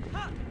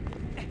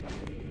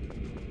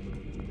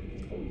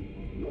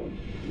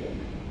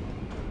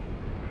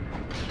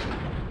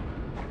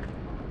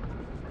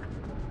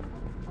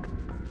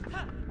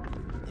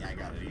 Yeah, I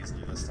got it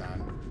easily this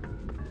time.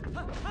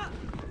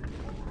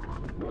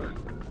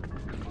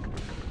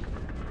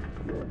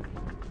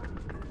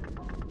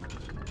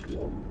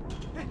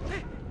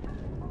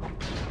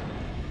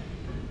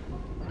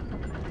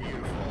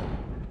 Beautiful.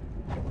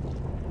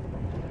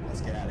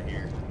 Let's get out of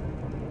here.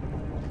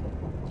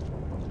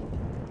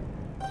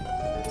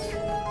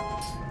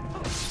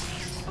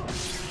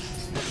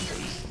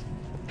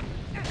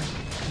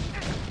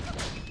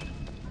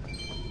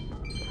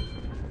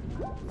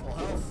 Full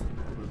health,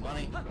 with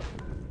money.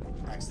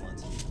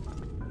 Excellent.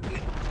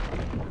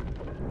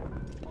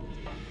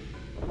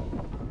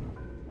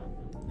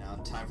 Now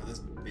time for this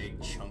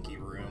big chunky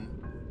room.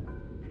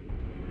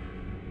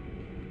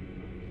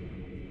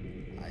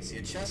 I see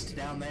a chest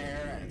down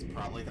there, and it's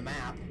probably the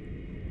map.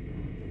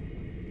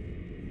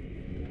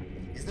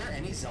 Is there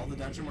any Zelda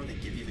dungeon where they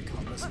give you the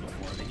compass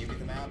before they give you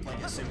the map?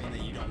 Like, assuming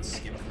that you don't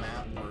skip the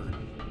map, or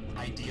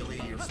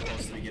ideally you're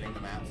supposed to be getting the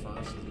map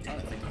first? I'm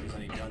trying to think if there's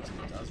any dungeon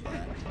that does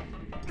that.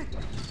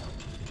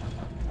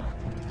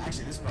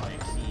 Actually, this is probably a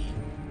key.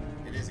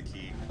 It is a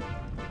key.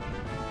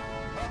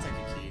 I'll take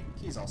a key.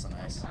 Key's also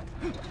nice. Fuck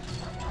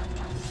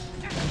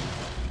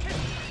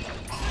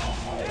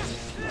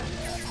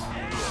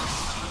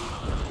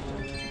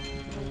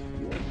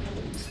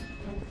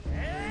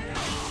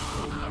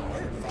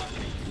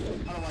me.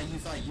 I don't know why you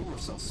thought you were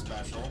so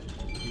special.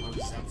 You were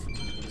exempt from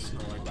being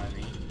destroyed by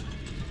me.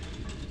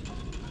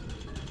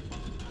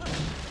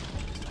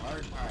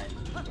 Hard? Alright.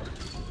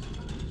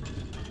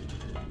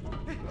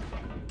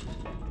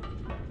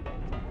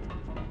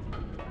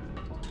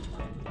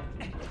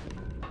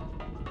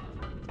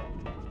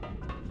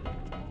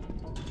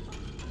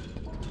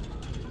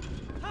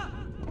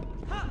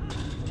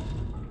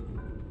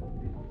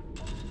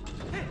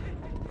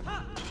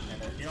 And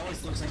it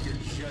always looks like you're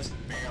just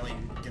barely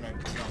gonna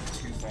jump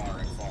too far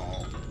and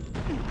fall.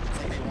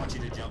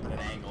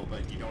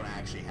 but you don't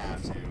actually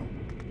have to.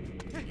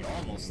 You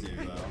almost do,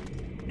 though.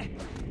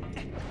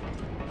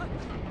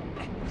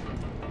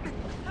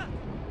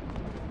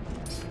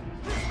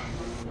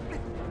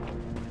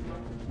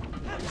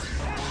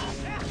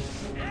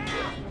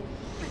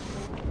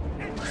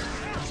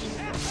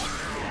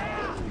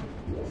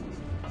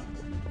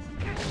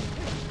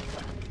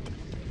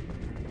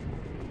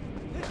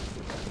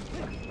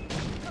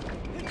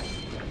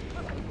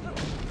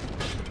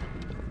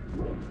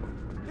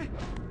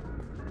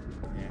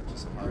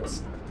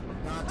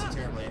 Not too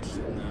terribly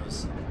interested in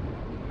those.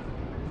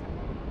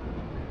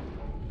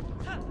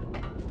 I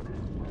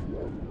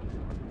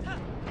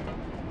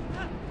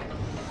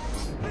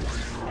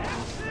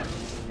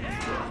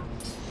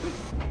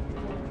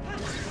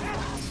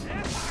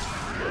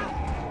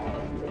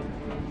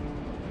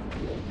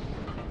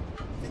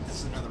think this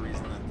is another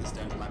reason that this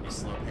dungeon might be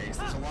slow-paced.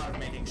 There's a lot of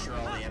making sure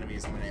all the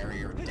enemies in an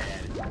area are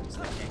dead,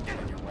 so they can't get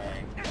in your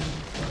way.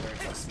 Whether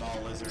it's the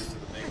small lizards or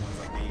the big ones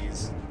like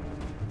these.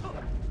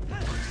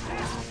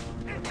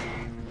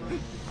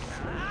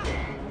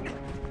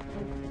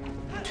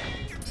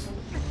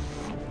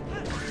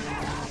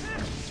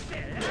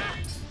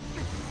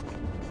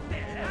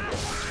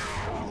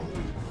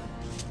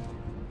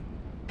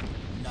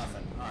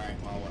 Nothing.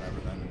 Alright, well, whatever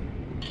then.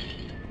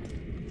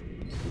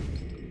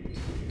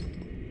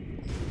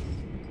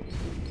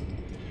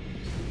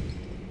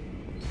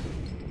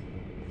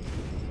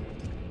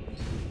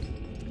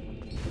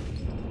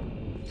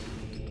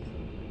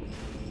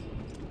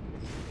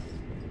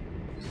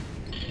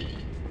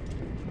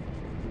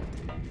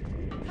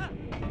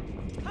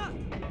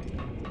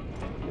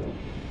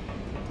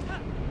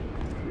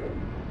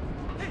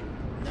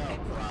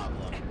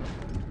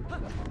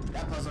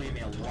 Puzzle gave me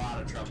a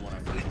lot of trouble when I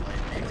first played,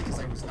 mainly because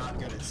I was not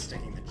good at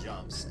sticking the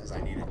jumps as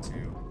I needed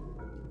to.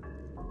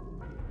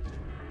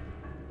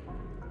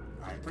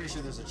 I'm pretty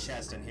sure there's a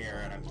chest in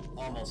here, and I'm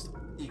almost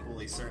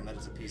equally certain that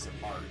it's a piece of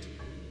heart,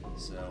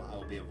 so I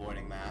will be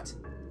avoiding that.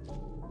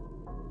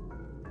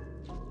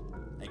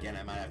 Again,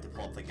 I might have to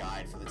pull up the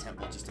guide for the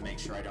temple just to make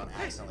sure I don't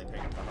accidentally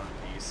pick up the heart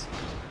piece.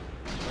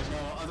 But no,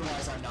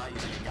 otherwise I'm not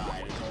using a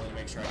guide. It's only to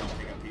make sure I don't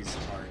pick up pieces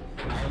of heart.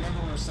 I remember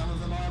where some of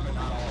them are, but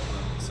not all of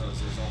them. So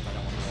as a result, I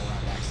don't want to go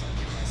around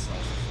accidentally giving myself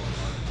a full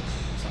heart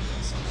or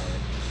something similar.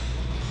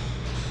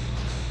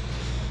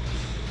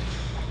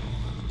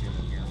 Give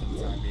it here for the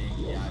time being.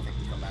 Yeah, I think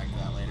we'll come back to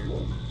that later.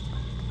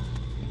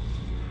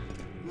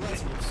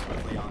 Let's move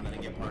swiftly on then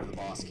and get part of the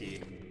boss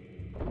key.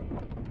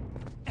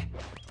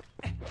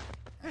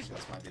 Actually,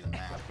 this might be the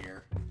map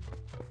here.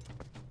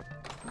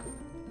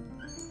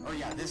 Oh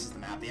yeah, this is the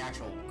map. The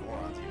actual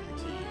Goron's even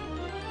the key.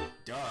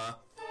 Duh.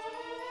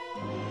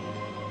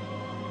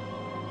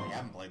 I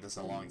haven't played this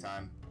in a long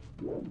time.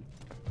 Hope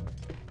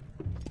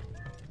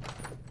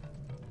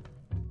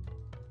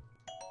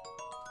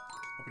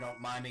you don't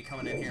mind me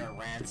coming in here and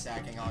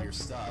ransacking all your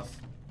stuff.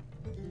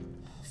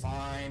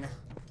 Fine.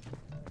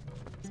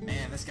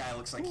 Man, this guy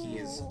looks like he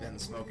has been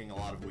smoking a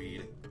lot of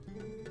weed.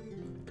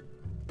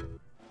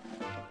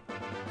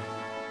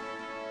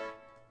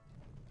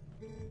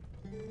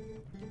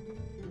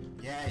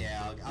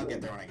 Yeah, I'll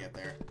get there when I get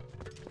there.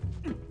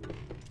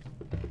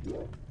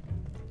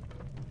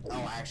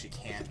 Oh, I actually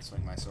can't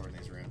swing my sword in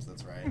these rooms,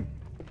 that's right.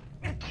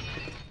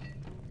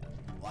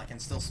 Well, I can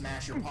still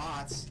smash your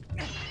pots.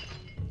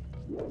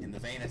 In the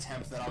vain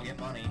attempt that I'll get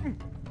money.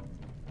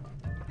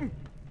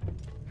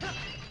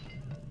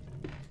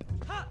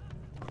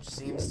 Which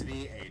seems to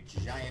be a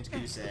giant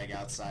goose egg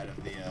outside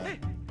of the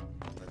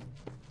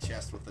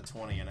chest with the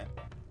 20 in it.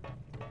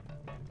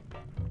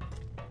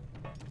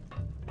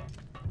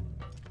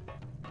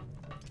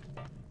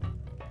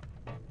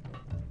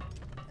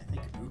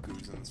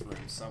 In this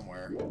room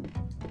somewhere.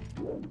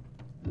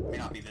 May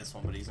not be this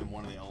one, but he's in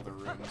one of the elder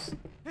rooms.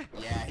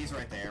 Yeah, he's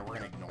right there. We're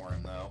gonna ignore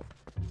him, though.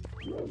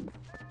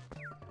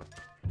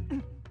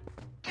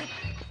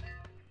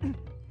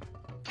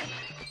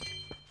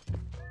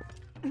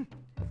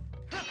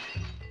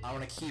 I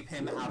want to keep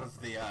him out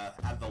of the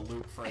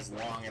loop for as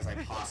long as I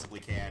possibly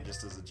can,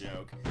 just as a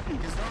joke.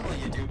 Because normally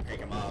you do pick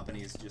him up, and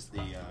he's just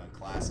the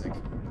classic.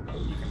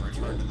 You can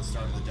return to the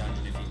start of the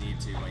dungeon if you need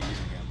to by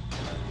using him.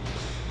 But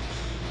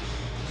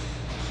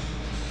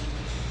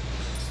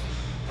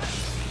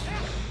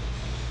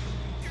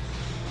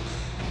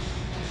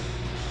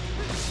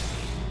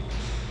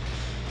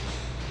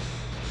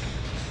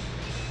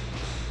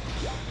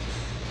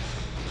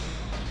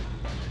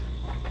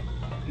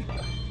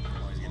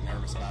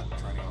about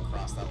trying to go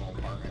across that little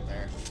part right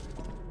there.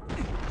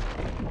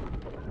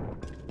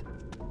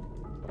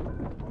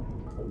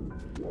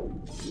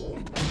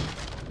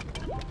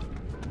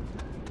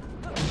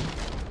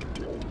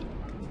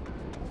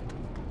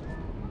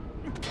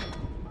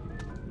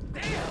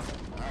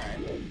 Alright.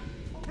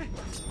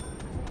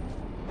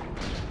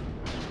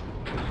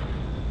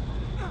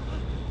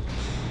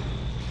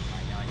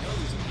 Now I know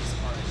there's a piece of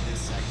part in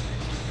this section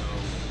if you go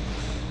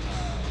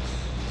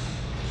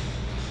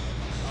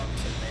up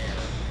to there.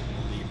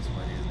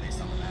 Where it is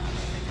based on the map. I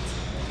think it's in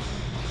the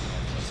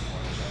northwest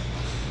corner, but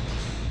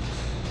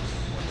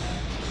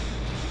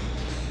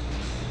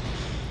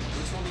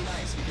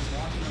nice, because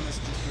walking on this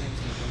and just getting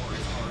to the door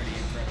is already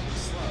incredibly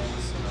slow,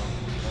 so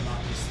we'll not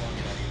be slowing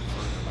it any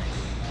further by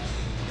doing that.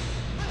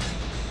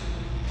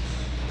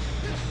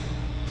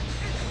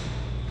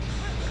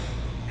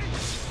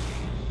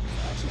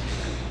 Actually, make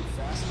it move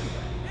faster.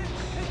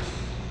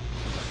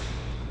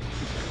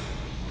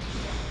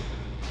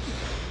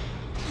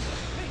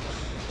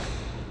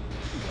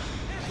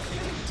 I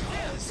think it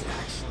does,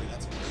 actually.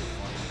 That's really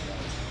funny,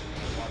 guys.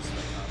 Watch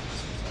the comments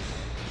for a second.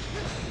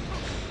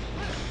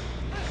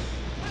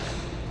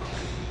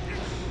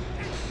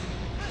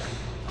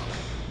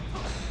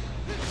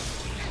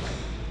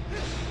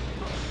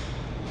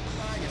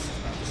 I guess it's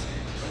about the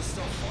same, but it's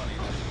still funny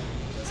that it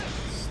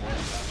doesn't slow it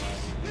that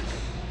much.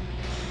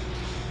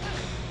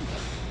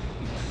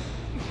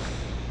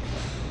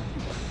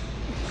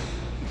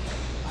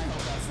 I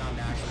hope that's not an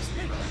actual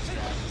speedrunning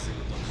strat, because it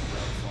would look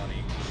really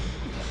funny.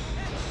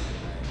 Alright,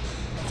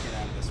 let's get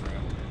out of this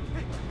room.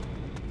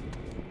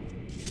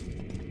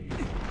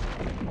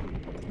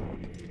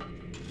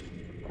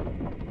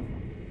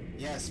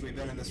 Yes, we've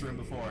been in this room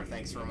before.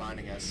 Thanks for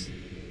reminding us.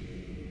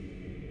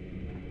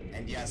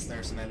 And yes, there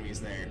are some enemies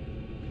there.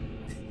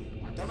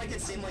 Don't make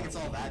it seem like it's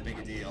all that big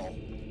a deal.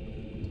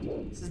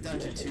 This is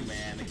Dungeon 2,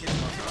 man. The kids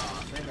are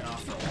off. They've been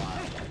off for a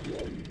while.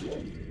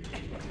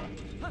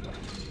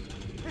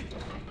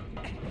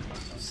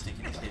 Those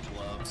stinking kid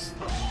gloves.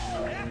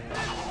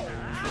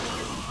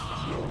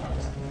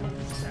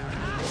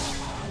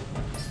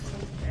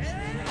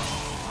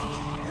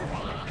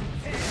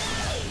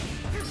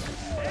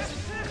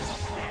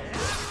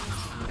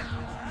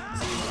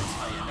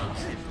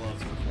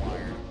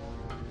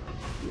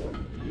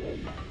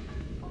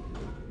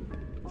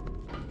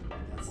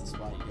 That's the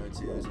spot you go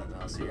to. There's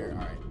nothing else here.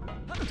 Alright.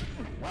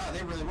 Wow,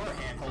 they really were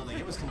hand-holding.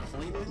 It was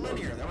completely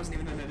linear. There wasn't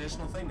even an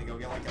additional thing to go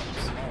get like a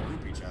small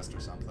rupee chest or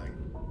something.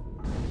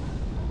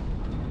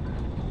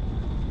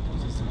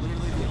 Just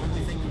literally the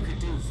only thing you could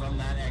do from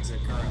that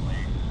exit currently.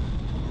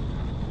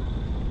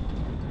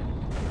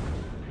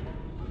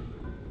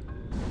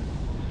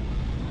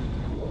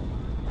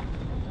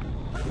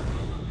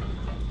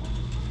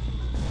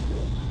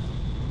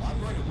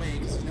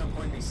 Because there's no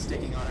point in me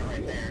sticking on it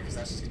right there, because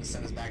that's just going to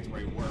send us back to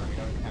where we were. We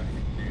don't even have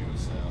anything to do,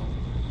 so...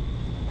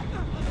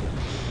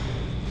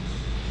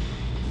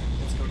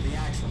 Let's go to the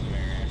actual new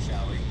area,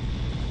 shall we?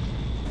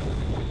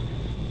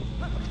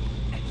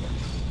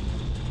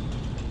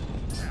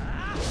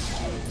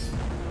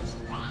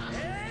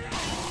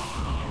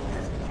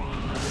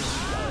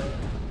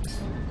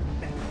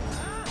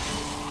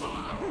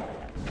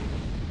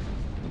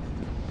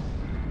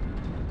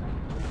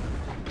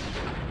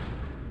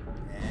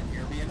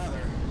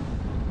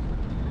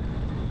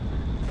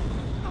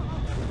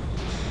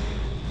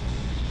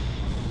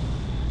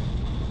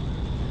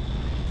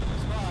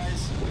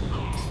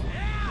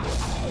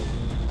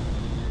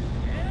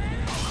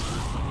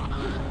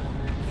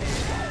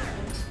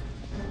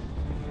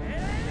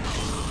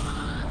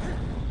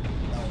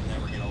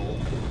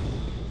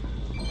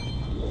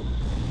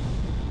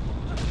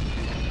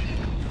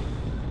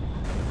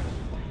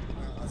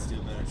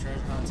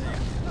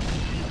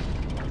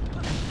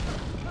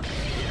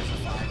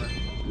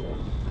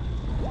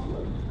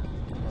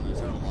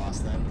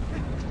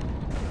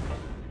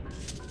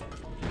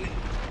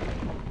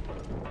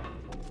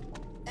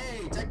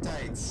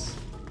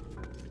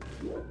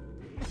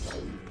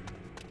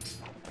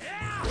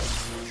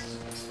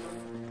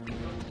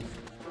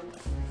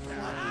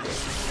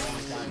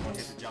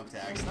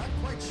 Tags. Not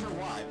quite sure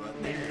why,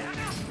 but there.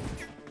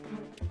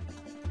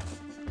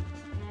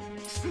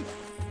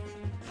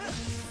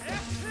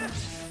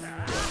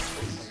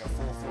 Like a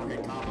full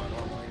 4-hit combo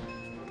normally.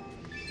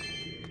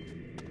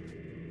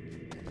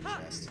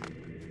 Chest.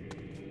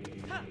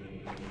 I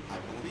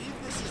believe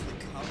this is the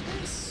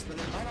compass, but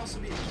there might also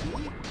be a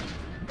key.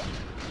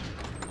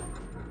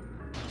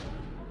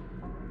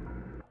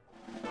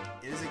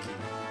 It is a key.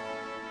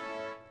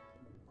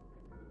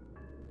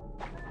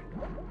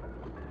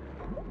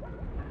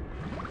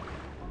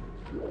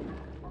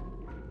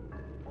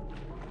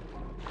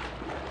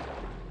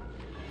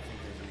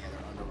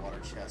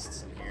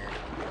 Chests in here.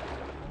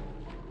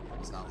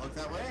 Does not look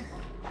that way.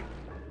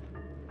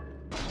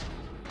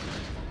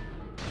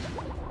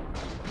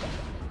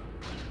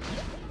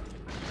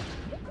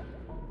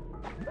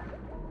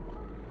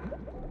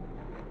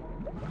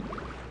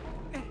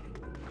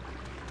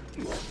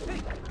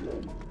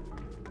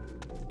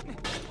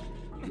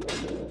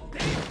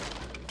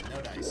 No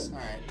dice. All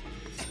right.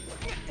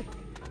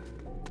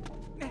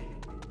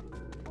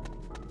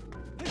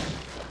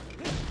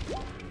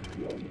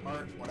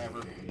 Heart,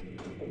 whatever.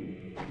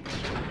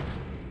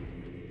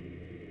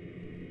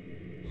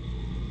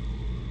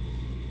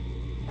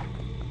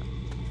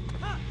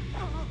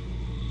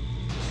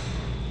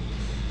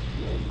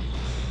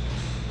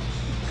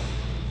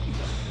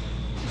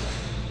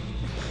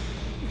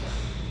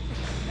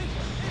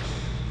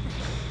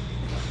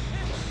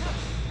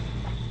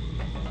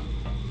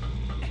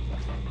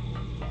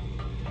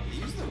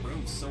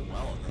 So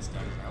well in this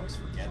dungeon, I always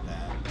forget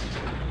that.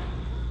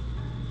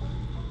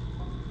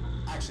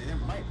 Actually, there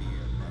might be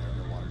another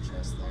underwater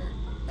chest there.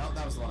 No,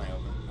 that was the one I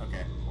opened.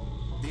 Okay.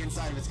 The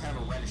inside of it's kind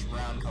of a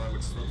reddish-brown color,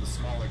 which is what the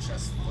smaller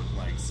chests look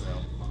like, so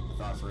I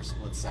thought for a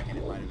split second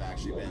it might have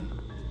actually been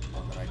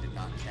one that I did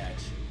not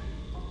catch.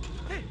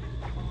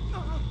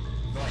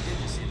 Though I did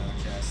just see another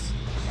chest. I'm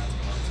about to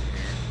come up to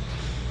here.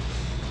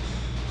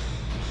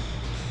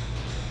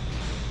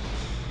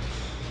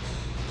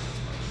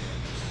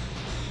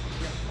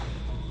 Yep.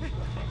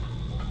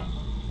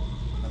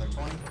 Another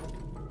 20.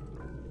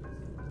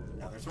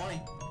 Another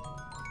 20.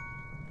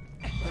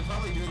 They're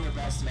probably doing their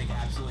best to make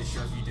absolutely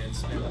sure if you didn't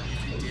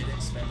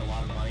spend a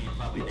lot of money,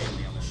 probably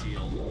mainly on the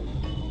shield,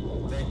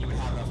 then you would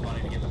have enough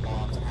money to get the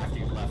bombs after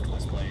you left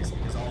this place,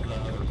 because all the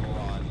other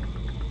Goron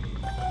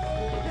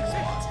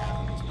spots have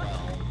them as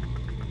well.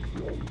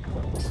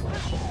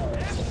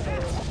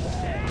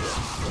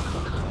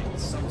 Like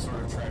some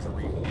sort of treasure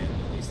where you can get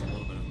at least a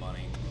little bit of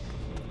money.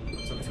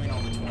 So between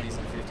all the 20s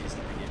and 50s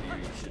that they give you,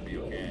 you should be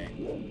okay.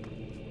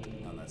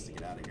 Now that's to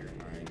get out of here.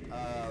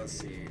 Alright, let's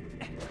see.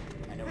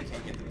 I know we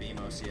can't get the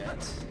Beamos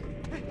yet.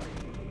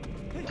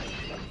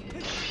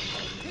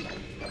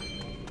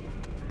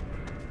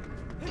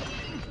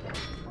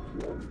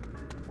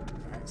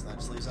 Alright, so that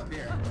just leaves up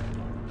here.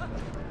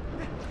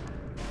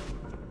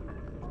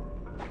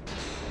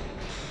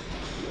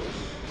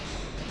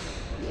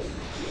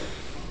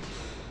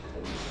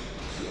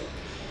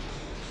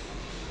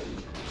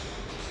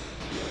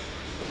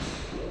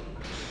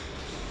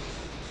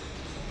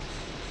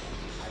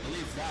 I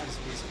believe that is a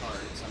piece of art,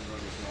 so I'm going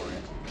to ignore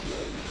it.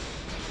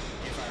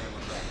 If I remember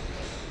correctly,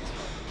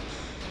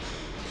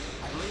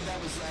 I believe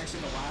that was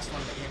actually the last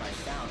one of the game I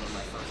found on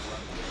my first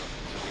run through.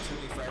 It took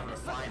me forever to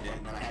find it,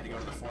 and then I had to go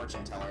to the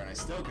fortune teller, and I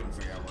still couldn't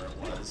figure out where it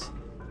was.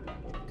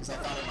 Because I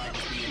thought it might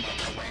just be in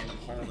like a random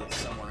hole that's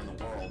somewhere in the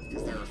world,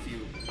 because there are a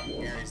few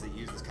areas that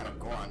use this kind of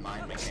Goron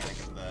mind mechanic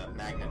of the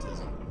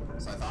magnetism.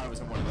 So I thought it was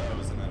in one of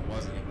those, and then it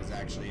wasn't. It was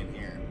actually in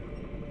here.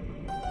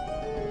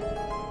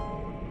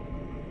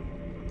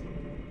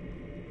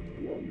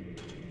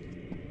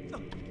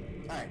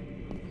 Alright.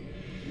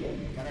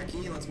 Got our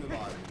key, let's move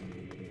on.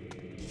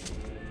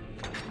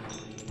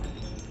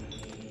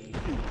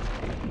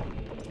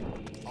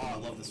 Oh, I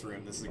love this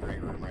room. This is a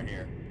great room right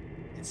here.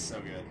 It's so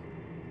good.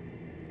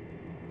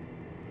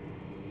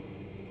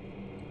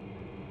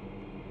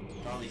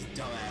 All these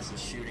dumbasses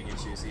shooting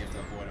at you, so you have to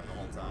avoid them the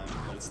whole time.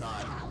 But it's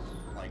not,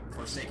 like,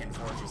 Forsaken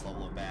Fortress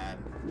level of bad.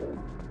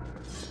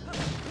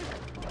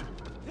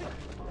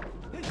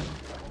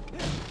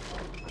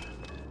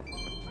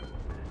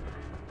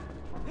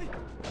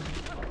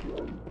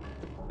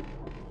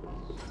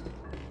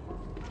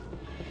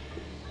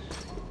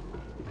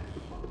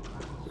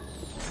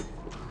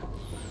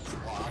 It's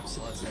locked,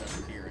 so let's head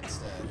over here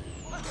instead.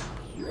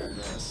 Grab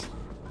this.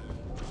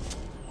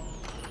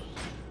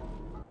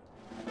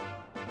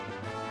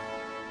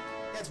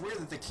 Yeah, it's weird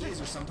that the keys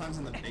are sometimes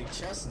in the big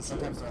chests and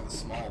sometimes they're in the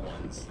small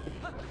ones.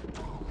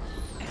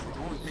 The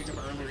one we picked up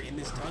earlier in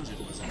this dungeon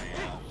was in a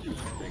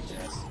big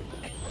chest.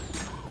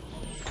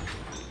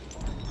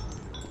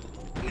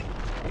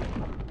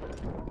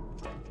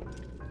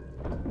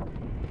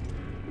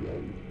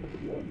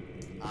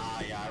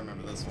 Ah, yeah, I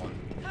remember this one.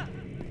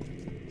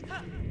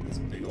 This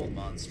big old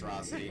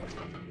monstrosity.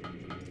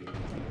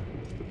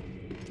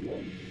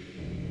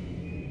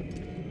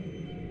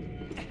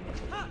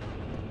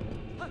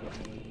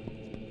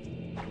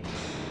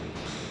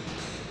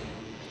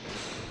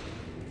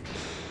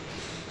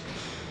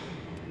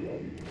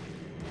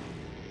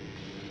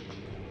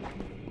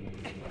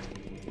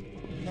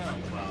 No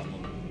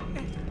problem.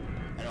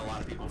 I know a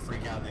lot of people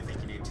freak out and they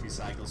think you need 2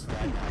 cycles for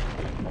that. No,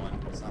 you can do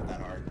 1. It's not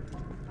that hard.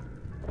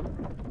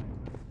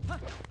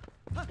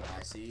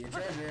 I see your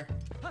treasure.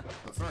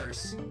 But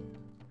first...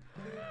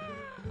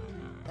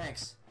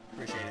 Thanks.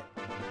 Appreciate it.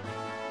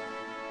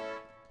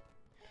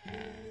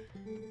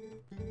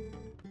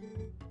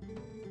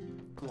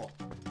 Cool.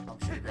 I'll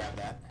be sure to grab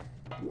that.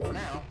 For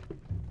now...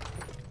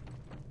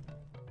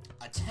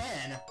 A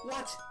 10?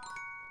 What?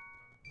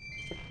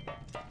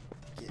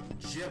 Getting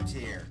gypped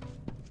here.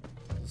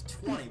 It was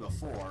 20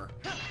 before.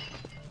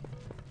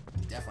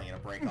 Definitely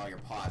gonna break all your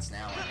pots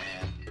now,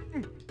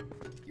 man.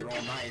 You're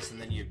all nice,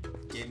 and then you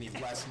gave me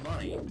less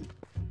money.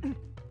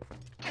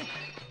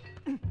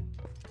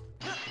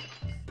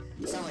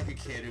 You sound like a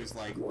kid who's,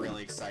 like,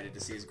 really excited to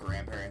see his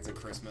grandparents at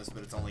Christmas,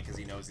 but it's only because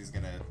he knows he's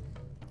gonna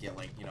get,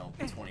 like, you know,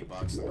 20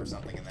 bucks or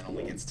something, and then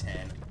only gets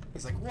 10.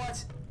 He's like,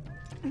 what?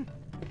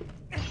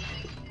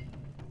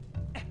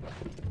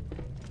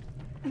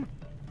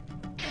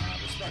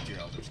 Respect your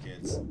elders,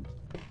 kids.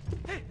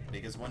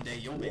 Because one day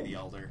you'll be the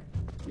elder.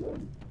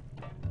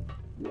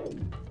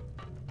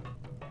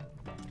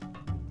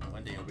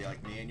 One day you'll be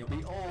like me and you'll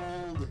be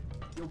old.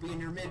 You'll be in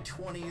your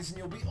mid-20s and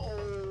you'll be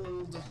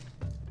old.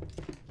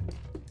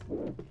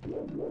 Alright,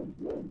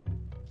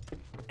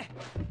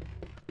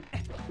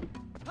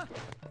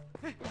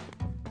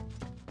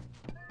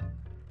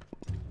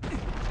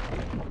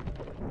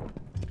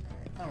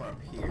 now we're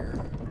up here.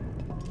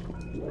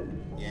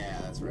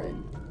 Yeah, that's right.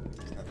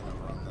 There's nothing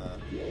over on the...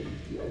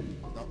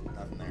 Nope,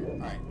 nothing there.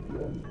 Alright.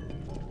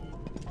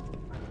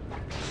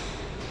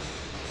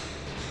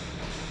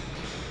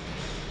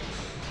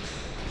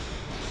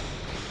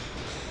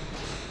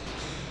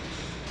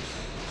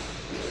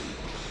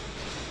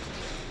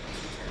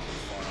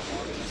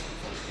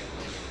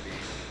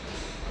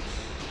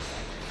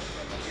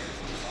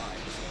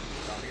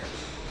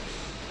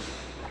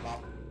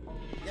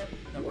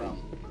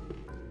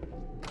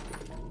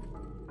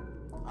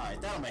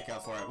 That'll make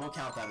up for it. We'll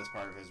count that as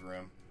part of his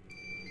room.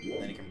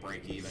 Then he can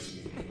break even.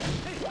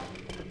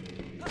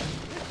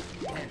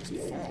 Man, just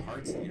full of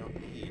hearts that you don't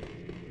need.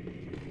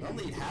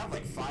 Normally you'd have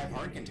like 5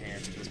 heart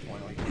containers at this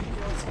point. Like, what do you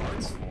need all these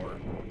hearts for?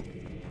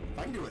 If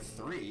I can do it with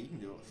 3, you can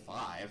do it with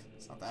 5.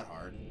 It's not that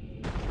hard.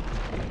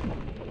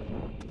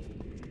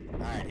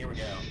 Alright, here we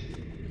go.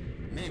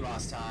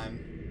 Mini-boss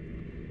time.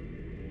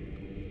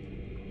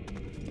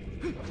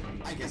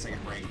 I guess I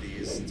can break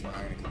these since we're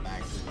not going to come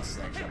back to this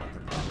section, but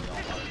they're probably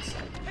all hearts.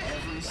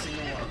 Every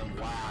single one of them.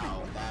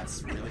 Wow,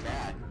 that's really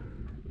bad.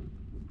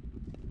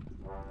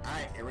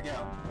 Alright, here we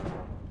go.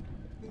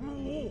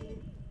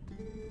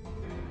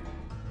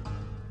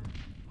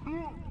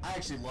 I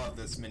actually love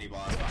this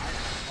mini-boss fight.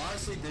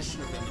 Honestly, this should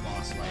have been the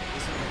boss fight.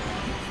 This would have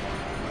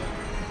been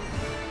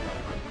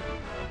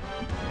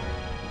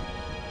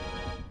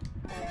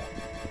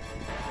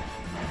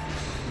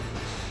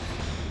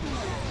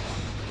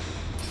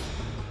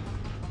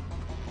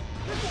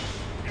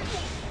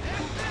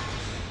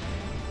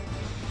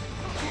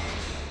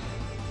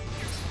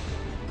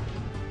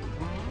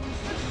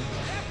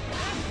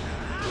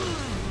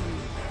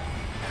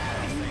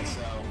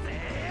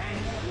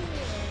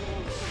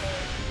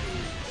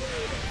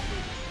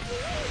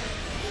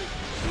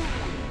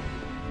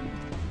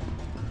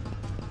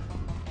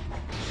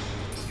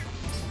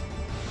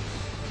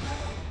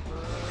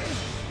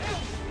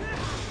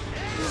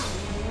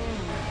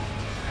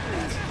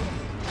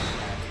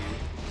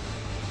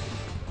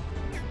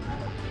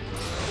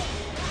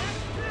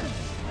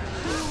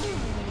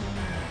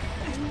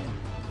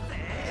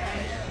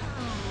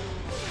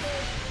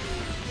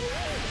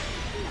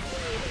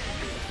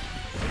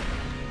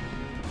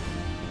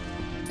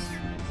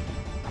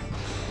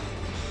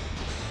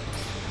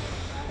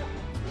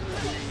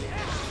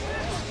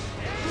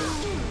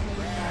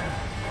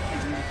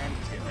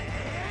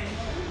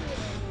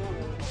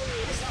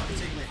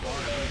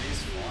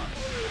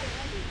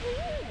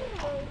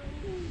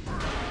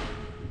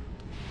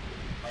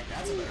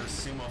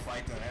sumo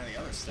fight than any of the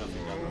other stuff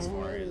we've done thus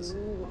far is.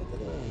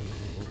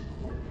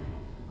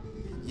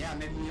 Yeah,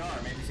 maybe we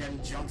are. Maybe if you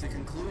hadn't jumped to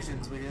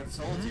conclusions, we'd have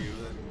told you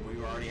that we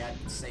already had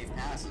safe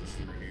passage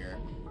through here.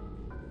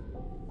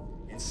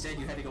 Instead,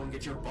 you had to go and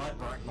get your butt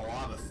burnt in the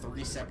lava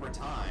 3 separate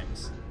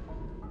times.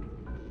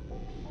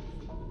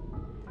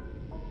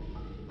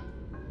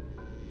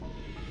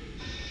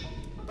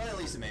 But at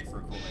least it made for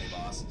a cool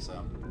mini-boss,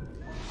 so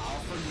I'll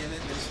forgive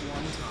it this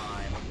one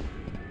time.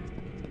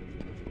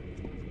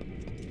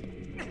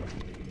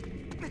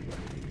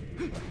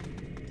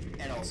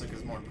 And also,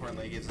 because more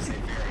importantly, it gives us a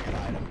very good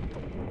item.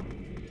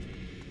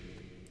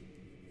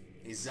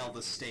 A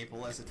Zelda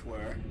staple, as it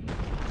were.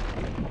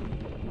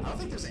 I don't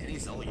think there's any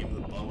Zelda game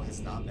where the bow has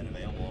not been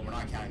available. We're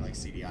not counting, like,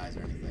 CDIs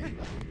or anything,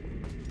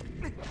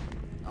 but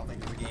I don't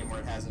think there's a game where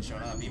it hasn't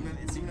shown up.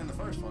 It's even in the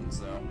first one,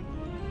 so...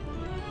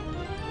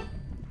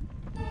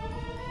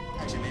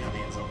 Actually, it may not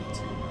be in Zelda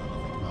 2, now that I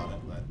think about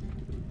it, but...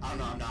 I don't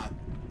know, I'm not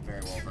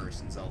very well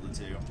versed in Zelda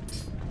 2.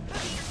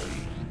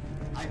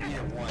 I beat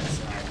it once,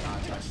 and I have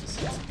not touched it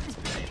since. It's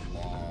been a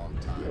long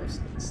time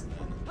since then.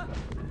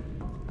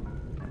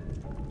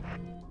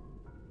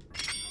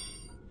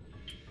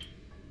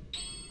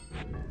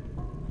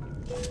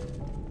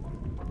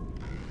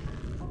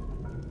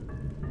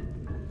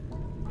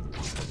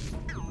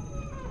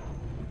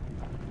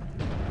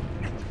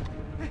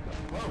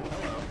 Whoa,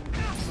 hello.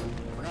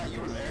 Forgot you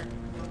were there.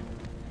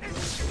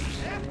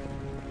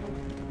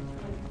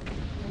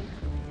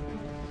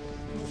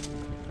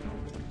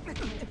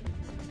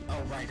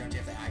 Oh, right, don't you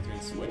have to activate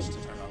a switch to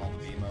turn on all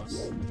the Beamos?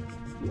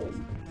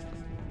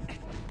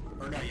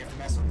 Or no, you have to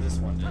mess with this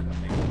one to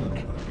make the other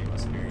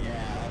Beamos appear.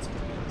 Yeah, that's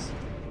what it is.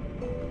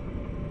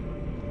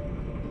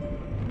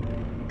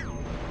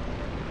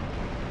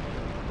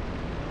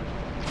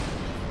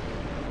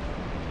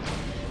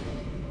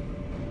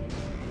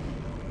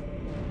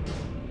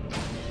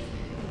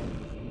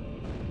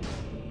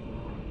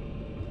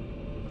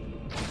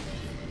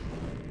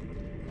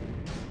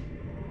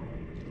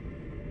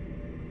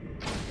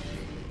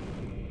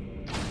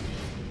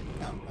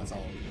 That's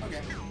all. Okay. I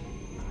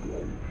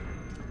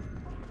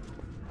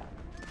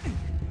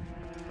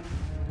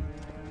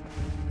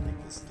think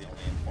this is the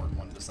only important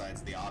one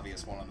besides the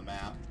obvious one on the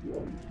map.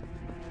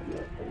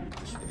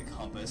 This should be the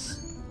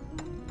compass.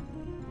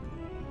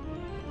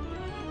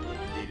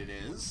 Indeed it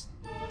is.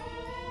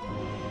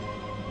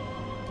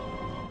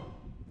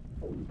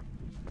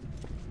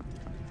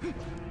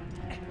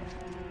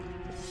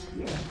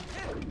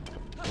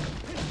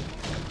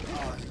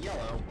 Oh, there's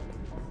yellow.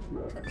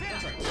 Don't try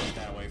to keep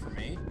that away from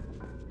me.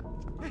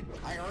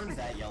 I earned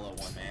that yellow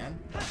one, man.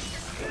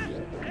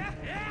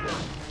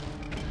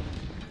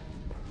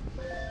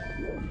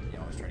 You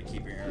always try to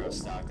keep your arrows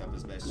stocked up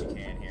as best you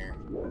can here.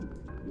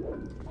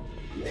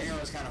 The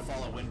arrows kind of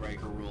follow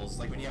windbreaker rules.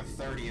 Like when you have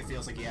 30, it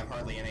feels like you have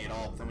hardly any at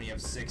all. But then when you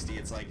have 60,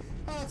 it's like,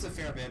 oh, that's a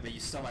fair bit, but you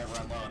still might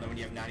run low. And then when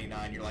you have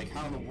 99, you're like,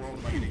 how in the world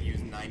am I going to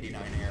use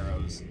 99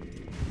 arrows?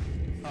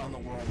 How in the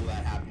world will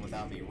that happen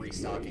without me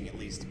restocking at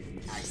least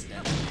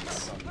accidentally at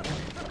some point?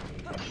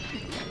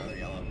 Another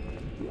yellow.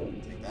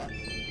 Take that.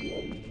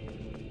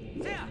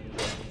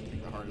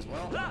 Take the heart as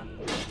well. Got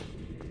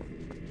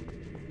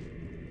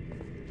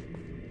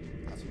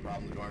some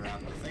problems going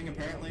around the thing,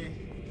 apparently.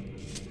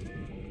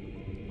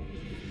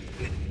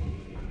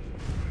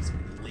 So we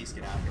can at least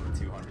get out here with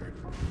 200.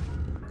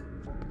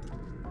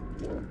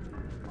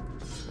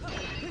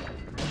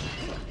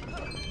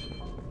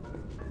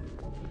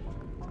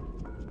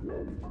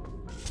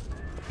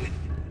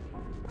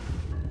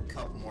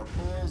 Couple more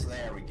pulls.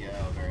 There we go.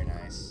 Very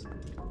nice.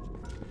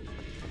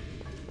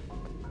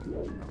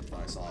 I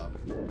thought I saw a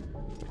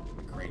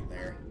crate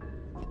there.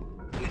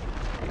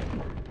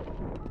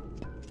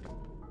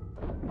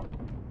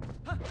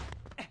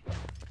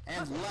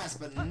 And last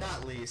but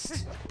not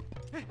least,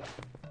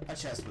 a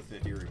chest with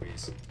 50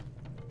 rupees.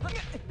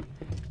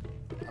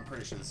 I'm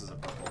pretty sure this is a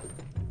purple.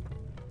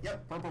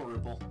 Yep, purple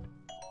ruple.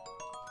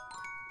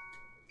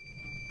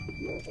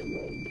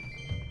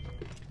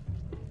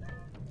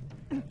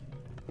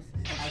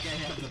 I can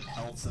have the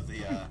pelts of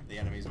the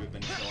enemies we've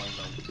been killing,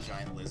 the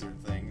giant lizard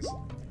things.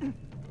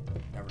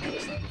 Never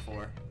noticed that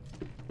before.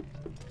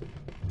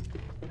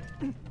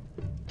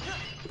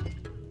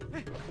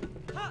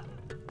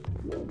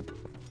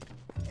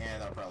 And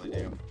that'll probably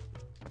do.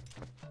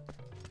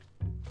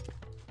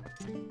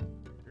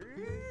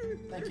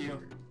 Thank you.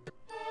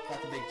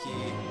 Got the big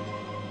key.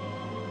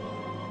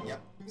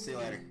 Yep, see you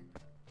later.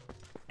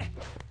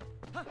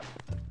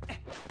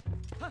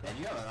 And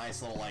you have a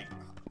nice little, like,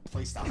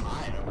 place to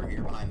hide over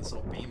here behind this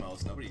little BMO,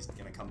 so nobody's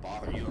gonna come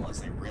bother you unless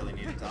they really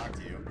need to talk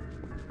to you.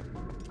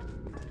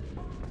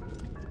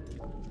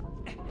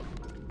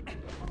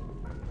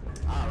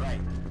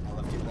 Alright, I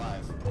left you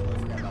alive. I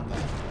forgot about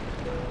that.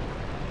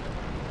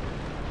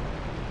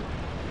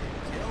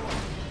 Kill him.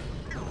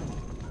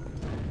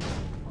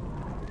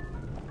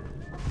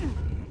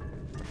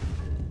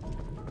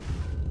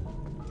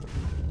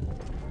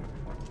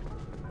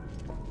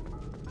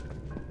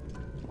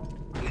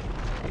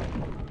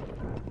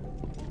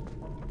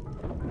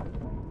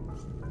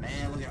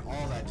 Man, look at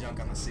all that junk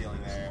on the ceiling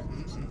there.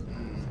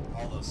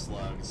 All those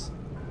slugs.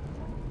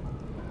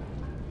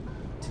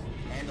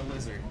 And a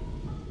lizard.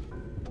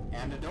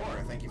 And a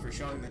door. Thank you for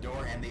showing the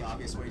door and the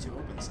obvious way to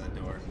open said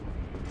door.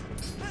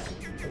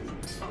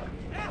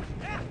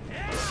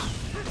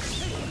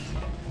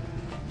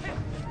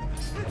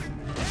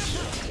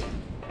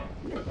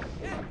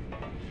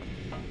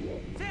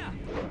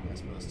 Am I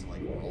supposed to,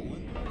 like, roll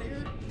into it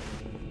here?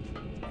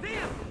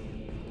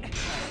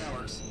 Oh, that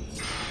works.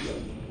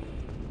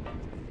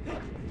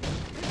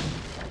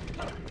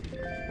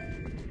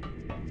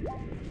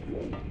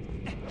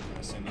 I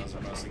assume those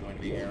are mostly going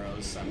to be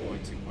arrows, so I'm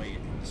going to wait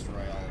and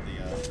destroy all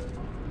the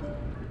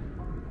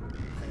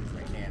things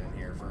I can in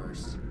here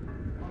first.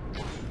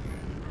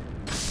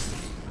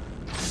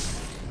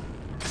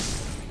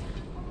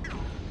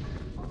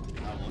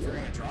 Oh, well, if you're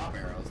going to drop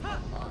arrows,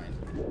 never mind.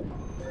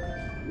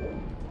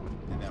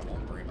 Maybe I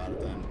won't worry about it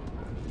then.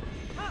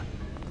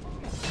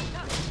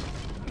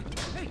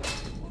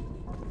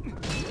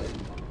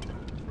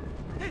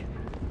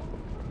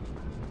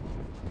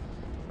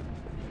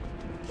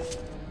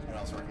 I'd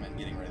also recommend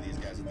getting rid of these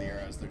guys with the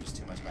arrows. They're just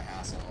too much of a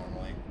hassle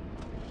normally.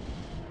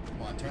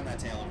 Come on, turn that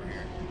tail over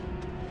here.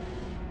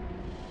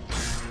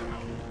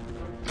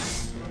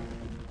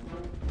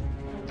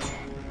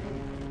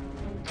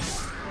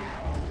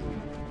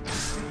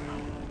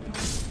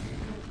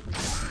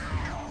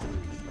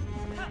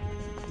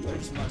 They're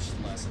just much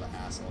less of a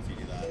hassle if you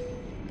do that.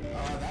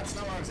 That's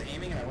not where I was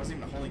aiming, and I wasn't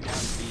even holding down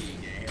B,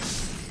 game.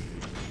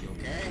 You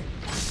okay?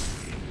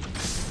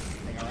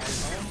 Think alright at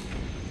home?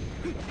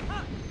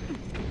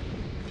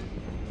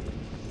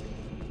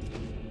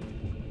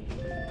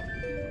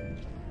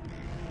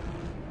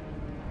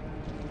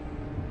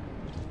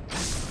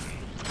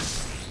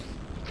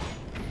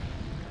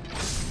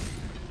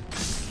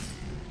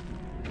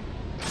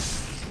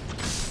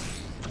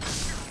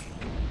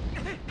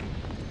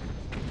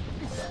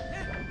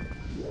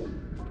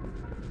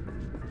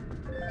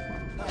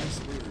 Nice,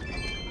 weird.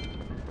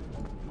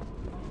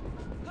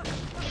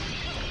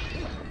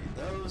 Need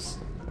those.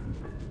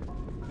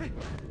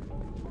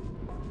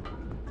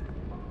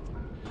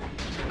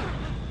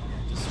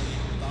 Just so you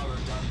thought we were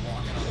done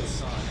walking on the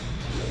sun,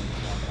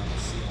 walking on the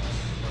ceiling,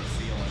 or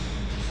feeling.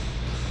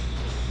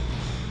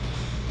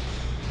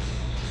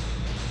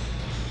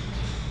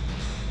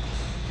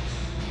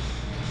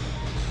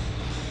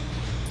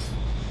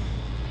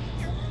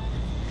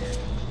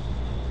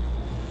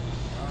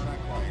 No, not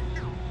quite.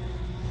 No.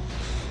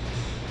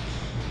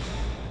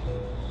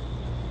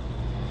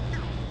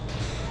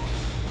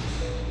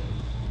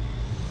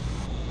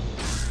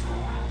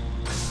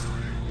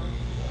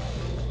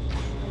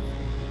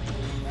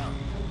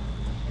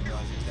 I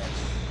realize he's dead.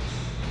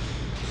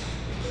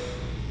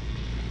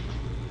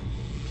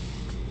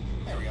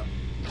 There we go.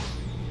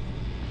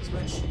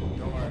 Switch.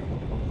 Door.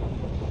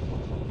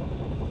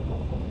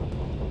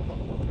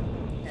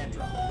 And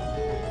drop.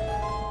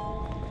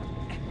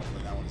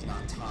 Hopefully that one's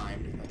not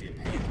timed. That'd be a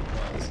pain if it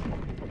was.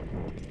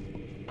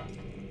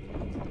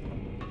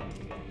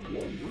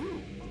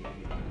 Ooh.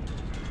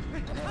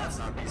 No, that's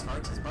not these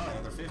hearts. It's probably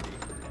another 50.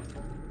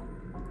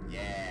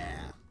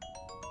 Yeah.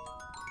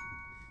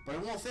 But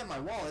it won't fit my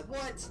wallet.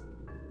 What?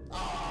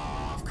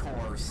 Ah, of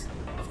course.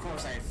 Of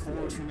course, I had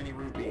 4 too many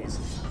rupees.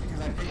 Because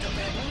I picked up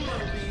that blue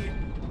rupee.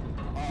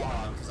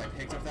 Oh, because I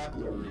picked up that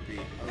blue rupee.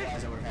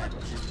 Otherwise, I would have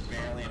had just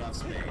barely enough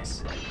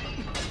space.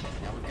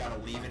 Now we've got to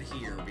leave it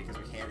here because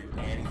we can't do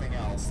anything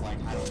else. Like,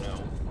 I don't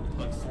know,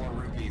 put 4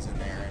 rupees in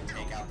there and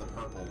take out the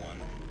purple one.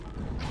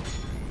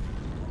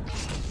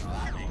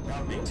 Oh, that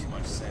would make too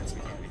much sense. We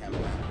can't be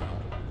having that now.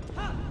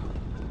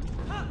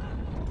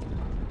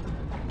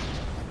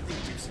 Why did they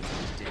do such a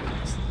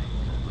ridiculous thing?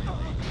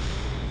 Really?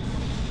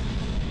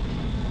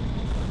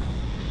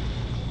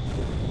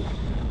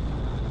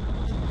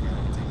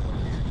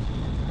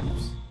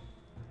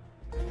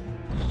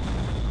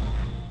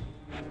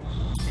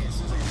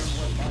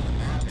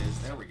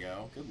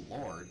 Good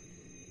lord.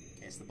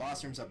 Okay, so the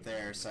boss room's up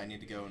there, so I need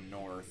to go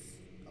north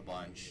a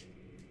bunch.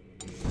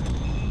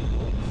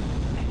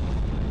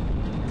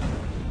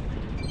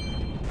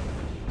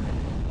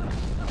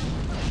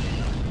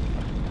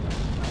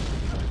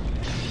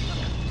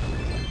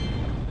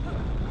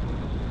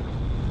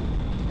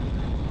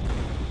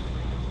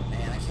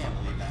 Man, I can't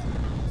believe that.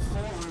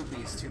 4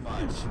 rupees, too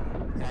much.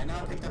 Had I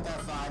not picked up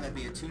that 5, that'd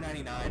be a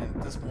 $2.99, and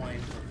at this point,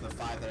 with the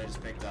 5 that I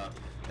just picked up,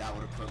 that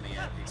would have put me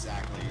at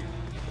exactly,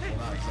 well,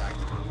 not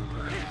exactly where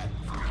we were at.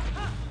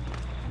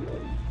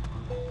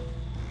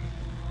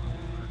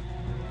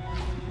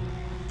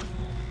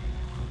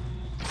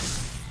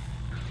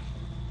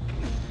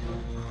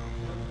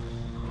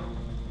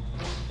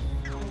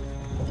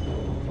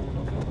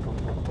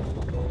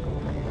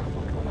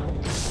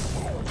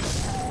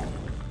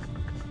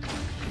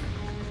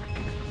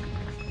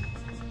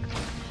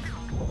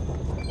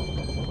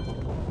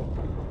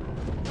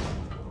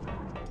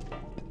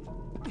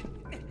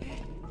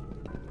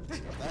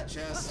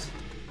 Chest.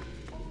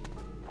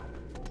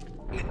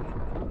 I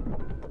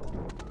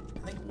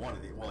think one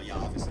of these, well, yeah,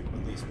 obviously,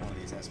 at least one of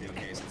these has to be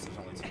okay since there's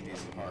only 2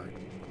 pieces apart.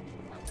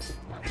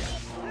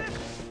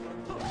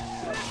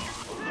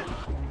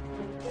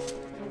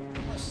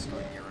 Let's just go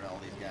ahead and get rid of all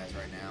these guys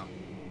right now.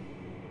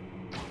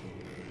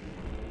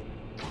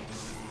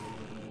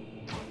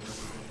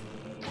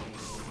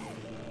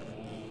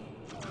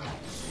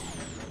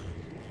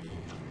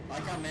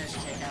 Like I managed to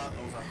take out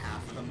over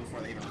half of them before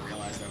they even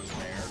realized I was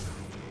there.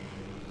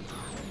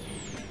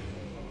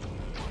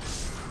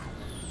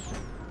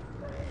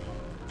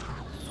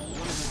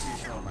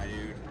 My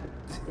dude.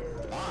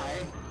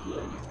 Bye.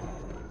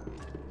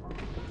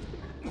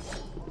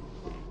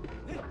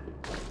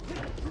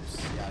 Oops,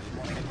 yeah, I didn't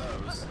want to hit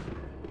those.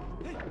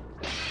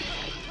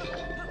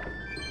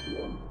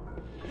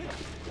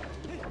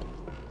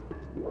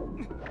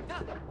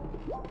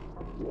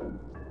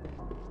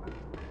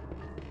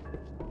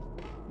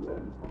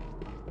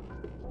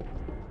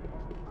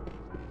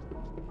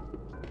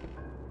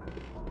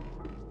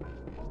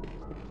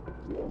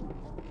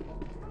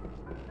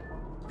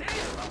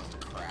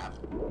 Crap.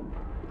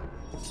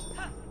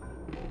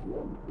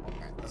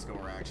 Alright, let's go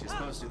where we're actually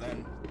supposed to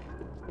then.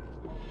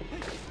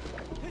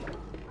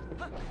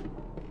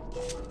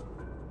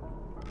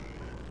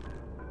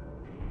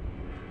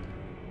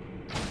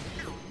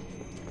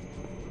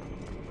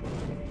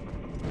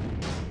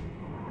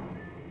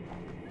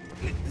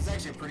 This is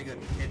actually a pretty good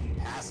hidden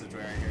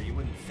passageway right here. You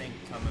wouldn't think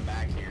coming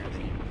back here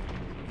that you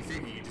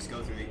figure you just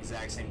go through the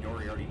exact same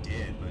door you already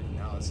did, but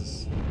no, this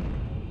is...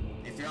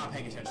 If you're not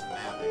paying attention to the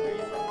map, then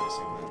you're probably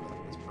missing that.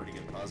 It's a pretty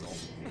good puzzle.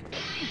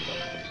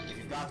 If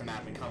you've got the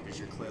map and compass,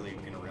 you're clearly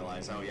going to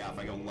realize, oh yeah, if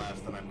I go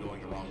left, then I'm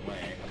going the wrong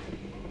way.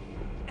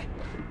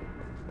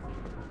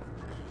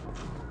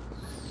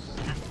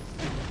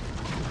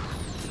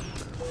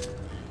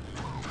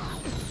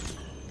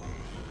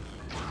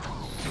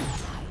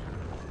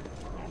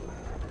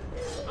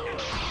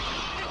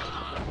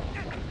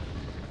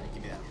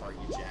 Give me that heart,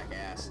 you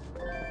jackass.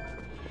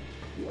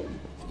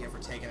 Thank you for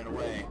taking it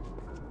away.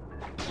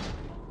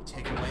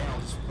 Take it away, I'll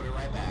just put it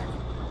right back.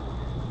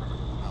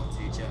 I'll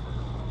teach ya.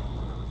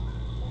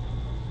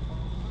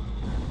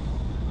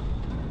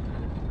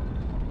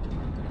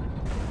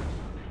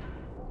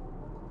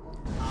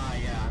 Ah,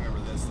 yeah, I remember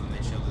this, and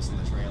they showed this in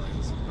the trailer.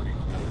 This is a pretty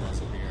cool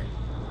puzzle here.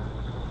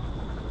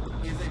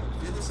 Either they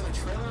did this in a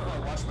trailer, or I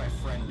watched my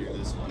friend do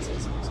this once in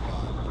some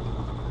spot.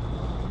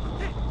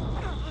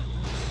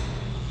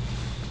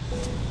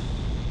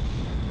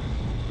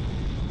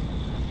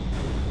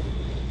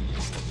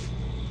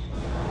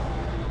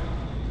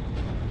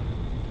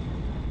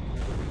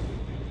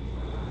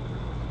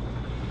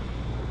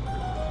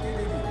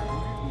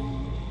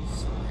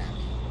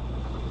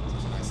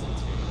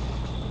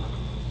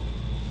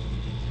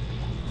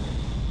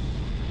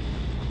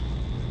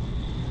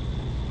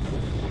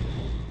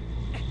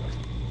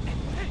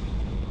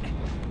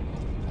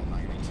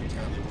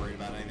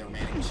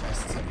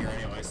 Chests up here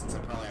anyway, since I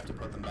probably have to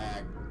put them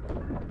back.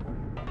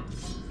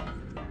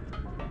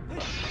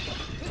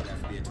 It'd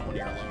have to be a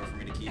 20 or lower for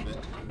me to keep it.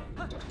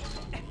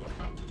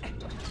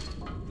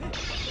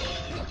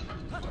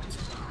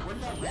 Where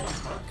did that red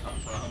heart come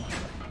from?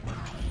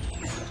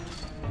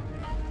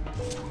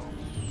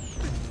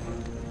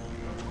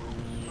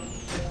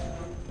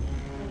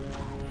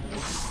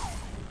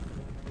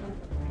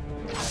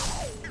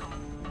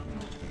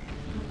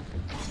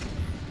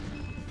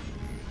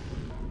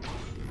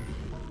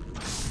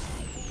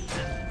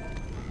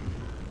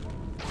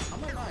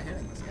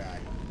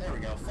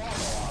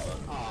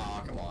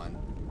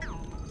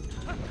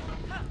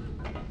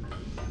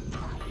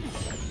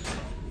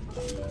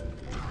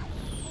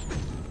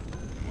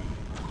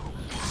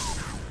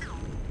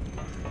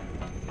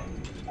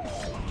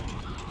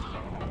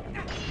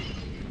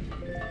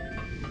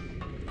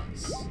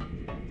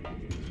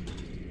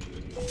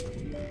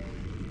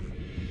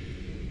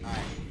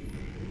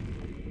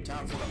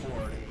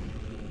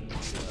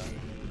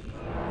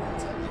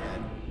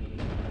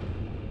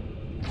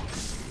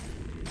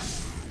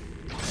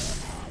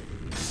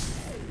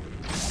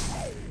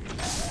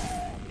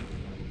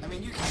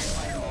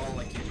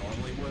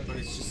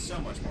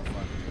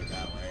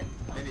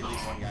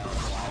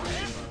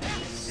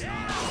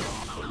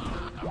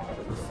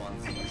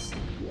 Funsies.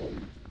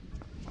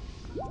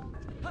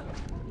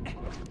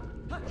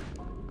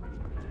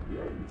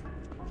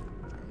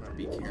 I'm gonna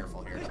be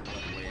careful here. I'm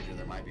gonna wager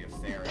there might be a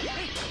ferret in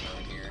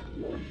here.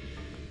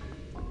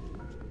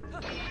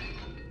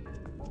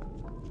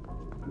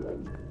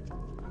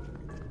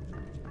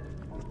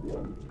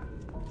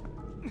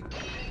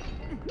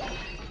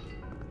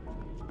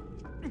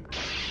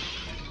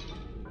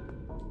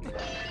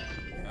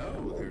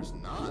 No, there's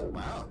not.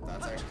 Wow,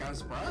 that's actually kind of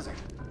surprising.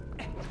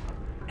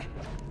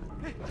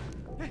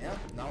 Yep,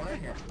 no one in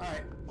here.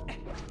 Alright. I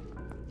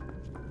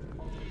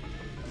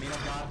mean,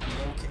 I've got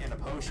milk and a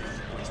potion,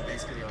 which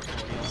basically are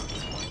full heals at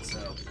this point,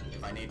 so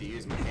if I need to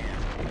use them, I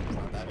can. It's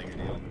not that big a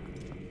deal.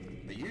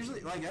 But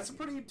usually, like, that's a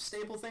pretty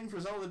staple thing for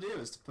Zelda to do,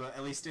 is to put,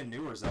 at least in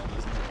newer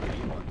Zeldas, and the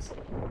 3D ones.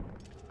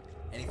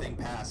 Anything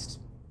past,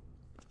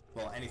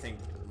 well, anything,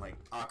 like,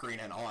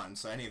 Ocarina and on,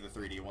 so any of the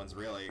 3D ones,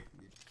 really,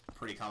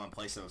 pretty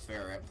commonplace of a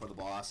ferret for the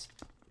boss.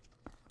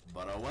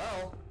 But oh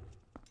well.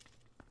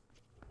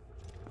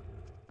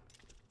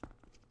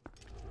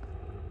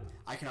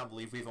 I cannot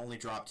believe we've only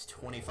dropped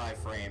 25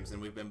 frames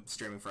and we've been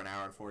streaming for an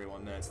hour and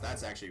 41 minutes.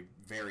 That's actually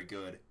very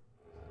good.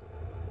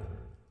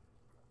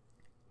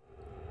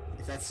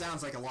 If that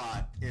sounds like a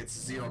lot, it's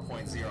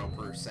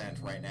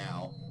 0.0% right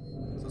now.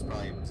 So it's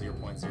probably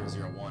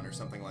 0.001 or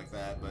something like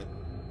that, but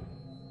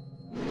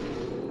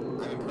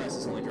I'm impressed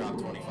it's only dropped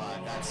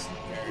 25. That's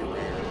very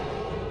rare.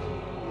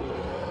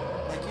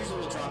 Like, usually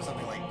we'll drop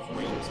something like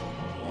 0.1,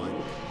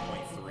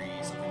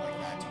 0.3, something like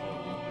that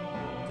total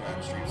throughout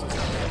the stream. So it's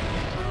not that big.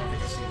 I don't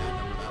think I've seen that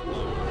number that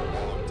low in a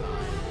long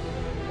time.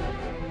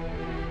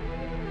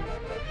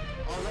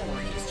 Oh, don't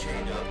worry, he's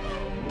chained up.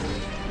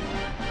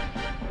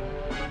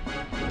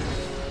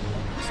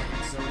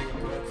 So he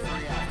broke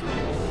free after all.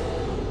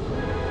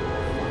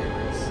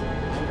 Virus.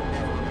 I would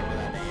never remember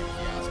that name if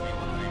you asked me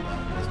what the name of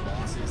this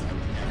boss is. I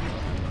would never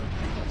remember.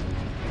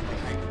 Like,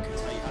 I could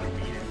tell you how to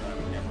beat him, but I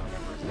would never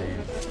remember his name.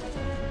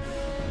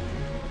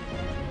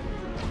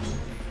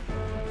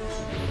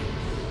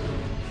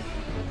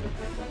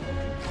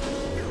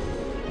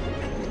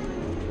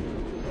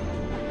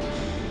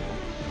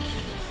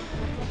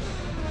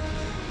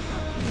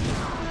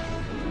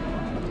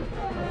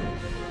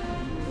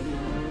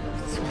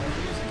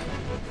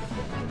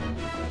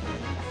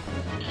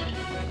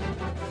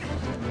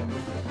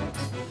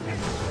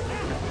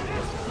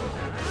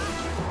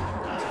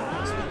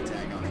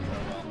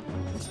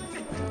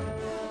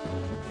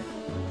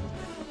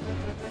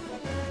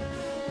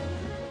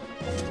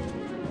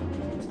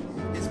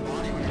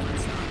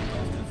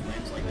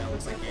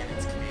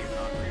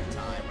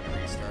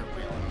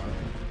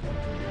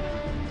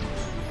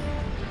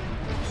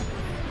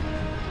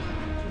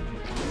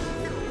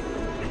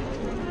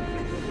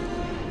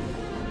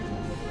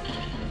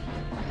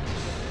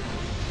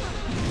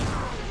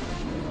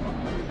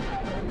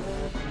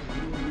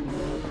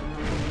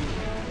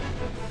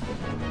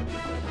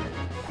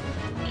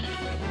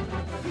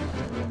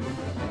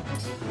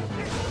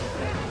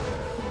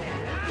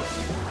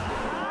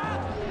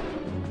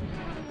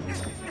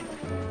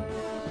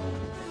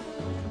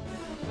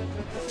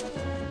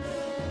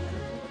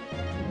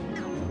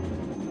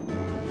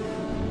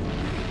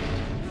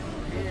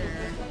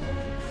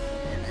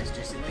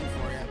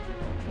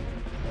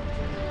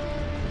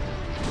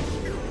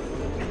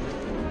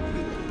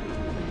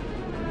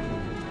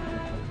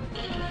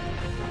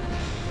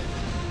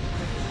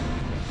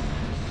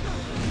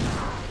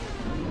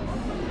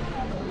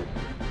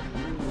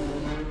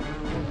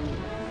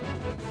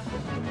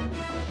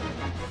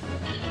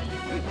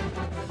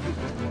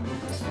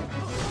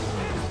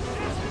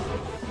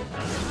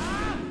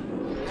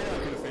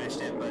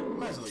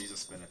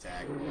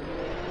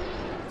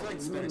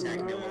 Spin attack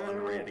can be a little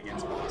underrated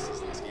against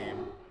bosses in this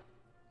game.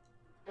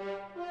 It's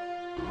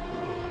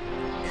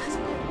a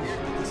little weird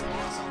that this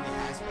boss only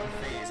has one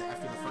phase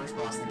after the first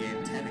boss of the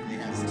game technically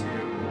has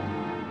two.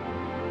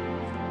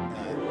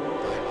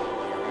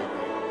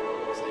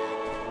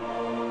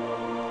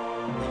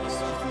 But you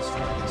still have to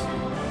destroy the two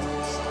ones on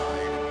the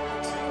side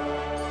to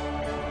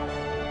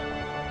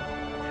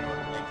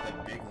make the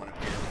big one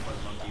appear before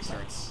the monkey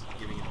starts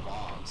giving you the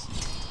bombs.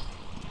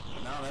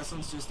 But no, this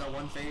one's just a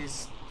one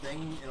phase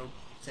thing. It'll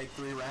take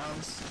 3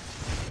 rounds.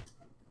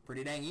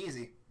 Pretty dang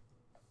easy.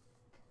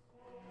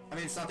 I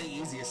mean, it's not the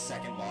easiest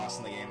second boss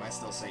in the game. I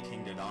still say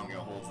King Dodongo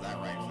holds that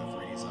right for the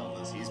 3D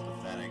Zeldas. He's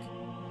pathetic.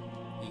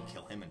 You can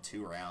kill him in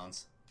 2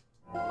 rounds.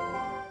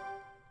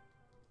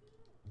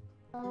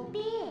 Oh,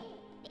 big,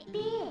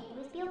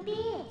 with your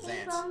big.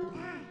 Zant.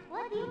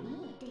 What do you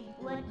need?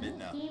 What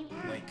Midna.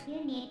 Link.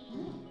 you need?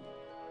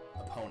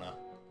 Epona.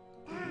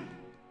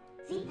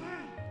 See,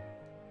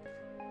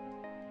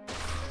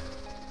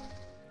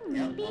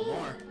 Yep, one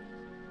more.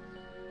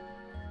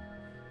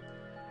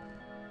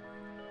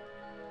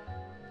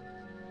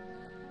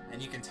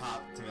 And you can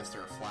top to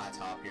Mr. Flat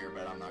Top here,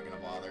 but I'm not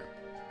gonna bother.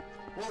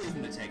 We'll leave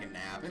him to take a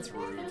nap. It's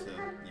rude to,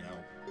 you know,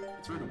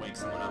 it's rude to wake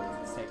someone up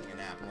if it's taking a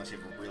nap unless you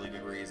have a really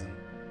good reason.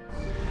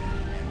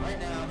 And right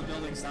now, the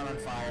building's not on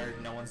fire,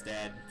 no one's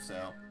dead,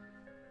 so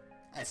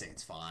I'd say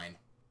it's fine.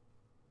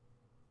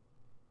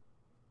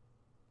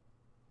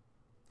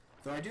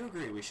 Though I do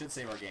agree, we should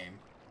save our game.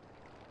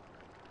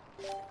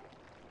 We've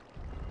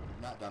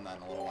not done that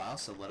in a little while,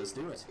 so let us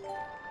do it.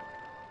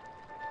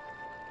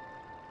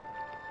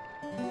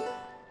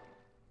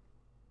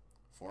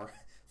 Four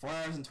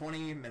hours and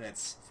 20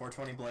 minutes,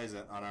 420 blaze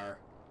it on our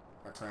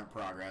current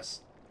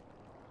progress.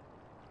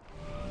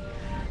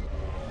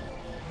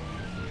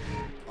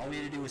 All we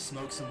had to do was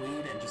smoke some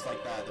weed, and just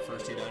like that, the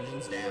first 2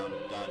 dungeons down,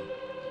 done.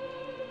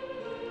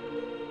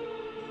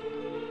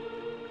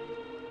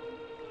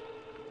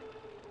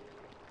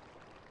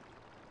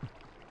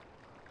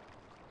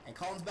 And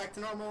Colin's back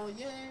to normal,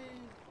 yay!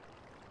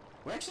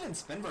 We actually didn't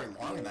spend very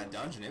long in that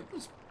dungeon. It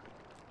was,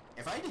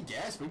 if I had to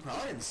guess, we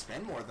probably didn't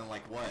spend more than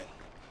like what?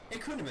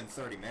 It couldn't have been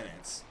 30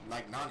 minutes.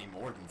 Like, not any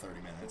more than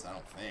 30 minutes, I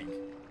don't think.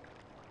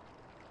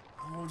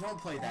 Oh, don't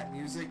play that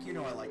music. You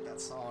know I like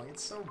that song.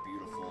 It's so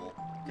beautiful.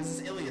 Because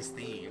it's Ilia's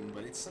theme,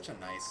 but it's such a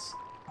nice...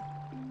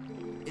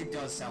 It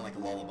does sound like a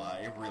lullaby.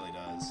 It really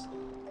does.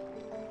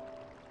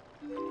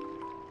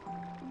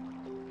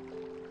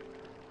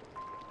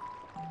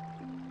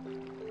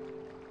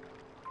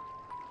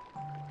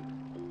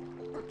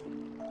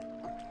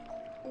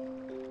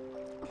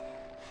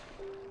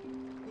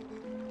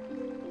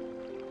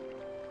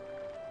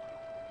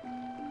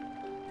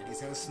 And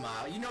he's gonna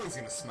smile. You know he's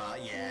gonna smile.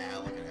 Yeah,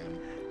 look at him.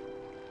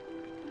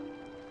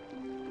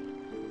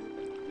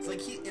 It's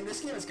like in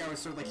this game, Skyward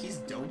Sword, like, he's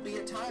dopey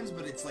at times,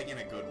 but it's like in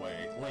a good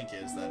way. Link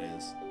is, that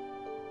is.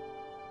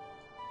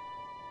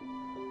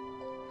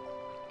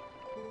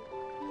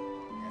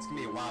 Yeah, it's gonna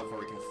be a while before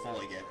we can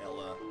fully get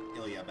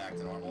Ilia back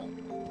to normal.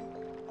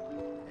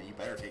 Yeah, you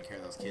better take care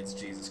of those kids,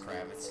 Jesus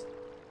Kravitz.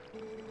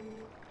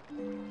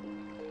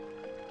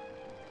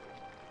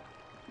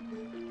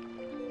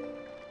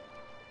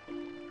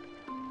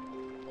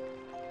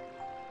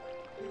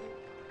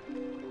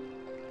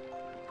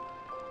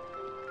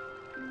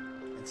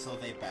 So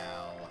they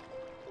bow.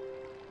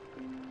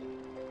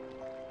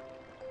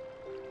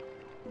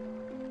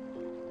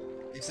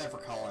 Except for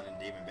Colin and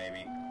Demon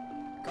Baby.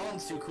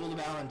 Colin's too cool to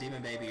bow, and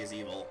Demon Baby is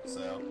evil,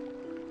 so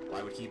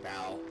why would he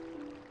bow?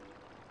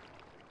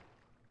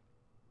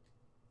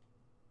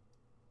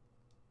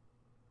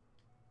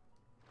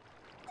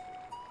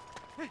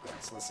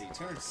 So let's see,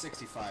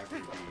 265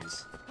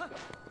 rupees.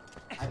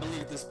 I believe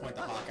at this point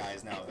the Hawkeye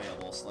is now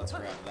available, so let's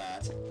grab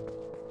that.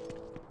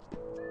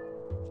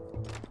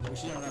 We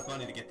should have enough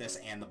money to get this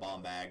and the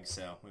bomb bag,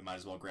 so we might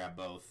as well grab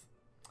both.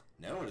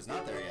 No, it is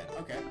not there yet.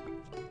 Okay.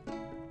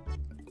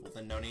 Well,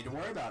 then no need to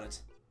worry about it.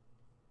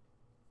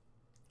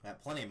 I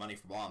have plenty of money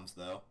for bombs,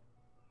 though.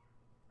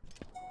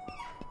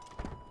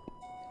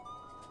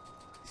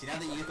 See, now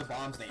that you get the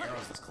bombs and the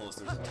arrows this close,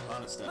 there's a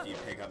ton of stuff you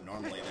pick up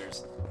normally.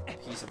 There's a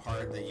piece of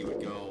heart that you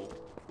would go...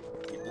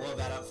 You blow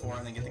that up for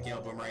and then get the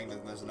Gale Boomerang, then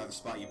there's another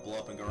spot you blow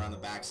up and go around the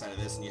backside of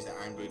this and use the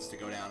Iron Boots to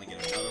go down and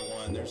get another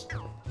one. There's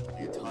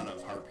a ton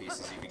of heart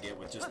pieces you could get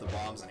with just the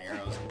bombs and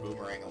arrows and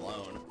Boomerang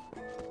alone.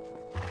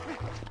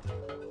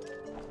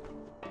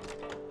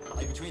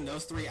 Like, between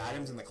those 3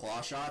 items and the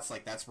claw shots,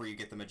 like, that's where you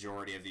get the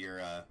majority of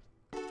your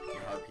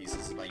heart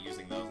pieces, is by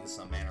using those in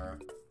some manner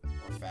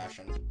or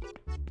fashion.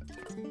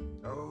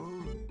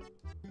 Oh.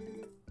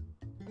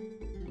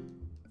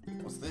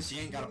 What's this?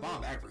 You ain't got a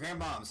bomb bag for carrying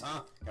bombs,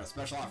 huh? Got a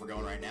special offer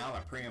going right now.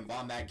 My premium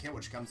bomb bag kit,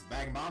 which comes with a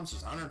bag of bombs,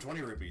 just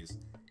 120 rupees.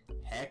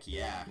 Heck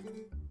yeah.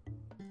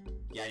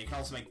 Yeah, you can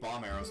also make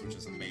bomb arrows, which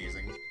is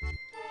amazing.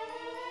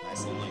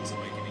 Nice little Link's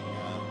Awakening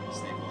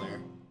staple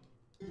there.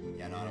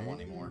 Yeah, no, I don't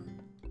want any more.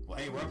 Well,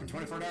 hey, we're open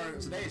 24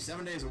 hours a day,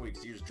 7 days a week,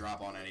 so you just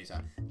drop on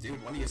anytime.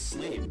 Dude, when do you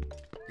sleep?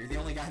 You're the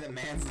only guy that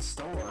mans the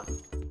store.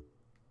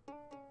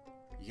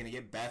 You gonna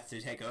get Beth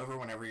to take over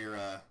whenever you're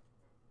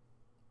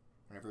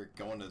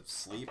going to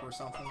sleep or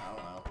something? I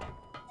don't know.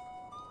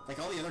 Like,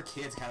 all the other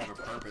kids kind of have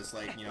a purpose,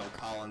 like, you know,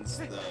 Colin's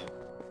the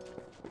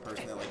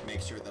person that, like,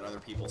 makes sure that other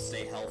people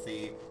stay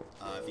healthy.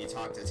 If you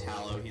talk to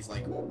Tallow, he's,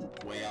 like,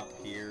 way up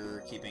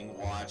here, keeping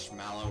watch.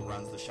 Mallow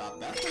runs the shop.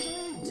 That doesn't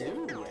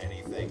really do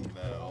anything,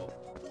 though.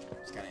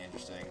 It's kind of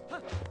interesting.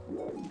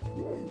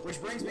 Which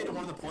brings me to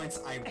one of the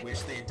points I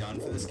wish they had done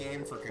for this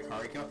game, for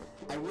Kakariko.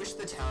 I wish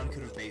the town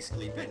could have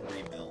basically been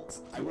rebuilt.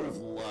 I would have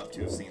loved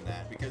to have seen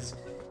that, because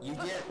you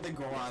get the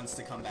Gorons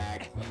to come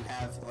back, you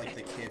have, like,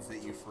 the kids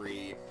that you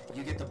free,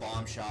 you get the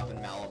bomb shop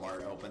and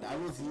Malamart opened. I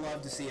would have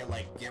loved to see it,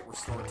 like, get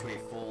restored to a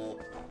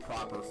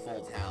proper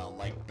full town,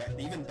 like,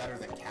 even better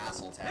than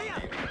Castle Town,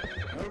 maybe.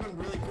 It would have been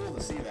really cool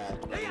to see that,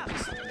 but it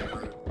just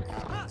never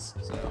happens,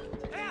 so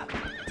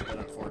it's a bit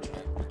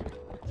unfortunate.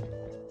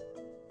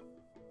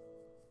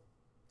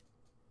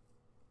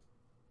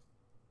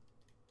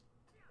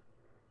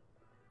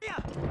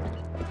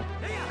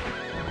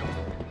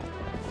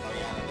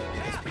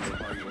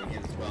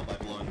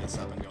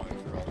 Up and going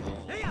through all the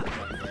little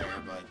junk there,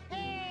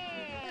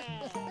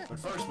 but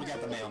first we got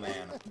the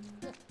mailman.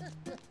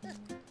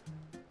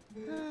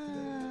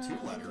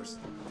 2 letters.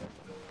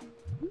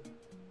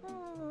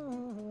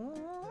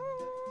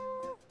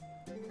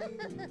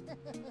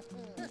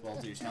 Well,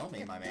 do tell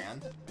me, my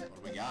man.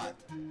 What do we got?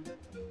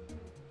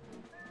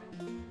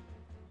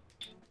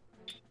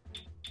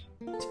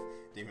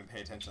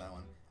 pay attention to that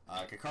one.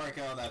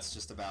 Kakariko, that's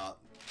just about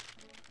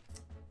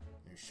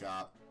new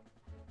shop.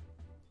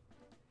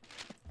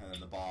 And then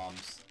the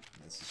bombs,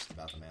 this is just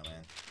about the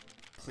mailman.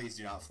 Please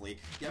do not flee.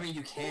 Yeah, I mean,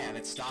 you can.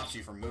 It stops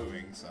you from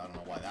moving, so I don't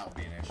know why that would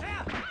be an issue.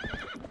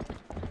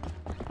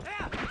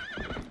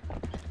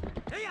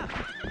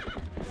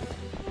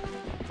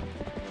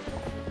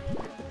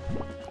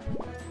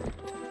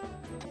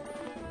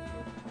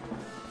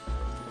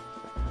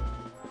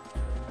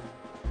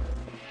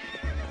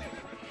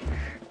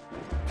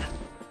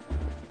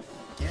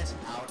 Get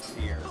out of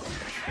here.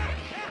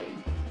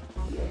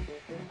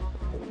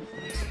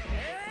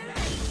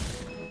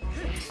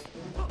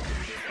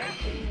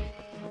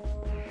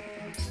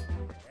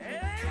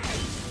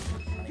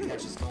 He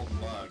catches golden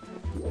bug.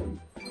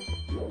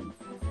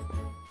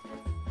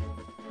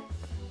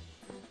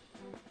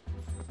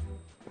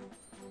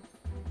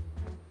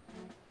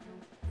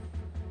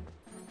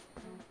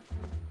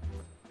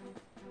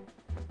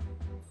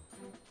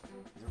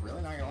 Is it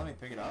really not gonna let me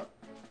pick it up?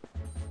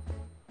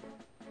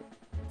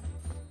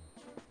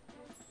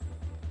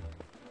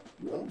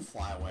 Don't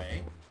fly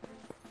away.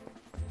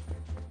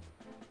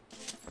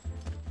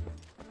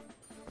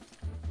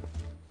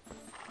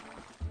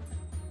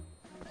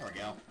 There we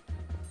go.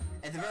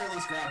 At the very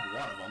least, grab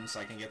one of them so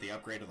I can get the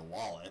upgrade of the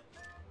wallet.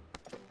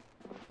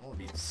 I won't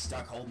be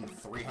stuck holding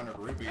 300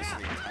 rupees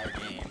for the entire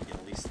game to get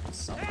at least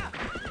something.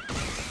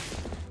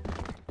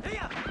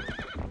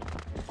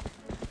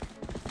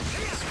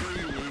 Screw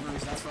you,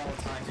 levers. That's for all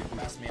the times you've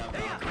messed me up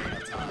in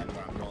Ocarina of Time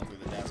when I'm going through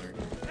the desert.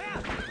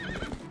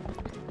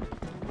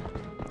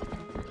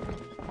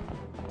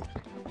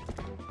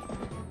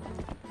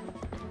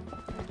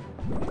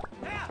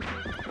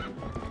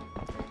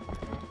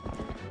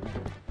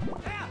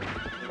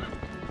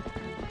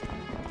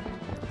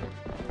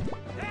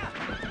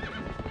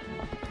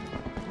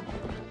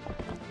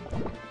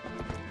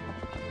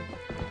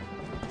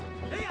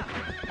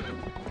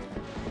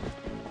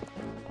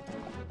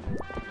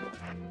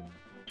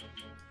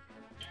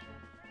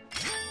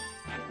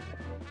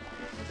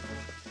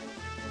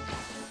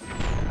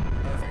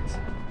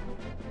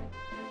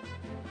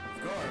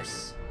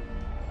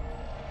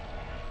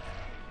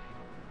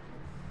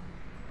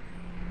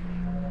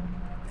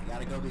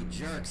 Go be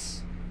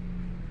jerks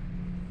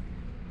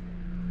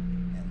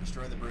and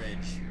destroy the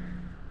bridge.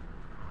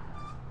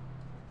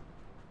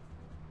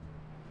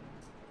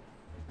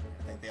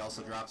 I think they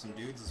also drop some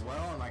dudes as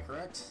well, am I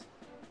correct?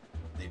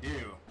 They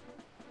do.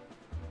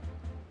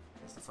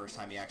 It's the first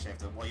time you actually have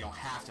to, well, you don't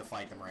have to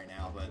fight them right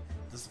now, but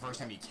this is the first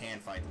time you can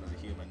fight them as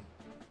a human.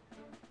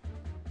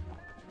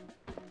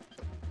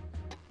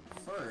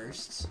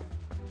 First...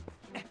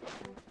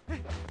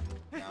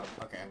 No,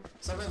 okay.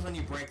 Sometimes when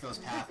you break those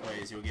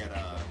pathways, you'll get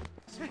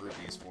some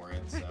rupees for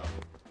it, so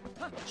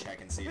I'm gonna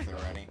check and see if there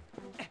are any.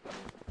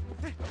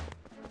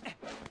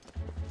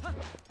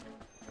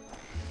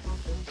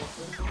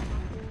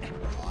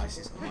 Oh, I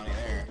see some money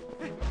there.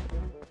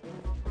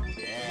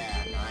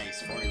 Yeah,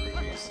 nice, 40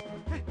 rupees.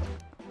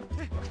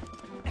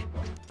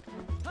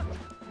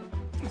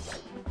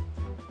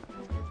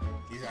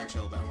 These are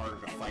actually a little bit harder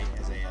to fight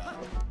as a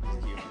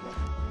human.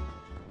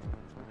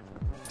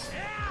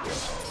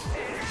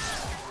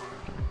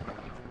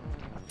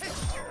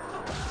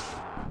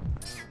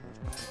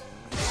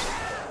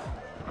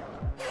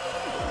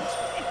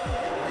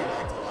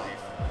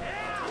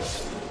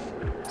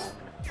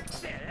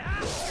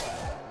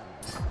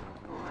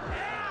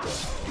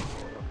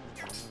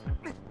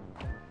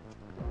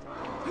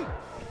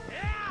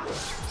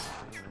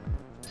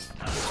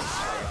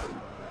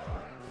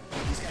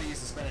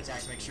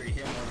 Attacks, make sure you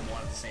hit more than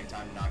one at the same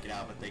time to knock it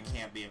out, but they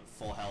can't be at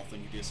full health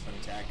when you do a spin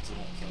attack because it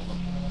won't kill them.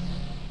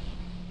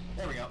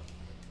 There we go.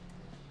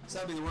 So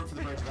that'll be the work for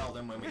the Bridge of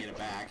Eldin when we get it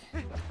back.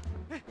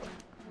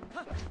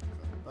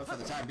 But for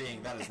the time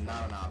being, that is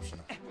not an option.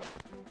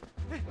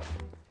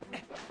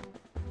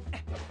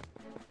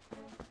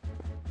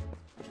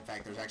 In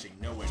fact, there's actually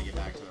no way to get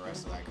back to the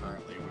rest of that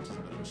currently, which is a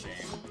bit of a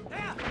shame.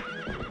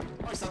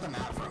 I always thought the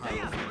map for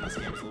Hyrule in this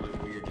game is a little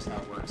bit weird, just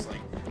how it works.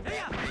 Like,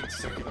 that big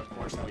circular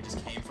portion that we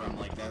just came from,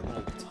 like that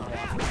little tunnel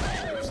off the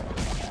side, there's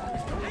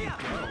nowhere to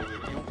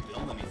go. You don't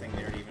build anything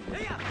there to even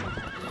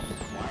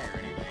acquire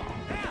anything.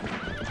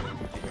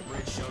 Like, the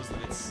bridge shows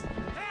that it's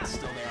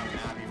still there on the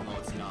map, even though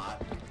it's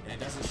not. And it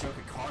doesn't show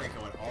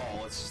Kakariko at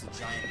all. It's just a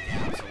giant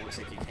gap, so it looks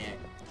like you can't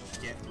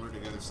get through to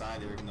the other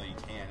side there, even though you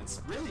can. It's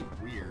really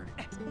weird.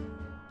 It's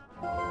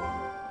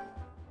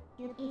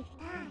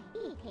time.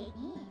 Take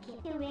me. Get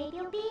the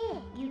radio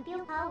big. You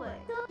feel power.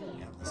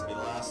 Yeah, this will be the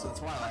last of the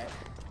Twilight.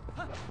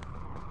 I'm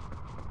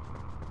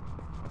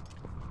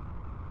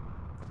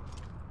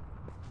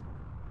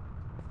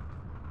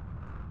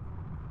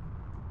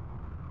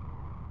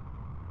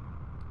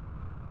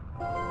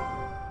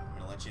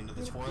gonna let you into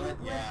the toilet?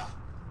 Yeah.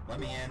 Let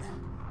me in.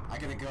 I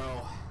gotta go.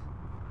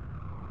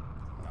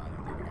 No, I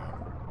don't need to go.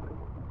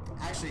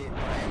 Actually,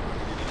 what I am going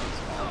to do is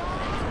call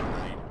it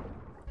night.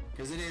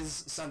 Because it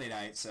is Sunday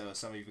night, so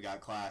some of you got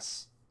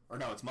class. Or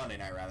no, it's Monday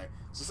night, rather.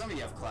 So some of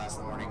you have class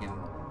in the morning, and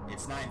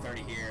It's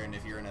 9:30 here, and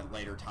if you're in a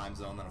later time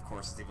zone, then of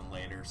course it's even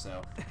later,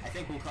 so I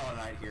think we'll call it a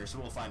night here, so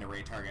we'll find a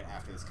raid target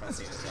after this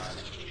cutscene is done,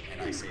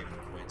 and I save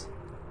and quit.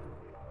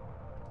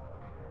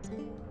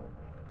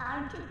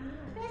 Aren't you?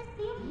 Let's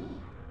be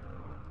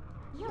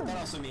here. But that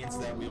also means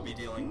that we'll be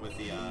dealing with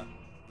the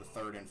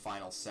third and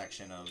final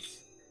section of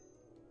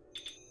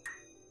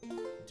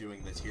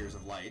doing the Tears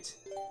of Light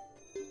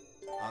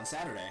on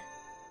Saturday.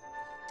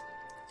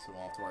 So we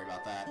won't have to worry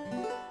about that.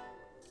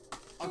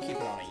 I'll keep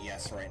it on a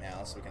yes right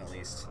now, so we can at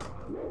least...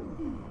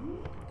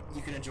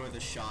 You can enjoy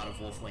the shot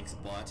of Wolf Link's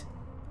butt,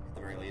 at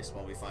the very least,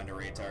 while we find a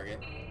raid target.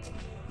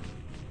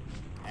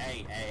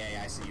 Hey, hey, hey,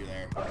 I see you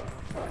there.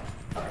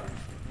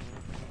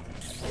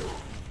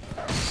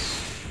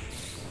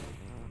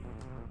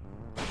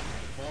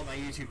 Pull up my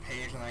YouTube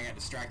page and then I got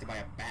distracted by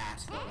a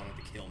bat that wanted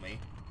to kill me.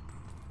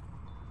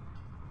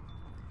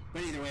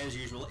 But either way, as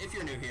usual, if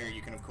you're new here,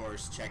 you can of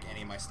course check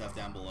any of my stuff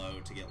down below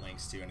to get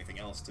links to anything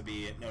else, to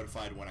be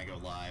notified when I go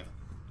live.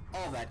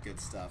 All that good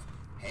stuff.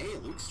 Hey,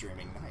 Luke's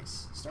streaming.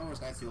 Nice. Star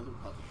Wars Knights of the Old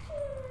Republic.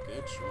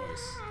 Good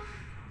choice.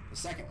 The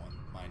second one,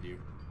 mind you.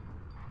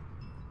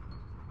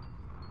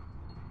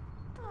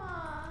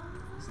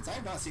 Since I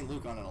have not seen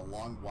Luke on in a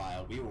long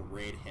while, we will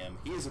raid him.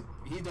 He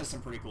does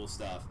some pretty cool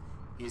stuff.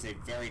 He's a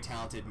very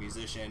talented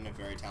musician, a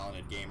very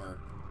talented gamer.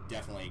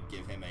 Definitely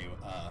give him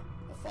a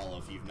follow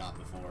if you've not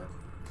before.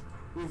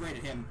 We've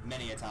raided him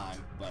many a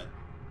time, but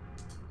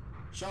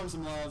show him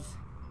some love,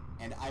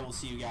 and I will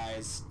see you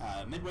guys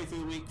midway through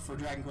the week for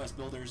Dragon Quest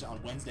Builders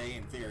on Wednesday,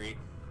 in theory.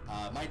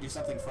 Might do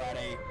something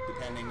Friday,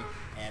 depending,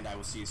 and I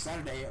will see you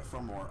Saturday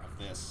for more of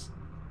this.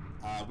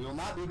 We will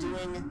not be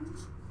doing...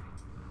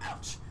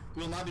 Ouch!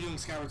 We will not be doing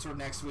Skyward Sword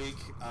next week,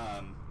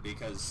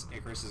 because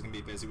Icarus is going to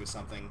be busy with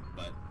something,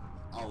 but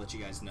I'll let you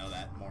guys know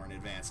that more in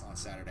advance on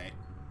Saturday.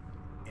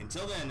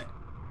 Until then,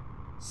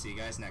 see you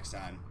guys next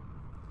time.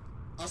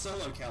 Also,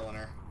 hello,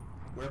 Kellner.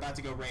 We're about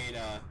to go raid,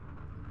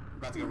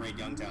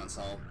 Youngtown,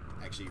 so I'll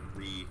actually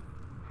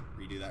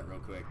redo that real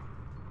quick.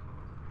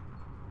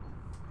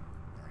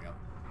 There we go.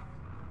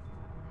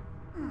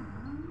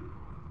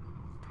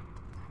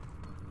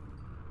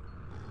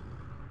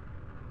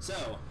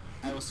 So,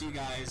 I will see you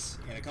guys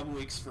in a couple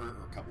days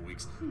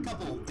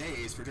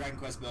for Dragon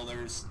Quest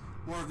Builders.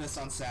 More of this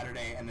on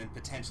Saturday, and then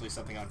potentially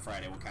something on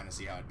Friday. We'll kind of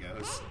see how it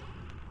goes.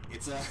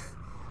 It's a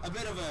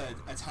bit of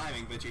a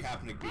timing that you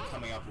happen to be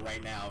coming up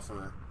right now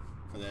for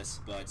this,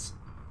 but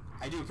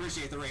I do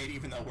appreciate the raid,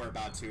 even though we're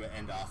about to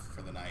end off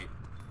for the night.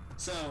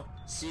 So,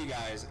 see you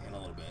guys in a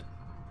little bit.